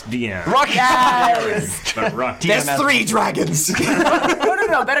 Ruckus DM. Yes. But Ruck. There's 3 dragons.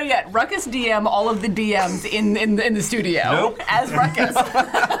 No. Better yet, Ruckus DM all of the DMs in the studio. Nope. As Ruckus.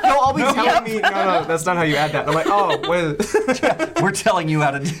 He'll all be Telling me, no, that's not how you add that. I'm like, oh, wait. We're telling you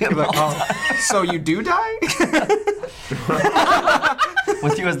how to DM Like, oh, so you do die?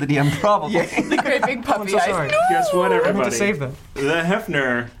 with you as the DM, probably. the great big puppy so eyes. sorry. Guess what, I meant everybody? to save them. The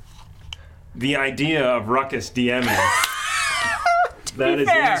Hefner, the idea of Ruckus DMing. That is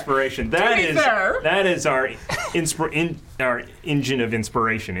the fair. inspiration. be fair. That is our our engine of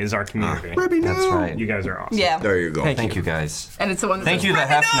inspiration is our community. That's right. You guys are awesome. Yeah. There you go. Thank you guys. And it's the one that Thank says, you, the "Let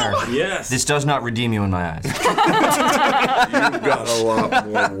me know." Hefner. Yes. This does not redeem you in my eyes. You've got a lot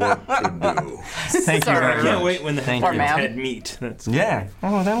more work to do. Thank you Sorry. very I much. can't wait when the Thank Hefner you. ma'am. head meet. That's Yeah.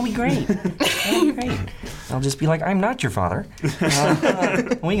 Oh, that'll be great. That'll be great. I'll just be like, I'm not your father.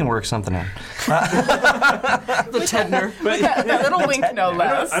 We can work something out. The Tedner. that little wink, no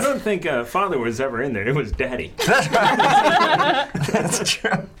less. I don't think father was ever in there. It was daddy. That's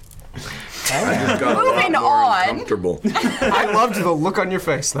true. I just got Moving a lot more on. uncomfortable. I loved the look on your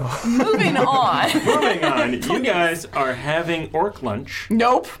face, though. Moving on. Moving on. You guys are having orc lunch.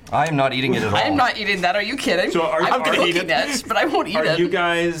 Nope. I am not eating it at all. I am not eating that. Are you kidding? So are- I'm are- cooking it, but I won't eat Are it. you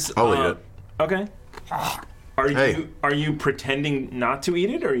guys? I'll eat it. Okay. Are Hey. you pretending not to eat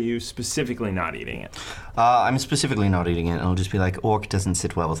it, or are you specifically not eating it? I'm specifically not eating it. I'll just be like, orc doesn't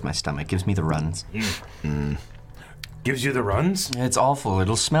sit well with my stomach. Gives me the runs. Gives you the runs? It's awful.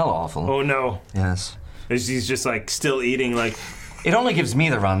 It'll smell awful. Oh no! Yes. He's just like still eating like. It only gives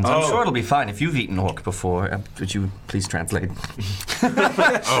me the runs. I'm Oh. sure it'll be fine. If you've eaten orc before, would you please translate?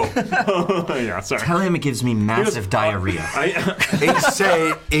 Yeah, sorry. Tell him it gives me massive diarrhea. He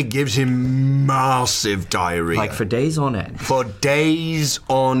said it gives him massive diarrhea. Like for days on end. For days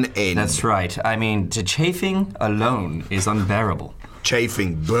on end. That's right. I mean, the chafing alone is unbearable.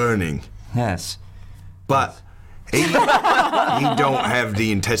 Chafing, burning. Yes. But he don't have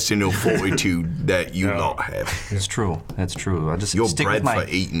the intestinal fortitude that you No. lot have. It's true. That's true. I'll just You're stick bred with my... for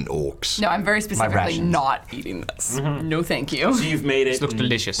eating orcs. No, I'm very specifically rations. not eating this. No, thank you. So you've made it. This looks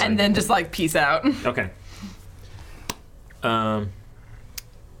delicious. And then just like peace out. Okay.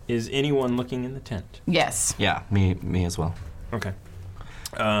 Is anyone looking in the tent? Yes. Yeah, me as well. Okay.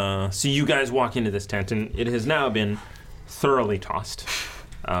 So you guys walk into this tent, and it has now been thoroughly tossed.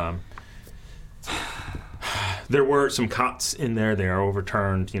 There were some cots in there. They are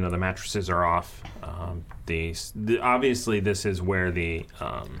overturned. The mattresses are off. Obviously, this is where the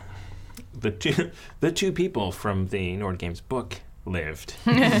two people from the Nord Games book lived.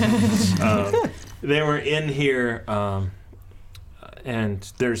 They were in here,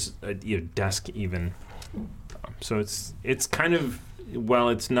 and there's a desk even. So it's kind of, well,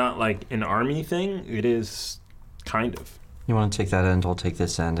 it's not like an army thing. It is kind of. You want to take that end, I'll take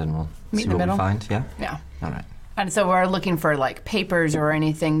this end, and we'll Meet see in the what middle? we find, yeah? Yeah. All right. And so we're looking for like papers or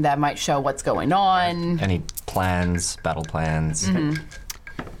anything that might show what's going on. Any plans, battle plans?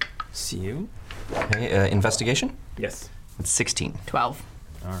 See you. Okay, investigation? Yes. It's 16. 12.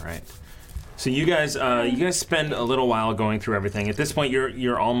 All right. So you guys spend a little while going through everything. At this point, you're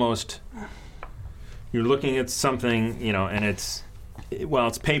looking at something, and it's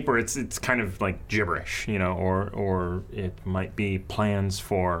paper. It's kind of like gibberish, or it might be plans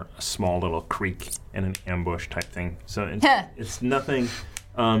for a small little creek and an ambush type thing. So it's nothing.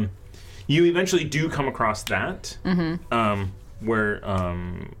 You eventually do come across that, where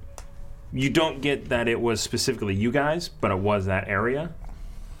you don't get that it was specifically you guys, but it was that area,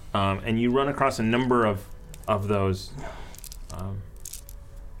 and you run across a number of those.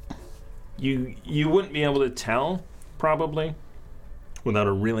 You wouldn't be able to tell probably without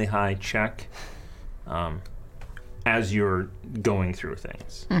a really high check as you're going through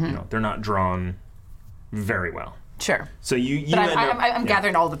things. They're not drawn very well. Sure. So you But end up, I'm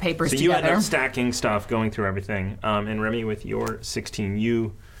gathering all the papers so together. you end up stacking stuff, going through everything. And Remy, with your 16,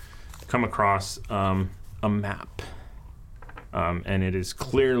 you come across a map. And it is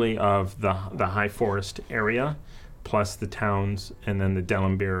clearly of the High Forest area, plus the towns, and then the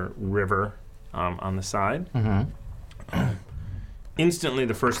Delambir River on the side. Instantly,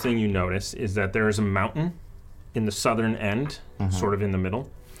 the first thing you notice is that there is a mountain in the southern end, sort of in the middle.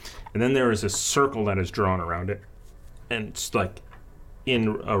 And then there is a circle that is drawn around it. And it's like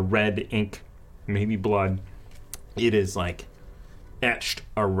in a red ink, maybe blood. It is like etched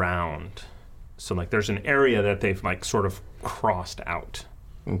around. So like there's an area that they've like sort of crossed out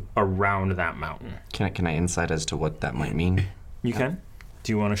around that mountain. Can I insight as to what that might mean? You can?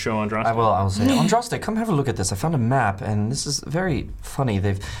 Do you want to show Andraste? I'll say, Andraste, come have a look at this. I found a map, and this is very funny.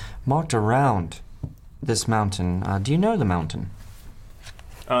 They've marked around this mountain. Do you know the mountain?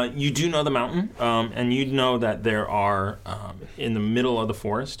 You do know the mountain, and you know that there are, in the middle of the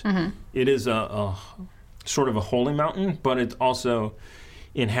forest, it is a sort of a holy mountain, but it's also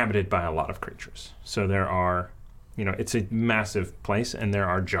inhabited by a lot of creatures. So there are, it's a massive place, and there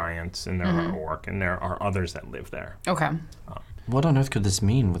are giants, and there are orc, and there are others that live there. Okay. What on earth could this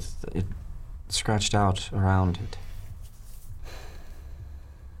mean with it scratched out around it?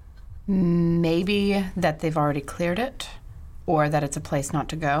 Maybe that they've already cleared it, or that it's a place not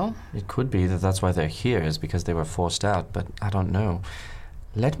to go. It could be that that's why they're here, is because they were forced out, but I don't know.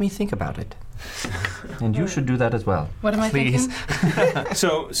 Let me think about it. And you should do that as well. What am I Please. thinking?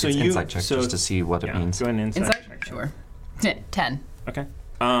 So It's you insight check just to see what it means. Go ahead and insight Inside? check. Sure. 10. Okay.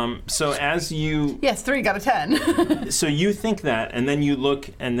 So as you Yes, 3 got a 10. so you think that, and then you look,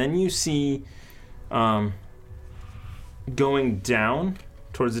 and then you see going down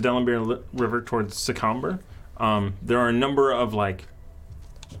towards the Delambir River, towards Secomber, there are a number of like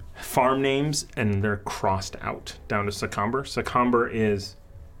farm names, and they're crossed out down to Secomber. Secomber is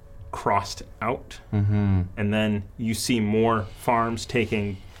crossed out, and then you see more farms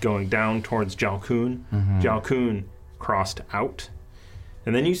going down towards Jalkun. Jalkun crossed out.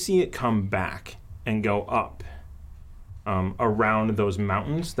 And then you see it come back and go up around those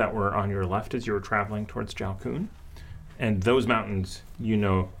mountains that were on your left as you were traveling towards Jalkun. And those mountains, you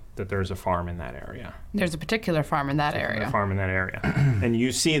know that there's a farm in that area. There's a particular farm in that A area. farm in that area. And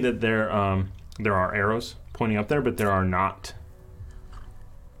you see that there are arrows pointing up there, but there are not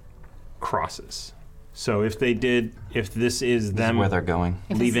crosses. So if this is them Where they're going.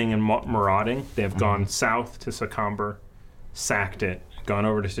 leaving and marauding, they've gone south to Secomber, sacked it, gone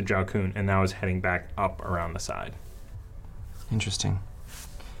over to Jalkun, and now is heading back up around the side. Interesting.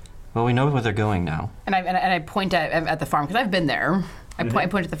 Well, we know where they're going now. And I point at the farm, because I've been there. I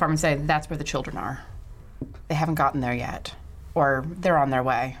point at the farm and say, that's where the children are. They haven't gotten there yet. Or they're on their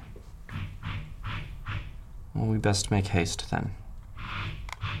way. Well, we best make haste then.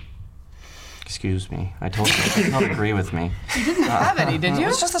 Excuse me. I told you you did not agree with me. You didn't have any, did you?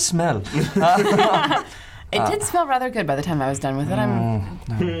 It's just a smell. It did smell rather good by the time I was done with it. I'm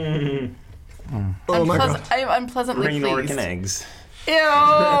pleasantly Green orc pleased. and eggs.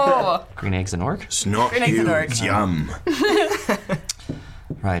 Ew! Green eggs and orc? It's not Green eggs and orcs. huge. Yum.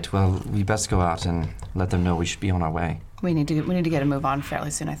 Right, well, we best go out and let them know we should be on our way. We need to get a move on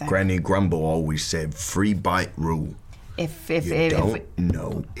fairly soon, I think. Granny Grumble always said, free bite rule. If You don't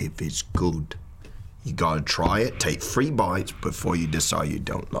know if it's good. You gotta try it, take 3 bites before you decide you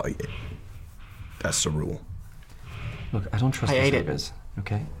don't like it. That's the rule. Look, I don't trust I the ate it. ogres,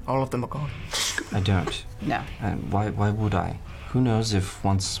 okay? All of them are gone. I don't. No. And why would I? Who knows if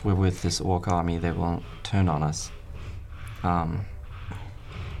once we're with this orc army, they won't turn on us. I'll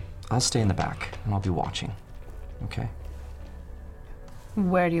stay in the back, and I'll be watching, okay?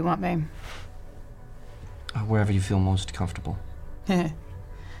 Where do you want me? Wherever you feel most comfortable.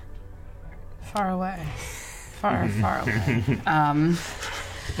 Far away. Far away. No,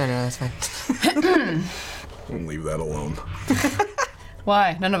 that's fine. We'll leave that alone.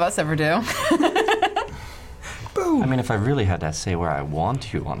 Why? None of us ever do. I mean, if I really had to say where I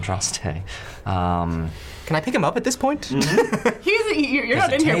want you on Droste, Can I pick him up at this point? You're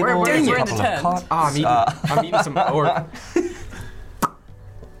not in here. We're in the tent. Oh, I'm eating some orc.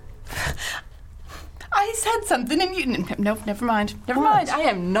 I said something and you... Nope, never mind. Never mind. I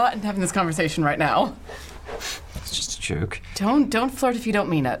am not having this conversation right now. it's just a joke. Don't flirt if you don't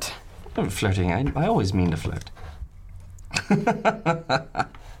mean it. I'm flirting. I always mean to flirt.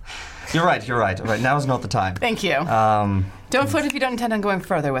 You're right. All right, now's not the time. Thank you. Don't flirt if you don't intend on going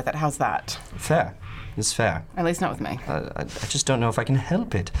further with it. How's that? Fair. It's fair. At least not with me. I just don't know if I can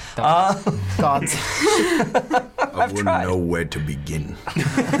help it. Gods. I wouldn't know where to begin.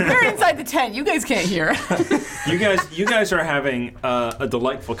 We're inside the tent. You guys can't hear. You guys are having a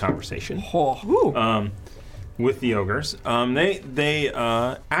delightful conversation with the ogres. They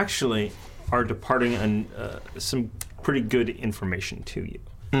actually are departing some pretty good information to you.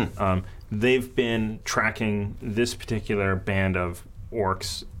 They've been tracking this particular band of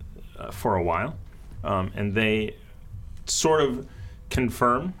orcs for a while, and they sort of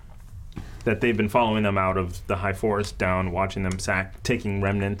confirm that they've been following them out of the high forest down, watching them taking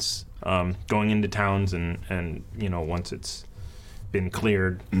remnants, going into towns, and once it's been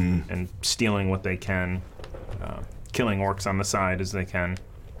cleared, and stealing what they can, killing orcs on the side as they can,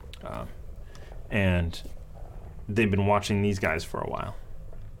 and they've been watching these guys for a while.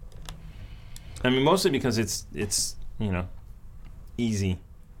 I mean, mostly because it's easy.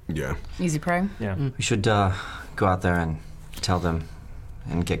 Yeah. Easy prey? Yeah. We should go out there and tell them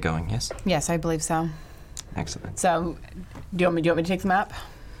and get going, yes? Yes, I believe so. Excellent. So, do you want me to take the map?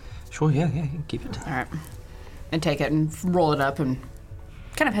 Sure, yeah, keep it. All right. And take it and roll it up and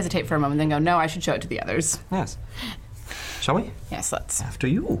kind of hesitate for a moment, then go, no, I should show it to the others. Yes. Shall we? Yes, let's. After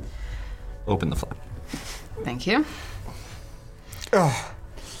you. Open the flap. Thank you. Oh,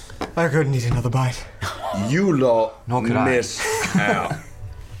 I couldn't eat another bite. You lot Nor could I. miss out.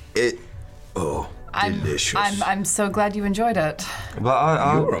 Delicious. I'm so glad you enjoyed it.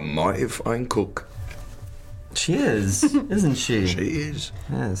 But You're a mighty fine cook. she is, isn't she? She is.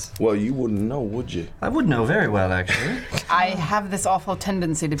 Yes. Well, you wouldn't know, would you? I would know very well, actually. I have this awful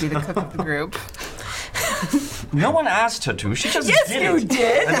tendency to be the cook of the group. No one asked her to. She just Yes, did you it.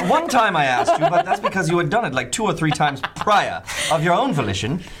 did. And one time I asked you, but that's because you had done it like 2 or 3 times prior of your own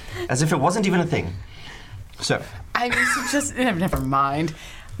volition, as if it wasn't even a thing. So, I mean, just never mind.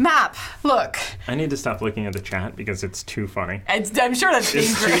 Map, look. I need to stop looking at the chat because it's too funny. I'm sure that's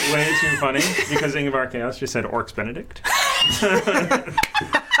It's dangerous. way too funny because Ingvar Chaos just said Orcs Benedict.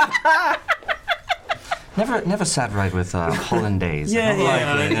 never sat right with hollandaise. The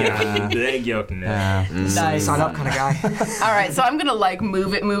egg yolk. Nice. Sign up kind of guy. All right, so I'm gonna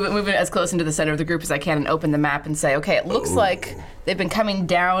move it as close into the center of the group as I can and open the map and say, okay, it looks like they've been coming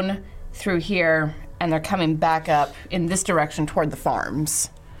down through here and they're coming back up in this direction toward the farms.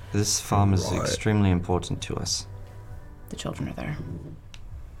 This farm is extremely important to us. The children are there.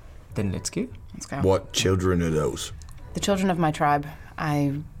 Then let's go. Let's go. What children are those? The children of my tribe.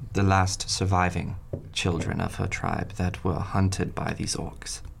 The last surviving children of her tribe that were hunted by these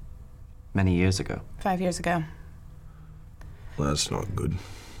orcs many years ago. 5 years ago. Well, that's not good.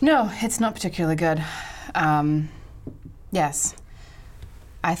 No, it's not particularly good. Yes.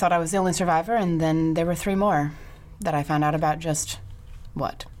 I thought I was the only survivor, and then there were 3 more that I found out about just,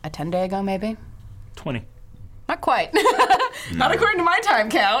 a 10-day ago, maybe? 20. Not quite. Not according to my time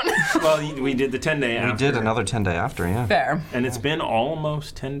count. Well, we did the 10-day after. We did another 10 day after, yeah. Fair. And it's been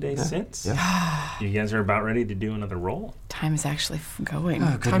almost 10 days since. Yeah. You guys are about ready to do another roll? Time is actually going.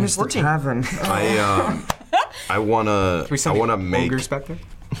 Oh, Time is working. I wanna make ogres back there?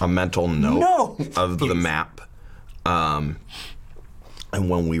 a mental note of the map. And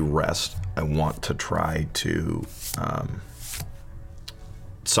when we rest, I want to try to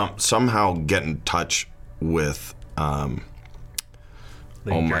somehow get in touch with Lady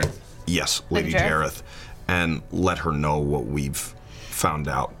Jareth. Yes, Lady Lady Jareth, and let her know what we've found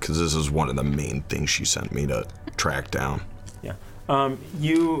out, because this is one of the main things she sent me to track down. Yeah.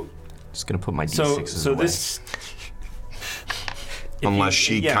 You. Just gonna put my D6s So away. this. Unless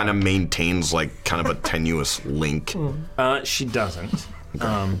she kind of maintains like kind of a tenuous link. She doesn't.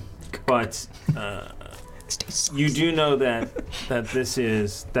 But you do know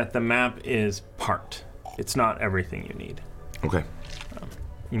that the map is part. It's not everything you need. Okay.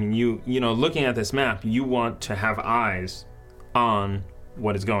 I mean, you know, looking at this map, you want to have eyes on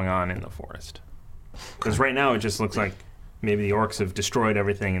what is going on in the forest. Because right now it just looks like maybe the orcs have destroyed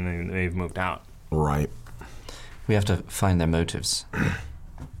everything and then they've moved out. Right. We have to find their motives.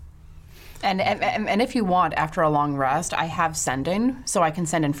 And if you want, after a long rest, I have sending, so I can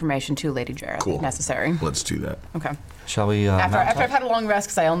send information to Lady Jareth Cool. if necessary. Let's do that. Okay. Shall we? After mount I've up? had a long rest,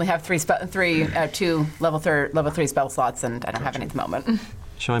 because I only have two level 3 spell slots, and I don't have any at the moment.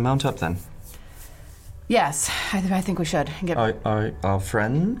 Shall we mount up then? Yes, I think we should. Get, Are our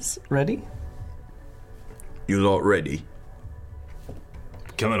friends ready? You lot ready?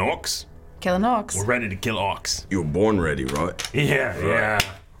 Killing orcs? Killing orcs. We're ready to kill orcs. You were born ready, right? Yeah.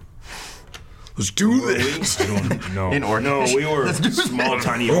 Let's do this. I don't know. In order. No, we were small,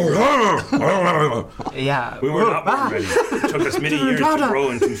 tiny. Yeah. We were not born ready. It took us many years to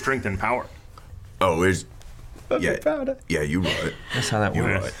grow into strength and power. Oh, it's yeah, yeah. You right. That's how that You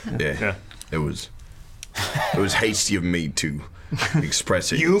works. right. Yeah. Yeah. It was hasty of me to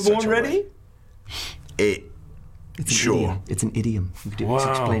express it. You in such born a ready? way. It. It's an Sure. idiom. It's an idiom. You could Wow.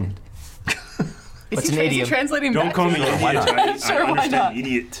 explain it. What's an Is he idiom? translating Don't back call to me you? idiot. I Sure, why understand not?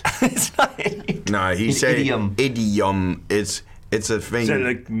 idiot. It's not idiom. Nah, he An said idiom. idiom. It's a thing. Is that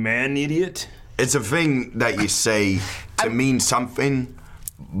like man idiot? It's a thing that you say to mean something,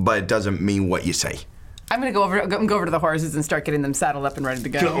 but it doesn't mean what you say. I'm gonna go over to the horses and start getting them saddled up and ready to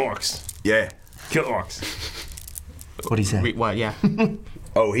go. Kill orcs. Yeah. Kill orcs. What'd he say? Wait, what? Yeah.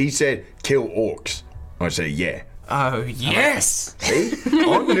 Oh, he said kill orcs. I said yeah. Oh, yes! See?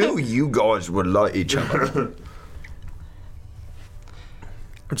 I knew you guys would like each other.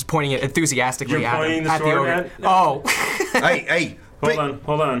 I'm just pointing it enthusiastically You're at pointing him. the At the sword ogre. at- Oh. hey.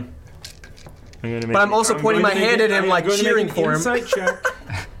 Hold on. But I'm also pointing my hand at him, like, cheering for him. Insight check.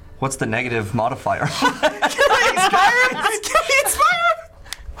 What's the negative modifier?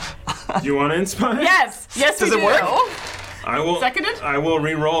 Do you want to inspire? Yes, Does we it do. work? I will. Seconded? I will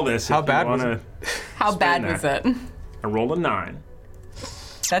re-roll this. How if bad you was wanna, How bad Spin was that. it? I rolled a 9.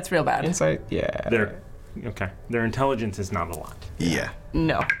 That's real bad. Insight? Yeah. Their intelligence is not a lot. Yeah.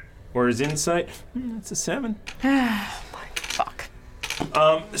 No. Whereas insight, that's a 7. Fuck.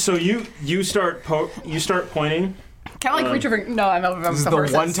 So you start pointing, Kind of like creature. No, I'm This is the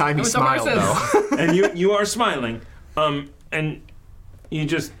one time he smiled, though. and you are smiling, and you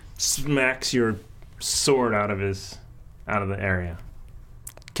just smacks your sword out of the area.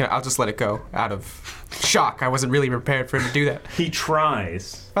 I'll just let it go out of shock. I wasn't really prepared for him to do that. He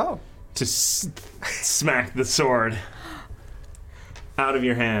tries Oh. to smack the sword out of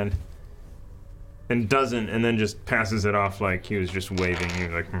your hand, and doesn't, and then just passes it off like he was just waving. He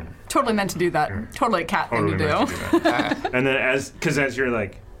was like, Totally meant to do that. Totally a cat totally thing to meant do. to do that. And then as you're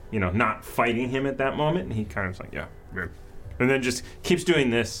like, not fighting him at that moment, he kind of like, yeah, and then just keeps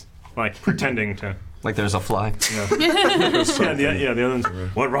doing this, like pretending to. Like there's a fly. The other one's,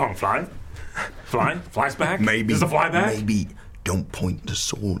 what wrong? Fly? Fly's back? Maybe. Is the fly back? Maybe don't point the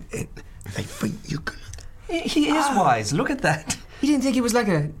sword at. They think you can. He is wise. Look at that. He didn't think it was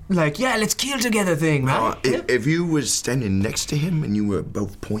yeah, let's kill together thing, man. If you was standing next to him and you were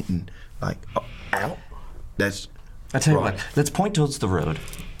both pointing like out, that's. I tell you right. what. Let's point towards the road.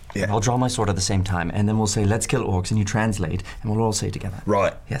 Yeah. I'll draw my sword at the same time, and then we'll say, "Let's kill orcs," and you translate, and we'll all say together.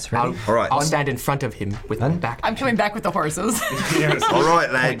 Right. Yes, ready? All right. I'll stand in front of him with my back. I'm coming back with the horses. Yes. All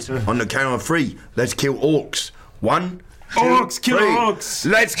right, lads. On the count of 3, let's kill orcs. 1, 2, Orcs, kill 3. orcs.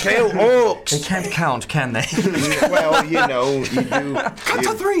 Let's kill They orcs. can't count, can they? Well, you do. Count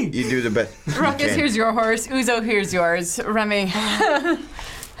to 3. You do the best. you Ruckus, can. here's your horse. Uzo, here's yours. Remy.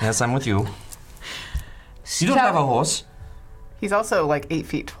 Yes, I'm with you. You don't have a horse. He's also like 8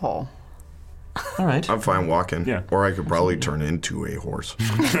 feet tall. All right. I'm fine walking. Yeah. Or I could probably turn into a horse.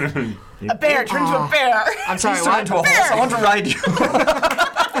 A bear, turn into a bear. I'm sorry, Turn into a horse. I want to ride you.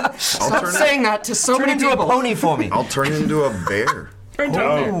 Stop saying that to so Turn many into a people. pony for me. I'll turn into a bear.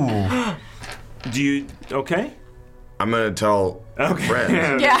 Oh. Do you okay? I'm gonna tell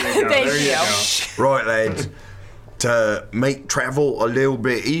friends. Yeah, there you go, thank there you. go. Right, lads. To make travel a little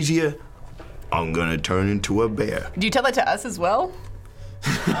bit easier, I'm gonna turn into a bear. Do you tell that to us as well?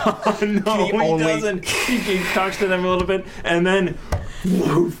 No, he doesn't. He talks to them a little bit, and then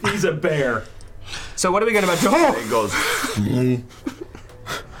woof, he's a bear. So what are we gonna do? It goes.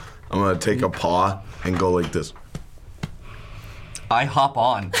 I'm gonna take a paw and go like this. I hop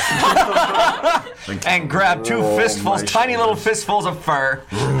on and grab two fistfuls, tiny little fistfuls of fur.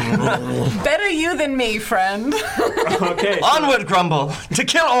 Better you than me, friend. Okay. Onward, Grumble, to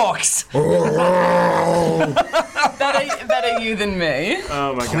kill orcs. Better you than me.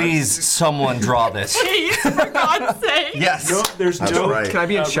 Oh my god. Please, someone draw this. Please, for God's sake. Yes. No, there's That's no. right. Can I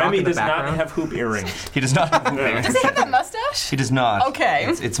be in shock Remy in the does not background? have hoop earrings. He does not have a beard. Does he have that mustache? He does not. Okay.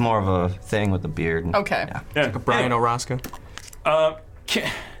 It's more of a thing with the beard. Okay. Yeah. Yeah. Brian Orozco. I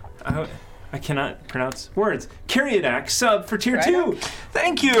cannot pronounce words. Kyriadak sub for tier 2. Right.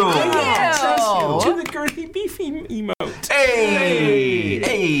 Thank you. Ew. To the girthy beefy emote. Hey.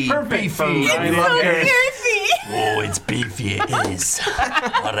 Hey. Perfect for Beefy. Ryan. We love it. Girthy. Oh, it's beefy. It is.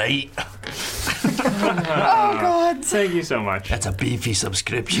 All right. Oh God. Thank you so much. That's a beefy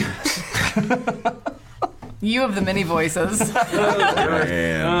subscription. You have the many voices.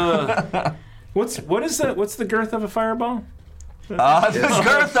 Man. What's the girth of a fireball? The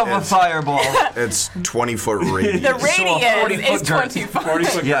girth of a fireball. It's 20-foot radius. The radius 40-foot is girth. 25. 40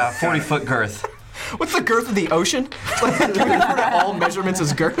 foot. Yeah, 40-foot girth. What's the girth of the ocean? Like, do we refer to all measurements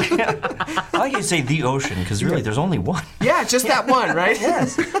as girth? I like you to say the ocean, because really there's only one. Yeah, just that one, right?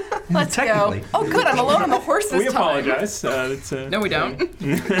 Yes. Let's Technically. go. Oh, good. I'm alone on the horse this We time. apologize. No, we don't.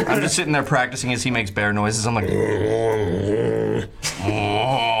 I'm just sitting there practicing as he makes bear noises. I'm like.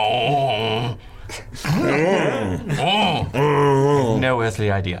 No earthly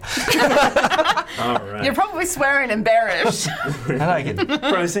idea. All right. You're probably swearing and bearish. I like it.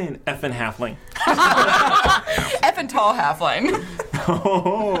 Probably saying effing halfling. Effing tall halfling.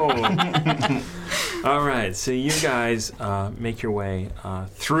 Oh. All right. So you guys make your way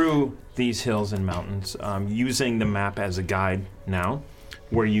through these hills and mountains using the map as a guide now,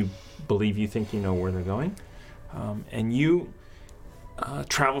 where you believe you think you know where they're going, and you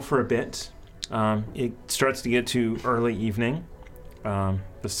travel for a bit. It starts to get to early evening.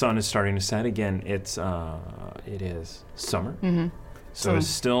 The sun is starting to set again. It is summer, so it's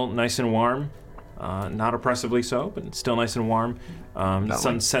still nice and warm. Not oppressively so, but it's still nice and warm. The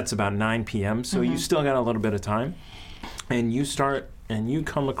sun sets about 9 p.m., so you still got a little bit of time. And you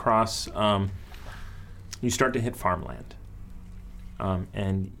come across. You start to hit farmland,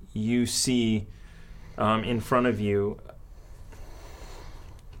 and you see in front of you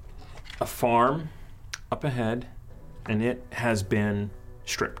a farm up ahead, and it has been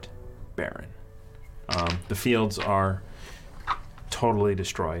stripped barren. The fields are totally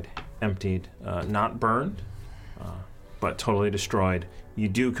destroyed, emptied, not burned, but totally destroyed. You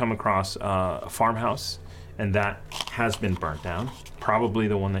do come across a farmhouse, and that has been burnt down, probably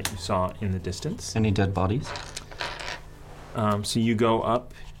the one that you saw in the distance. Any dead bodies? So you go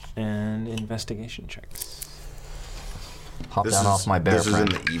up and investigation checks. Hop down off my bear This is in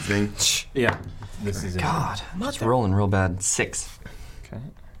friend. the evening. Yeah, this is it. God, it's rolling real bad. 6. Okay.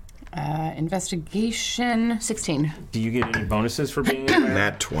 Investigation 16. Do you get any bonuses for being in there?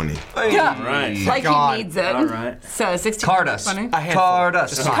 Nat 20. Yeah. All right. Like God. he needs it. All right. So 16. Card us. Funny. Card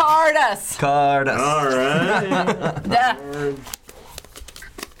us. Card us. Card us. All right. Duh.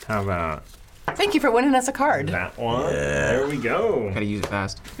 How about Thank you for winning us a card. that one? There we go. Gotta use it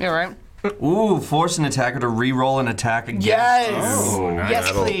fast. Yeah, right? Ooh, force an attacker to re-roll an attack again. Yes. Oh, nice.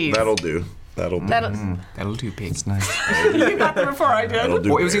 Yes, please. That'll do. That'll do. That'll do, pig. It's nice. You got that before I did. That'll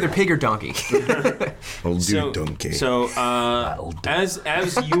do. Well, it was either pig or donkey. That'll do, donkey. So as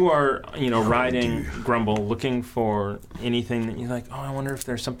you are, riding Grumble, looking for anything that you're like, oh, I wonder if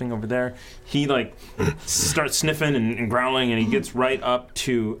there's something over there. He starts sniffing and growling, and he gets right up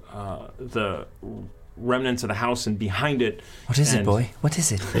to the remnants of the house, and behind it. What is it, boy? What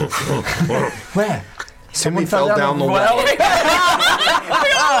is it? Where? Someone fell down the well. Nailed it.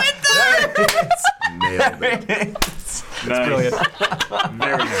 Nice. Brilliant.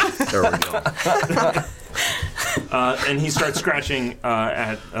 Very nice. There we go. And he starts scratching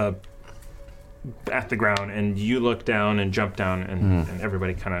at the ground, and you look down and jump down, and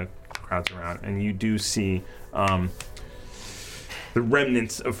everybody kind of crowds around, and you do see the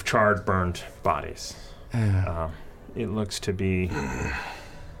remnants of charred, burned bodies. It looks to be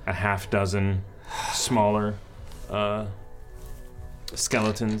a half dozen smaller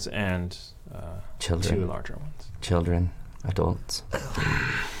skeletons and Children. 2 larger ones. Children. Adults.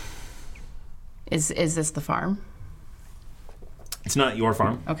 Is this the farm? It's not your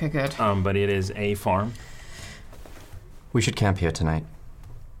farm, Okay, good. but it is a farm. We should camp here tonight.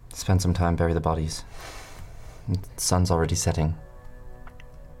 Spend some time, bury the bodies. The sun's already setting.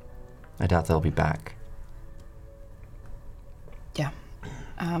 I doubt they'll be back. Yeah.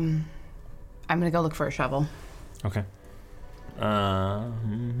 I'm gonna go look for a shovel. Okay.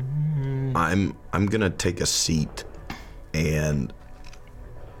 I'm gonna take a seat, and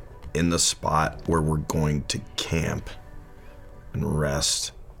in the spot where we're going to camp and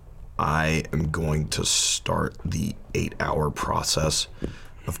rest, I am going to start the 8-hour process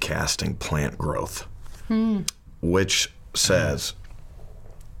of casting plant growth, which says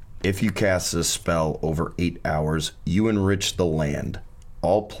if you cast this spell over 8 hours, you enrich the land.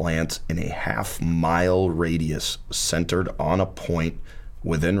 All plants in a half-mile radius centered on a point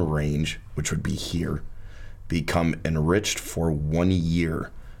within range, which would be here, become enriched for 1 year.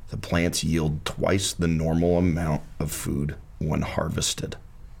 The plants yield twice the normal amount of food when harvested.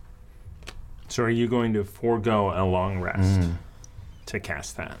 So are you going to forego a long rest to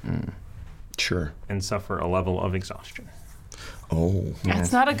cast that Sure. and suffer a level of exhaustion? Oh.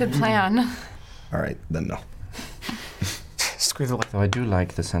 That's not a good plan. All right, then no. Screw the Though I do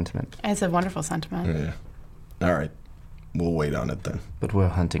like the sentiment, It's a wonderful sentiment. Yeah. All right. We'll wait on it then. but we're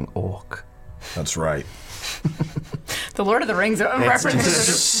hunting orc. That's right. The Lord of the Rings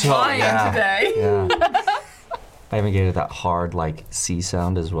references are flying today. Yeah. I haven't get that hard, like, C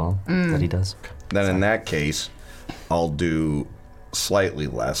sound as well that he does. Then in that case, I'll do slightly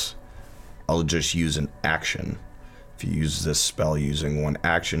less. I'll just use an action. If you use this spell using one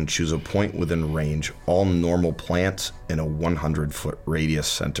action, choose a point within range. All normal plants in a 100-foot radius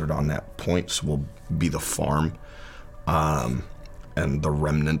centered on that point, so will be the farm, and the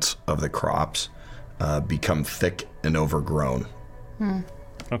remnants of the crops become thick and overgrown.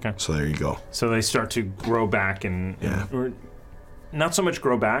 Okay. So there you go. So they start to grow back and Yeah. or not so much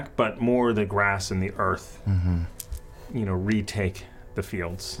grow back, but more the grass and the earth, retake the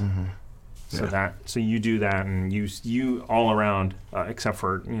fields. So so you do that, and you all around, except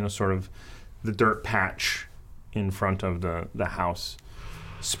for sort of the dirt patch in front of the house,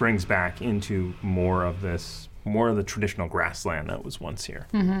 springs back into more of the traditional grassland that was once here.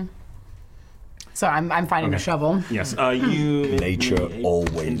 So I'm finding a shovel. Yes. You Nature make me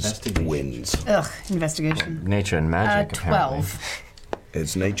always investigation. wins. Ugh, investigation. Nature and magic, apparently. 12.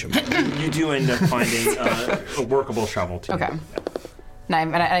 It's nature. You do end up finding a workable shovel too. Okay.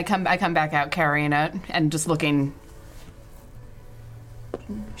 And I come back out carrying it and just looking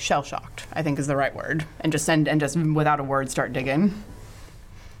shell shocked, I think is the right word, and just without a word start digging.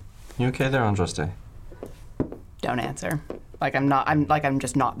 You okay there, Andraste? Don't answer. I'm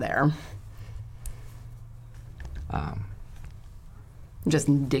just not there.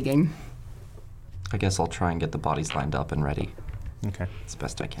 Just digging. I guess I'll try and get the bodies lined up and ready Okay. as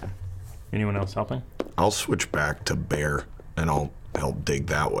best I can. Anyone else helping? I'll switch back to bear, and I'll help dig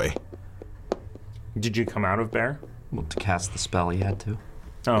that way. Did you come out of bear? Well, to cast the spell, he had to.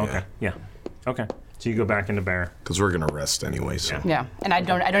 Oh, okay. Yeah. Okay. So you go back into bear. Because we're going to rest anyway, so Yeah, and I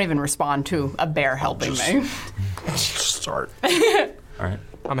don't even respond to a bear helping me. start. All right.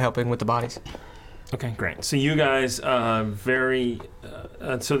 I'm helping with the bodies. Okay, great. So you guys, so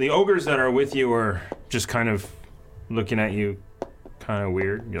the ogres that are with you are just kind of looking at you kind of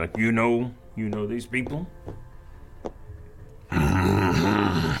weird. You're like, you know these people?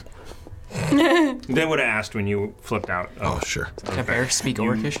 They would have asked when you flipped out. Oh, sure. Can a bear speak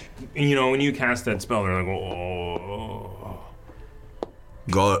Orcish? When you cast that spell, they're like, oh.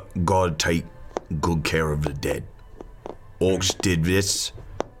 God take good care of the dead. Orcs did this.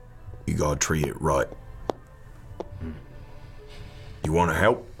 You gotta treat it right. You wanna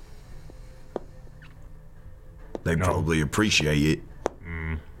help? They No. probably appreciate it.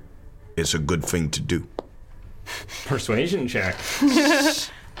 It's a good thing to do. Persuasion check.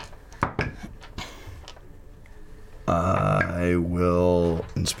 I will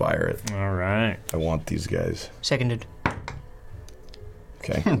inspire it. All right. I want these guys. Seconded.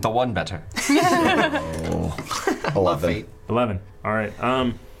 Okay. The one better. 11. 11. All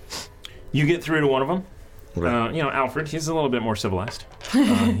right. You get through to one of them. Okay. Alfred, he's a little bit more civilized.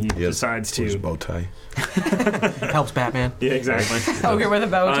 He decides His to. bow tie. Helps Batman. Yeah, exactly. Ogre with a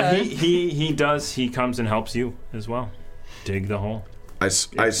bow tie. He does. He comes and helps you as well. Dig the hole. I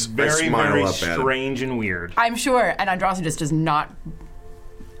Very, smile very up at him. strange and weird. I'm sure, and Andraste just does not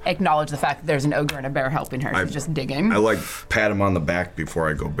acknowledge the fact that there's an ogre and a bear helping her. She's just digging. I pat him on the back before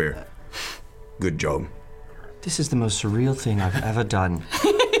I go bear. Good job. This is the most surreal thing I've ever done.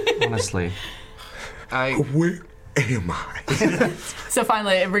 Honestly. Where am I? So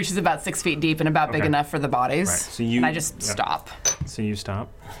finally, it reaches about 6 feet deep and about big Okay. enough for the bodies. Right, so you- and I just yeah. stop. So you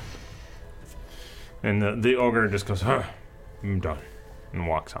stop. And the ogre just goes, I'm done. And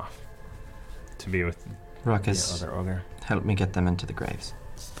walks off to be with the Ruckus, other ogre. help me get them into the graves.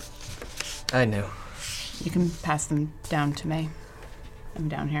 I know. You can pass them down to me. I'm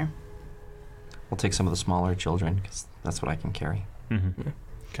down here. We'll take some of the smaller children, because that's what I can carry. Mm-hmm.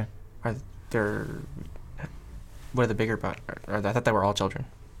 Okay. Are there... What are the bigger... I thought they were all children.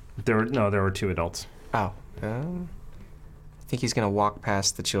 There were 2 adults. Oh. I think he's going to walk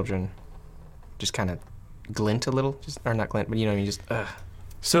past the children, just kind of glint a little. Or not glint, but you know what I mean, just...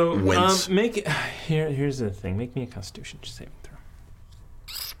 So, Wince. here's the thing. Make me a Constitution saving throw.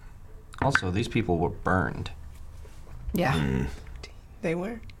 Also, these people were burned. Yeah. They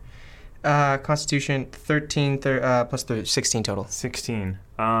were. Constitution 13 plus 3, 16 total. 16.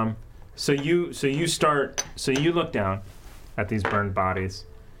 So you look down at these burned bodies,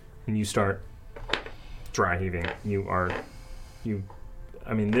 and you start dry heaving.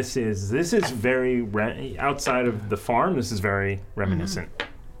 I mean, this is very outside of the farm. This is very reminiscent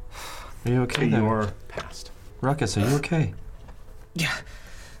Are you to okay there? your past. Ruckus, are you okay? Yeah.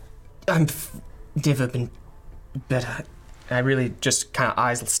 Never been better. I really just kind of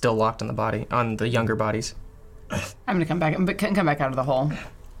eyes still locked on the younger bodies. I'm gonna come back out of the hole.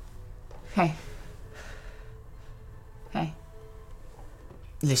 Hey.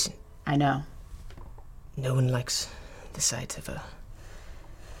 Listen, I know. no one likes the sight of a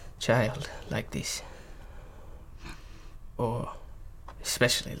child like this. Or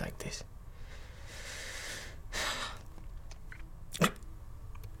especially like this.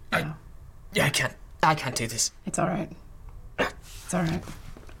 I can't do this. It's all right. It's all right.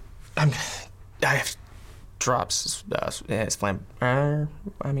 I have drops. It's flam.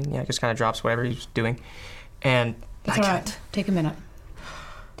 Just kind of drops whatever he's doing, and It's I all can't. right. Take a minute.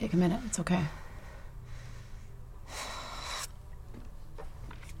 It's okay.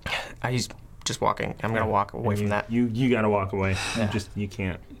 He's just walking. I'm gonna walk away from that. You gotta walk away. You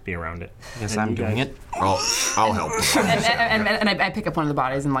can't be around it. Yes, And I'm you doing guys- it. I'll help him. And I pick up one of the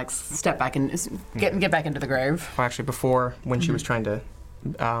bodies and like step back and get back into the grave. Well, actually, before when she was trying to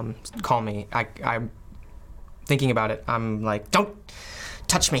call me, I'm thinking about it. I'm like, don't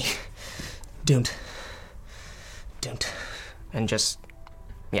touch me, don't, and just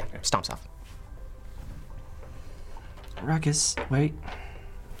stomps off. Ruckus, wait.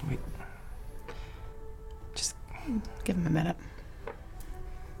 Give him a minute.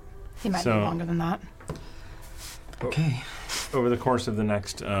 He might So- be longer than that. Okay. Over the course of the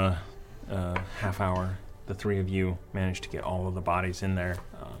next half hour, the 3 of you managed to get all of the bodies in there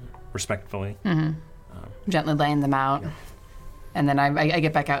respectfully. Gently laying them out. And then I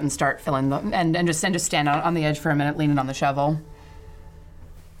get back out and start filling them and just stand out on the edge for a minute, leaning on the shovel.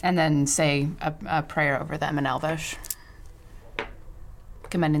 And then say a prayer over them in Elvish.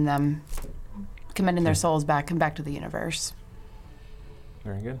 Commending their souls back to the universe.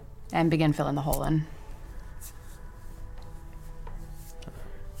 Very good. And begin filling the hole in.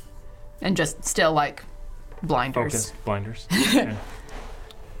 And just still like blinders. Focus blinders. Okay.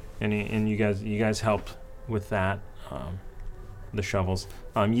 And you guys helped with that. The shovels.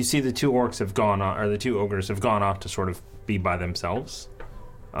 You see the 2 orcs have gone on, or the 2 ogres have gone off to sort of be by themselves,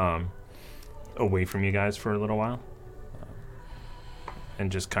 away from you guys for a little while,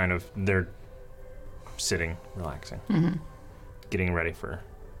 and just kind of they're sitting, relaxing, getting ready for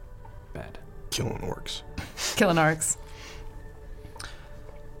bed. Killing orcs. Killing orcs.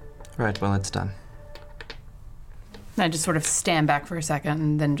 Right, well, it's done. And I just sort of stand back for a second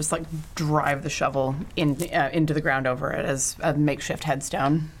and then just like drive the shovel into the ground over it as a makeshift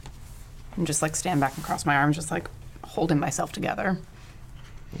headstone. And just like stand back and cross my arms, just like holding myself together.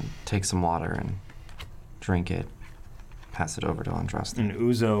 Take some water and drink it. Pass it over to Andraste. And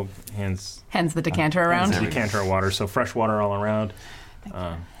Uzo hands Hands the decanter around. the decanter of water, so fresh water all around.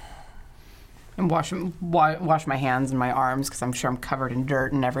 And wash my hands and my arms because I'm sure I'm covered in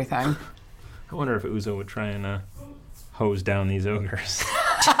dirt and everything. I wonder if Uzo would try and hose down these ogres.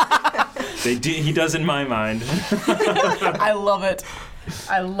 He does in my mind. I love it.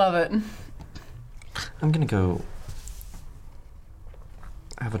 I'm gonna go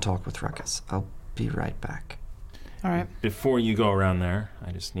have a talk with Ruckus. I'll be right back. All right. Before you go around there,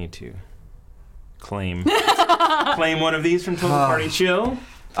 I just need to claim one of these from Total Party Chill.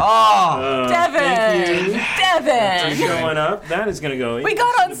 Oh! Devin! Thank you. Devin! For showing up. That is going to go We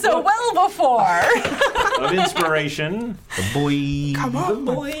got on so well before! of inspiration. Boy! Come on!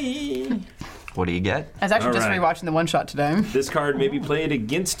 Boy. What do you get? I was actually just All right. rewatching the one-shot today. This card may be played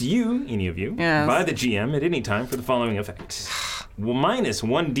against you, any of you, Yes. by the GM at any time for the following effect. Well, minus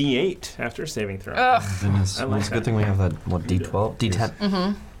 1d8 after a saving throw. Goodness, I well, like it's a that. good thing we have that, what, D12?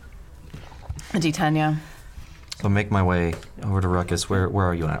 D10. A D10, yeah. So make my way over to Ruckus. Where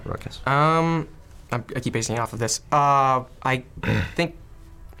are you at, Ruckus? I keep basing it off of this. I think,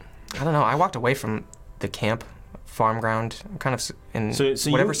 I don't know, I walked away from the camp farm ground, kind of in So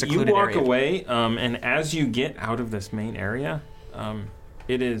whatever you secluded walk area. away, and as you get out of this main area,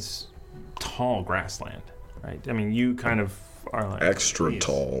 it is tall grassland, right? I mean, you kind of are like Extra "Geez."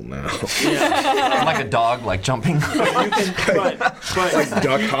 tall now. Yeah, Like a dog, like jumping. you can, but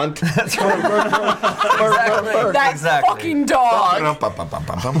Duck hunt. That Exactly. fucking dog.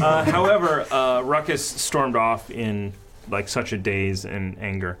 however, Ruckus stormed off in like such a daze and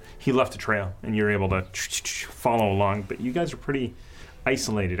anger. He left a trail, and you're able to follow along. But you guys are pretty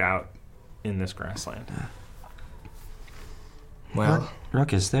isolated out in this grassland. Well,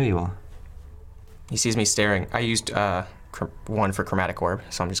 Ruckus, there you are. he sees me staring. I used one for chromatic orb,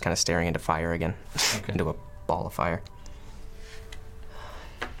 so I'm just kind of staring into fire again, into a ball of fire.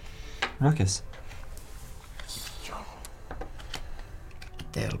 Ruckus.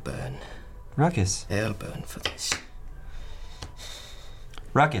 They'll burn. Ruckus. They'll burn for this.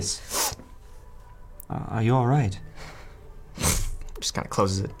 Ruckus. Are you all right? Just kind of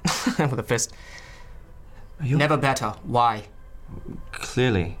closes it with a fist. Are you Never better. Why?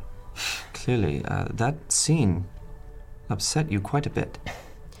 Clearly, that scene upset you quite a bit.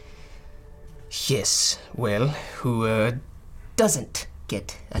 Yes. Well, who doesn't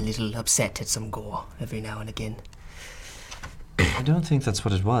get a little upset at some gore every now and again? I don't think that's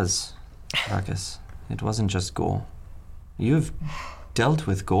what it was, Ruckus. It wasn't just gore. You've dealt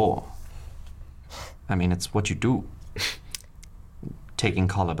with gore. I mean, it's what you do. Taking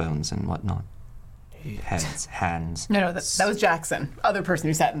collarbones and whatnot. Heads, hands. No, that was Jackson, other person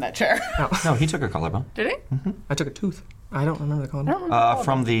who sat in that chair. No, he took a collarbone. Did he? I took a tooth. I don't remember the color.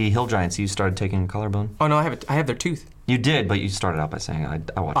 From the Hill Giants, you started taking a collarbone. Oh no, I have their tooth. You did, but you started out by saying, I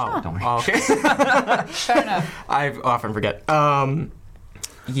watched it, don't worry. Oh, okay. Fair enough. I often forget.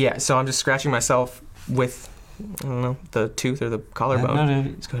 Yeah, so I'm just scratching myself with, I don't know, the tooth or the collarbone.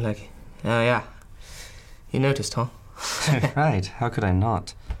 No. It's going like, oh yeah, you noticed, huh? Right, how could I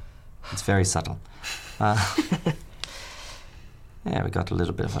not? It's very subtle. Yeah, we got a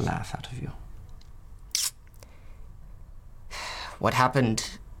little bit of a laugh out of you. What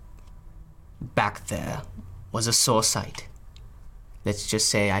happened back there was a sore sight. Let's just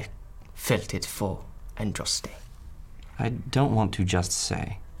say I felt it for Andraste. I don't want to just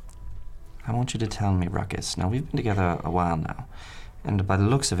say. I want you to tell me, Ruckus. Now, we've been together a while now, and by the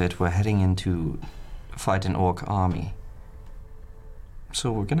looks of it, we're heading into fight an orc army.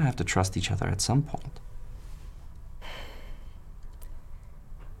 So we're gonna have to trust each other at some point.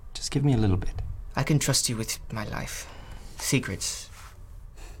 Just give me a little bit. I can trust you with my life. Secrets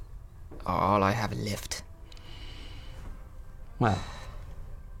are all I have left. Well,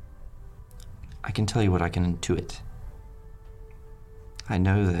 I can tell you what I can intuit. I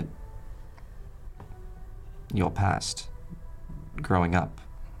know that your past, growing up,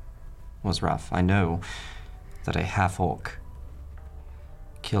 was rough. I know that a half-orc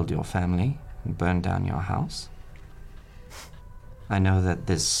killed your family and burned down your house. I know that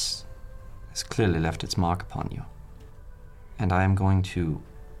this has clearly left its mark upon you. And I am going to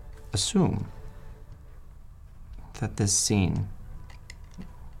assume that this scene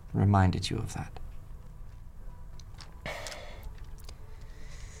reminded you of that.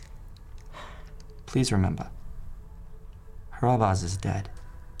 Please remember, Harabaz is dead.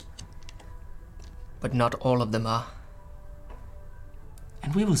 But not all of them are.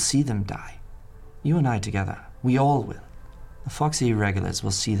 And we will see them die. You and I together. We all will. The Foxy Irregulars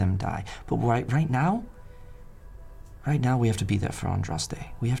will see them die. But right now we have to be there for Andraste.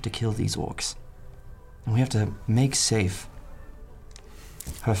 We have to kill these orcs. And we have to make safe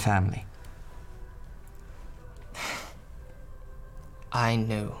her family. I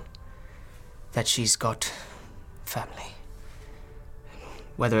know that she's got family.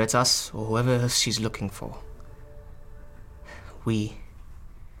 Whether it's us or whoever else she's looking for, we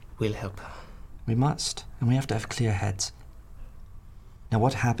will help her. We must, and we have to have clear heads. Now,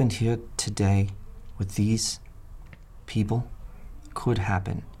 what happened here today with these people could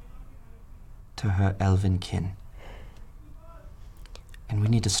happen to her elven kin. And we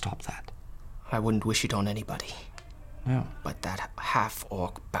need to stop that. I wouldn't wish it on anybody, No, but that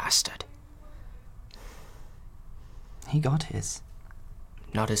half-orc bastard. he got his.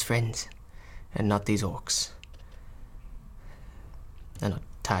 Not his friends, and not these orcs. I'm not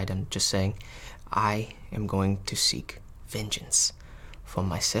tied, I'm just saying, I am going to seek vengeance for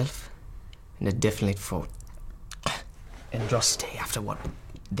myself, and definitely for Andraste after what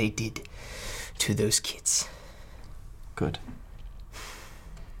they did to those kids. Good.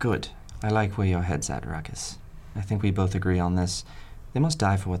 Good. I like where your head's at, Ruckus. I think we both agree on this. They must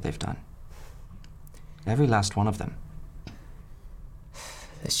die for what they've done. Every last one of them.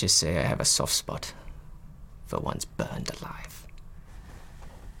 Let's just say I have a soft spot were once burned alive.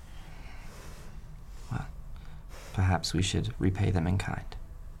 Well, perhaps we should repay them in kind.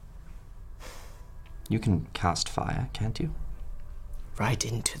 You can cast fire, can't you? Right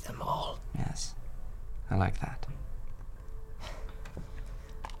into them all. Yes. I like that.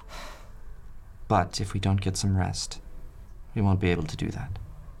 But if we don't get some rest, we won't be able to do that.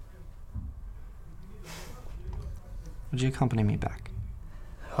 Would you accompany me back?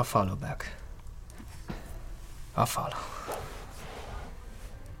 I'll follow back. I'll follow.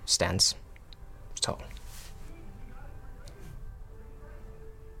 Stands. Tall.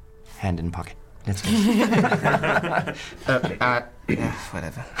 Hand in pocket. Let's go. Yeah,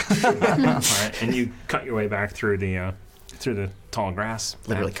 whatever. All right, and you cut your way back through the tall grass.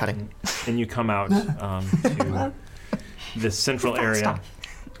 Literally cutting. And you come out to this central area.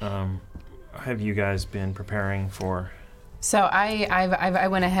 Have you guys been preparing for? So I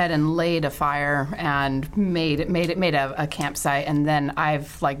went ahead and laid a fire and made a campsite, and then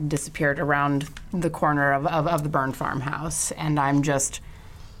I've like disappeared around the corner of the burned farmhouse, and I'm just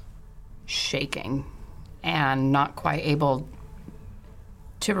shaking and not quite able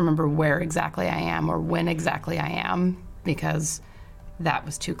to remember where exactly I am or when exactly I am, because that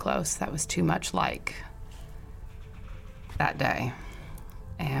was too close. That was too much like that day.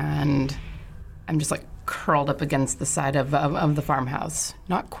 And I'm just like curled up against the side of the farmhouse.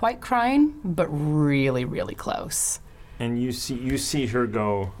 Not quite crying, but really, really close. And you see her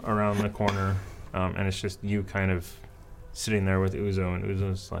go around the corner, and it's just you kind of sitting there with Uzo, and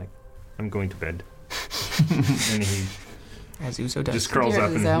Uzo's like, I'm going to bed. And he As Uzo does. just curls Dear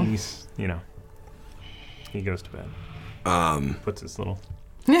up Uzo. and he's, he goes to bed. Puts his little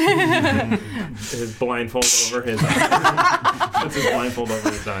his blindfold over his eyes. Puts his blindfold over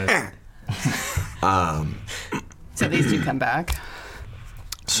his eyes. So these two come back.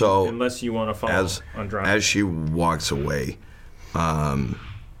 So Unless you want to follow Andrade. as she walks away, I'm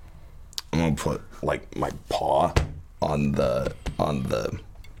gonna put like my paw on the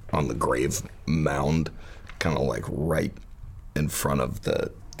grave mound, kind of like right in front of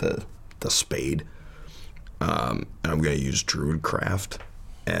the spade. And I'm gonna use Druidcraft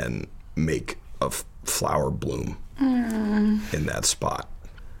and make a flower bloom in that spot.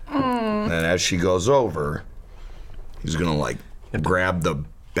 And as she goes over, he's gonna like grab the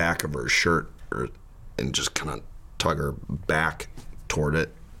back of her shirt and just kind of tug her back toward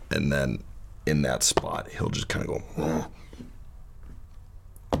it, and then in that spot he'll just kind of go.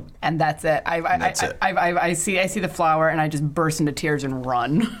 And that's it. That's it. I see the flower, and I just burst into tears and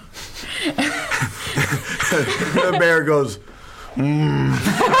run. The bear goes. Can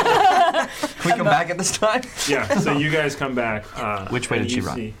we come back at this time? Yeah, so you guys come back. Which way and did she you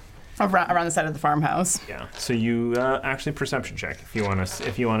run? see- Around the side of the farmhouse. Yeah, so you actually perception check if you want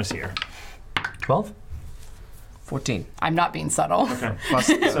to see her. 12? 14. I'm not being subtle. Okay. Plus,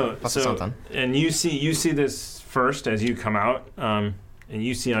 So something. and you see this first as you come out, and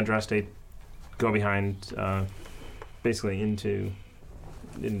you see Andraste go behind, basically into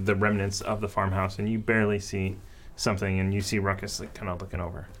the remnants of the farmhouse, and you barely see something, and you see Ruckus like kind of looking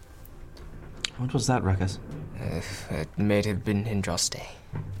over. What was that, Ruckus? It may have been Andraste.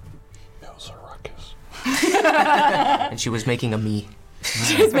 That was a ruckus. And she was making a me.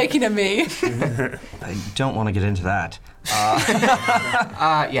 She's making a me. I don't want to get into that.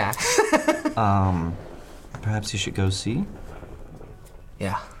 Yeah. Perhaps you should go see?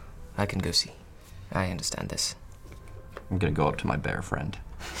 Yeah, I can go see. I understand this. I'm gonna go up to my bear friend.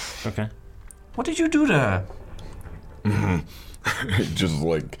 Okay. What did you do to her? Just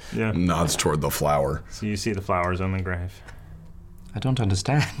like Yeah. nods toward the flower. So you see the flowers on the grave. I don't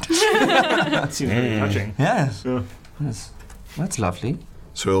understand. That seems very touching. Yes. Yeah. Yes. That's lovely.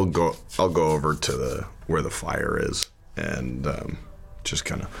 So I'll go over to where the fire is and just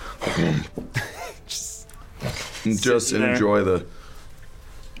kind of just Sit there. enjoy the.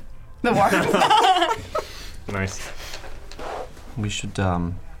 The warmth. Nice. We should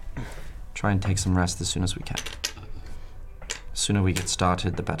try and take some rest as soon as we can. The sooner we get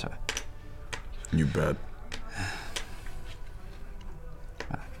started, the better. You bet.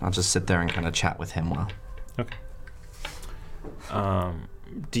 I'll just sit there and kind of chat with him while. Okay.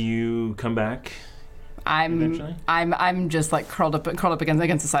 Do you come back? Eventually? I'm just like curled up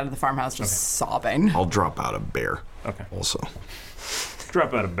against the side of the farmhouse, just sobbing. I'll drop out a bear. Okay. Also.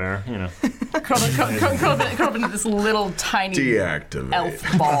 Drop out a bear, Curled up into this little tiny Deactivate.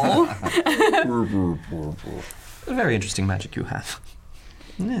 elf ball. A very interesting magic you have.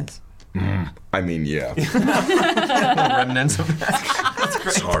 Yes. I mean, yeah. Remnants of that.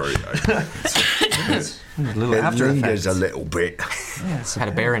 Sorry. A little It after lingers effects. a little bit. Had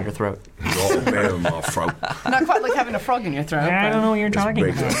a bear in your throat. Got a bear in my throat. Not quite like having a frog in your throat. I don't know what you're It's talking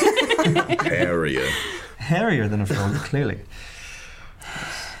bigger. about. Hairier. Hairier than a frog, clearly.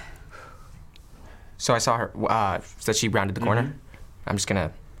 So I saw her, that she rounded the corner. I'm just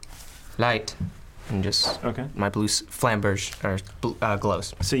gonna light and just, Okay. my blue flamberge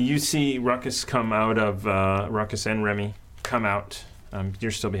glows. So you see Ruckus come out of Ruckus and Remy come out.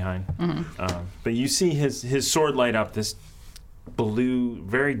 You're still behind, but you see his sword light up. This blue,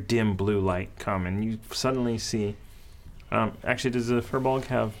 very dim blue light come, and you suddenly see. Actually, does the Furbolg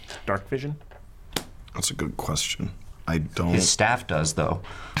have dark vision? That's a good question. I don't. His staff does, though.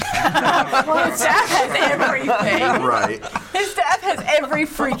 His staff has everything. Right. His staff has every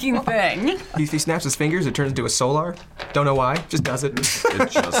freaking thing. He snaps his fingers, it turns into a solar. Don't know why, just does it. It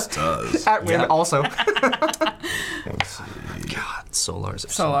just does. At wind, also. Let's see. God, Solars.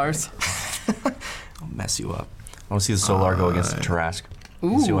 Solars. I'll mess you up. I want to see the Solar go against the Tarrasque.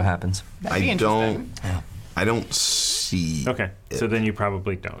 See what happens. That'd be interesting. I don't see. Okay, so then you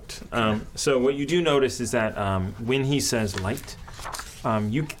probably don't. So what you do notice is that when he says light,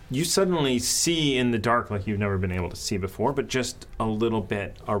 you suddenly see in the dark like you've never been able to see before, but just a little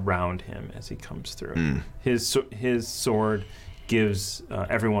bit around him as he comes through. His sword gives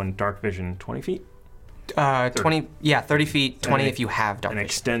everyone dark vision 20 feet 20, 30 feet, 20 if you have dark and vision.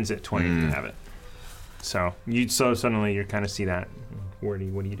 extends it 20 if you have it. So suddenly you kind of see that. What do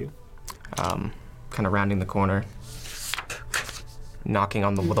you do? Kind of rounding the corner, knocking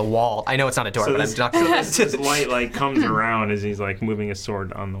on the wall. I know it's not a door, So but this- I'm knocking. His light like comes around as he's like moving his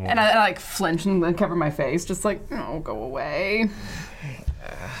sword on the wall. And I like flinch and cover my face, just like, oh, go away.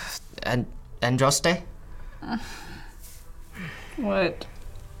 And Andraste? What?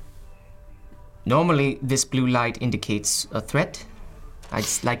 Normally, this blue light indicates a threat. I'd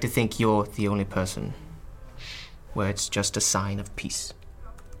like to think you're the only person where it's just a sign of peace.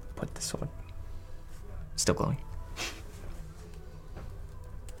 Put the sword. Still glowing.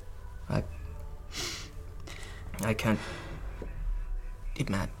 I can't get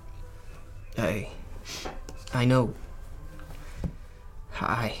mad. I know.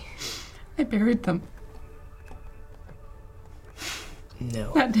 I buried them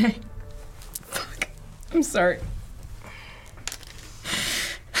No. that day. Fuck. I'm sorry.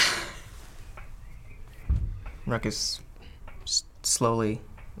 Ruckus slowly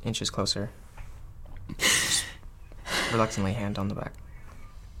inches closer. Reluctantly, hand on the back.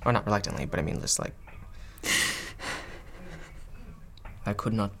 Or not reluctantly, but I mean just like... I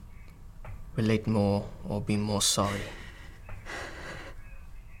could not relate more or be more sorry.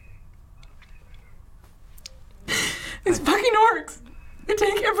 These fucking orcs! They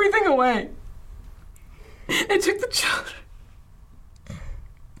take everything away. They took the children.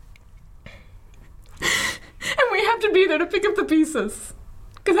 And we have to be there to pick up the pieces.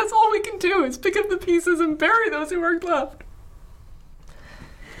 Because that's all we can do is pick up the pieces and bury those who aren't left.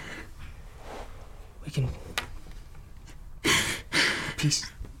 We can... Peace.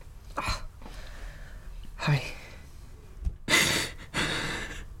 Hi.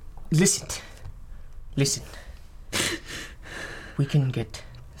 Listen. Listen. We can get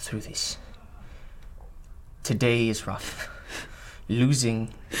through this. Today is rough.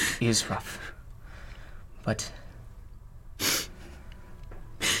 Losing is rough. But...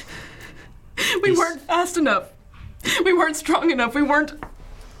 We weren't fast enough. We weren't strong enough. We weren't... And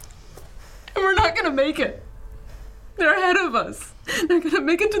we're not gonna make it. They're ahead of us. They're gonna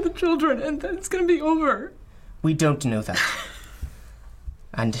make it to the children, and then it's gonna be over. we don't know that.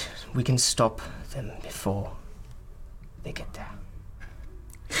 And we can stop them before they get there.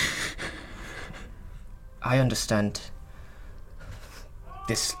 I understand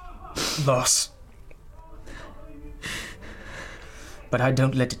this loss, but I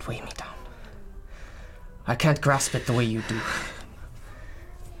don't let it weigh me down. I can't grasp it the way you do.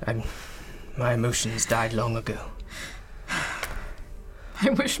 My emotions died long ago. I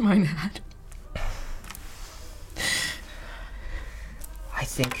wish mine had. I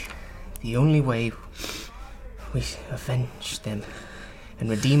think the only way we avenge them and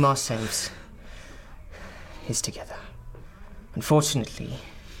redeem ourselves is together. Unfortunately,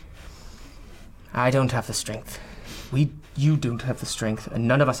 I don't have the strength. You don't have the strength, and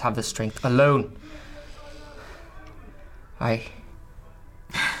none of us have the strength alone. I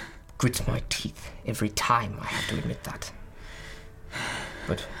grit my teeth every time I have to admit that.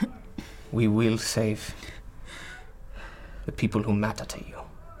 But we will save the people who matter to you.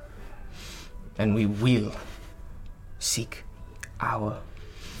 And we will seek our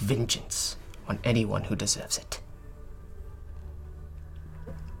vengeance on anyone who deserves it.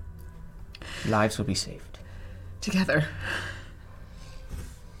 Lives will be saved. Together.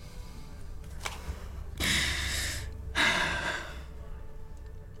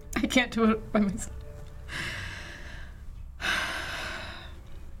 I can't do it by myself.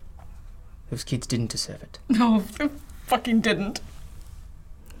 Those kids didn't deserve it. No, they fucking didn't.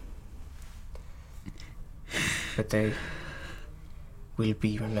 But they will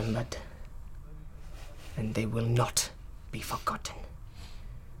be remembered. And they will not be forgotten.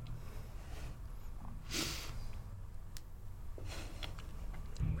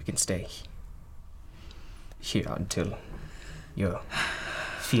 We can stay here until you're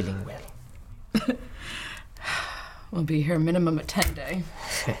feeling well. We'll be here minimum a 10-day.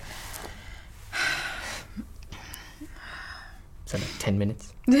 So like 10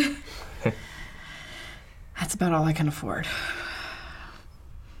 minutes? That's about all I can afford.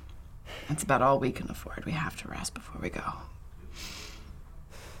 That's about all we can afford. We have to rest before we go.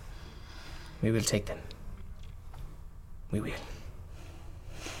 We will take them. We will.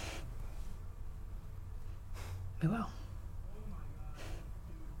 We will.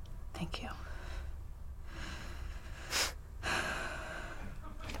 Thank you.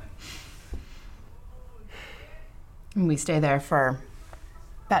 And we stay there for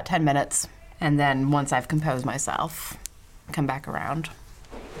about 10 minutes, and then once I've composed myself, come back around.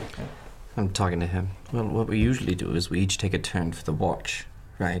 I'm talking to him. Well, what we usually do is we each take a turn for the watch,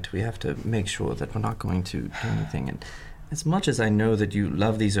 right? We have to make sure that we're not going to do anything. And as much as I know that you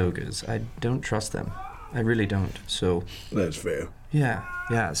love these ogres, I don't trust them. I really don't. So That's fair. yeah.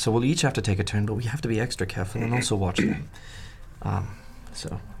 So we'll each have to take a turn, but we have to be extra careful and also watch them.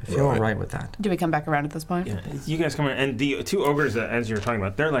 So if you're all right with that. Do we come back around at this point? Yeah, you guys come in, and the two ogres, as you were talking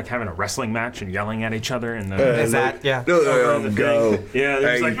about, they're like having a wrestling match and yelling at each other. And Yeah. over the thing. Go. Yeah,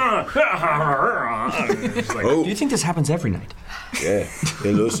 they're just like, just like, Oh, Do you think this happens every night? yeah.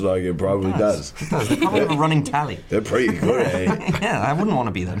 It looks like it probably does. It does. They probably have a running tally. They're pretty good, eh? Yeah, I wouldn't want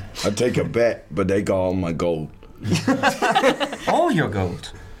to be them. I'd take a bet, but they got all my gold. All your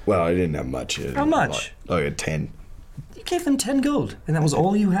gold. Well, I didn't have much. How much? Like a 10. You gave them 10 gold, and that was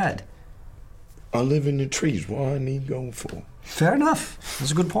all you had. I live in the trees. What I need gold for? Fair enough.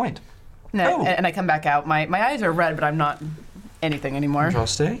 That's a good point. No, Oh. and I come back out. My eyes are red, but I'm not anything anymore.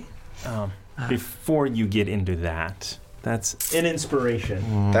 Droste? before you get into that, that's an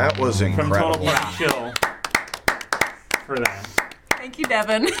inspiration That was from incredible. Total Party Chill for that. Thank you,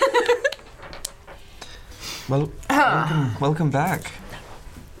 Devin. Well, welcome back.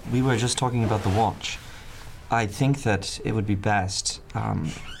 We were just talking about the watch. I think that it would be best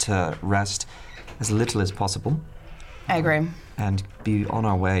to rest as little as possible I agree. and be on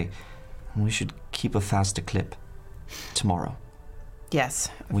our way. And we should keep a faster clip tomorrow. Yes,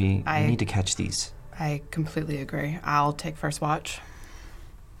 We I- need to catch these. I completely agree. I'll take first watch.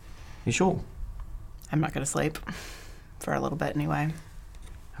 You sure? I'm not going to sleep for a little bit anyway.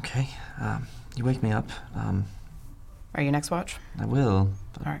 Okay. You wake me up. Are you next watch? I will.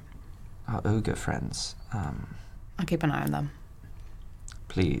 But All right. our ogre friends, I'll keep an eye on them.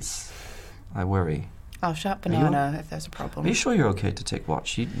 please. I worry. I'll shut Are you- Banana if there's a problem. Are you sure you're okay to take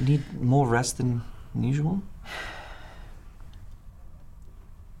watch? You need more rest than usual?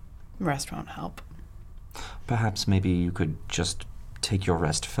 Rest won't help. Perhaps maybe you could just take your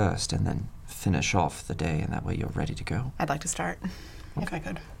rest first and then finish off the day, and that way you're ready to go. I'd like to start, if I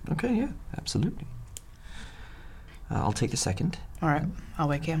could. Okay, yeah, absolutely. I'll take the second. All right, I'll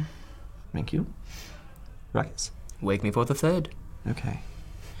wake you. Thank you. Ruckus. Wake me for the third. Okay.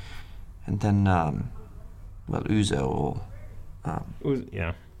 And then, well, Uzo or...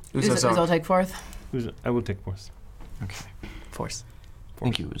 Yeah. I'll take fourth. I will take force. Okay. Force.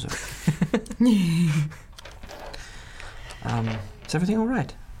 Thank you, Uzo. Is everything all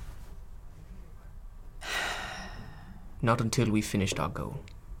right? Not until we've finished our goal.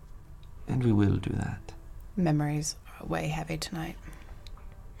 And we will do that. Memories are way heavy tonight.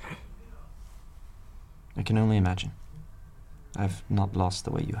 I can only imagine. I've not lost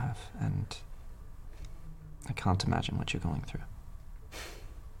the way you have, and I can't imagine what you're going through.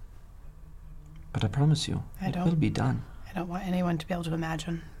 But I promise you, I it don't- will be done. I don't want anyone to be able to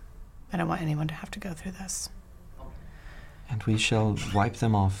imagine. I don't want anyone to have to go through this. And we shall wipe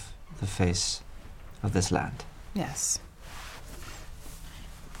them off the face of this land. Yes.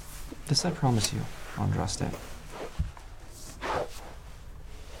 This I promise you, Andraste.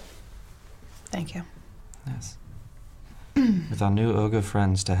 Thank you. Yes. With our new ogre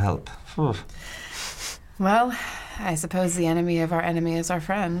friends to help. Phew. Well, I suppose the enemy of our enemy is our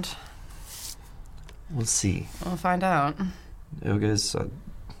friend. We'll see. We'll find out. Ogres are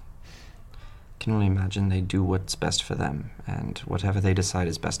can only imagine they do what's best for them, and whatever they decide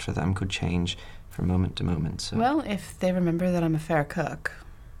is best for them could change from moment to moment. So Well, if they remember that I'm a fair cook.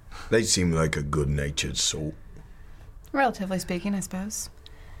 They seem like a good-natured sort. Relatively speaking, I suppose.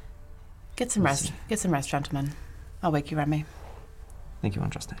 Get some rest. Get some rest, gentlemen. I'll wake you, Remy. thank you,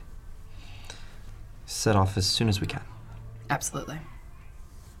 Andraste. Set off as soon as we can. Absolutely.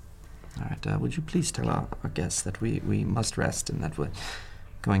 All right, would you please tell our guests that we must rest and that we're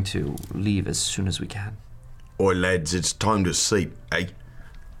going to leave as soon as we can? Oi, lads, it's time to sleep, eh?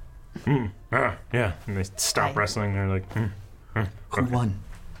 Yeah. And they stop wrestling. They're like, Who won?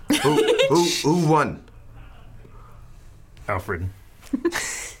 Who won? Alfred.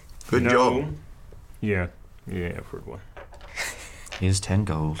 Good job. Yeah, Alfred won. Here's 10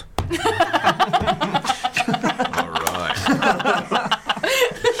 gold. All right.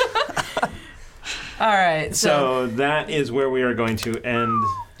 All right. So that is where we are going to end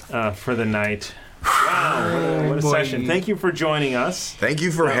for the night. Wow, what a session. Thank you for joining us. Thank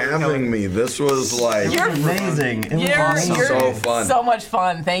you for having me. This was like You're amazing. It was You're awesome. so fun. so much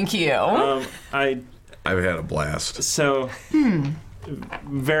fun. Thank you. I've had a blast. So,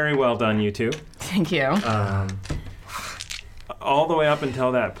 very well done, you two. Thank you. All the way up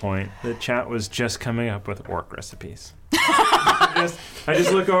until that point, the chat was just coming up with orc recipes. I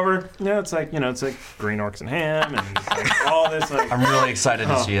just look over. Yeah, it's like green orcs and ham and like all this. Like, I'm really excited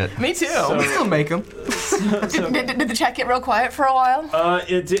to see it. Me too. We still make them. Did the chat get real quiet for a while?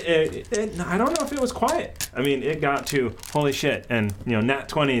 it I don't know if it was quiet. I mean, it got to holy shit and nat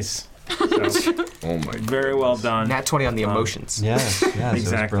 20s. So, Oh my god. very well done. Nat 20 on the emotions. Yeah,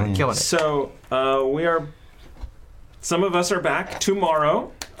 Exactly. Killing it. So some of us are back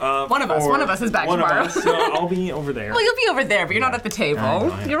tomorrow. One of us is back one tomorrow. Of us, so I'll be over there. Well, you'll be over there, but you're not at the table. I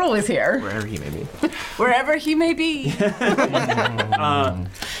know. You're always here. Wherever he may be. Wherever he may be.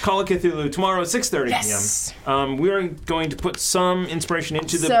 Call of Cthulhu tomorrow at 6:30 Yes. p.m. We are going to put some inspiration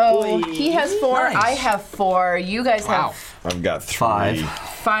into the So blade. he has 4, Nice. I have 4, you guys Wow. have I've got 3. 5.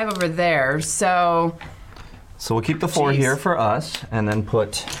 5 over there, so So we'll keep the 4 Jeez. here for us, and then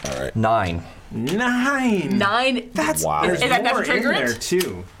put All right. 9. 9. 9. That's Wow. Is that enough More to trigger in there it?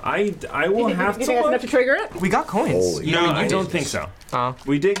 too. I will have You to think that's enough look. to trigger it? We got coins. Holy No, I Jesus. don't think so. Oh.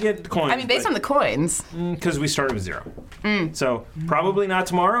 We did get coins. I mean, based on the coins. because we started with 0. So probably not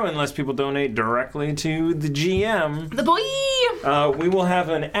tomorrow unless people donate directly to the GM. The boy. We will have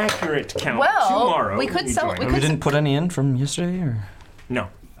an accurate count Well, tomorrow. we could sell- join we us. We didn't put any in from yesterday, or? No.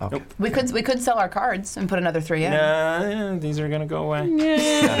 Okay. We could sell our cards and put another 3 in. Nah, these are gonna go away.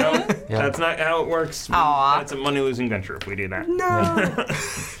 No, that's not how it works. Aw. That's a money-losing venture if we do that.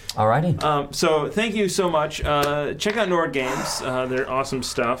 Alrighty. So thank you so much. Check out Nord Games. They're awesome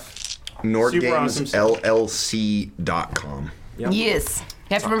stuff. Super awesome stuff. NordGamesLLC.com. Yep. Yes.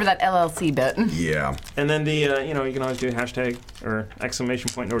 You have to remember that LLC bit. Yeah. And then the you can always do hashtag or exclamation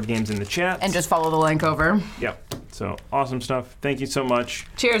point Nord Games in the chat. And just follow the link over. Yep. So awesome stuff. Thank you so much.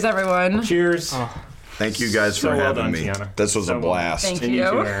 Cheers, everyone. Cheers. Thank you guys So for well having done, me. Tiana. This was So a well. blast. Thank And you.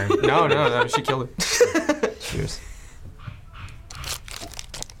 too, Aaron. No, she killed it. Cheers.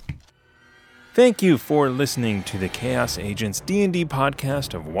 Thank you for listening to the Chaos Agents D&D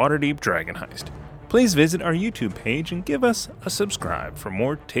podcast of Waterdeep Dragon Heist. Please visit our YouTube page and give us a subscribe for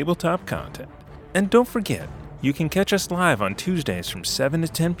more tabletop content. And don't forget, you can catch us live on Tuesdays from 7 to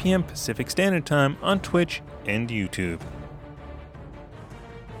 10 p.m. Pacific Standard Time on Twitch and YouTube.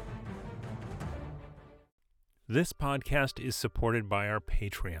 This podcast is supported by our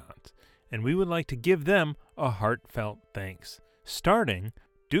Patreons, and we would like to give them a heartfelt thanks, starting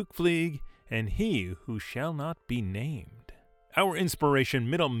Duke Fleeg and He Who Shall Not Be Named. Our inspiration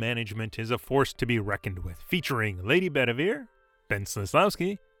middle management is a force to be reckoned with, featuring Lady Bedivere, Ben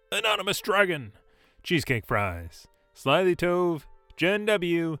Slislawski, Anonymous Dragon, Cheesecake Fries, Slyly Tove, Jen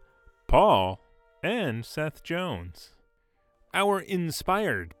W., Paul, and Seth Jones. Our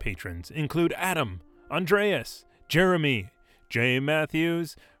inspired patrons include Adam, Andreas, Jeremy, Jay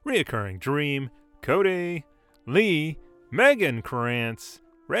Matthews, Reoccurring Dream, Cody, Lee, Megan Krantz,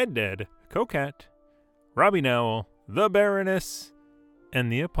 Red Dead, Coquette, Robbie Nowell, the Baroness,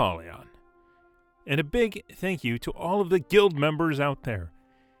 and the Apollyon. And a big thank you to all of the guild members out there.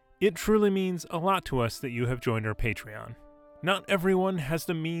 It truly means a lot to us that you have joined our Patreon. Not everyone has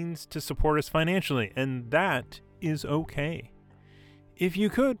the means to support us financially, and that is okay. If you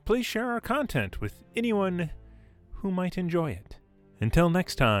could, please share our content with anyone who might enjoy it. Until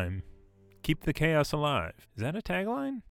next time, keep the chaos alive. Is that a tagline?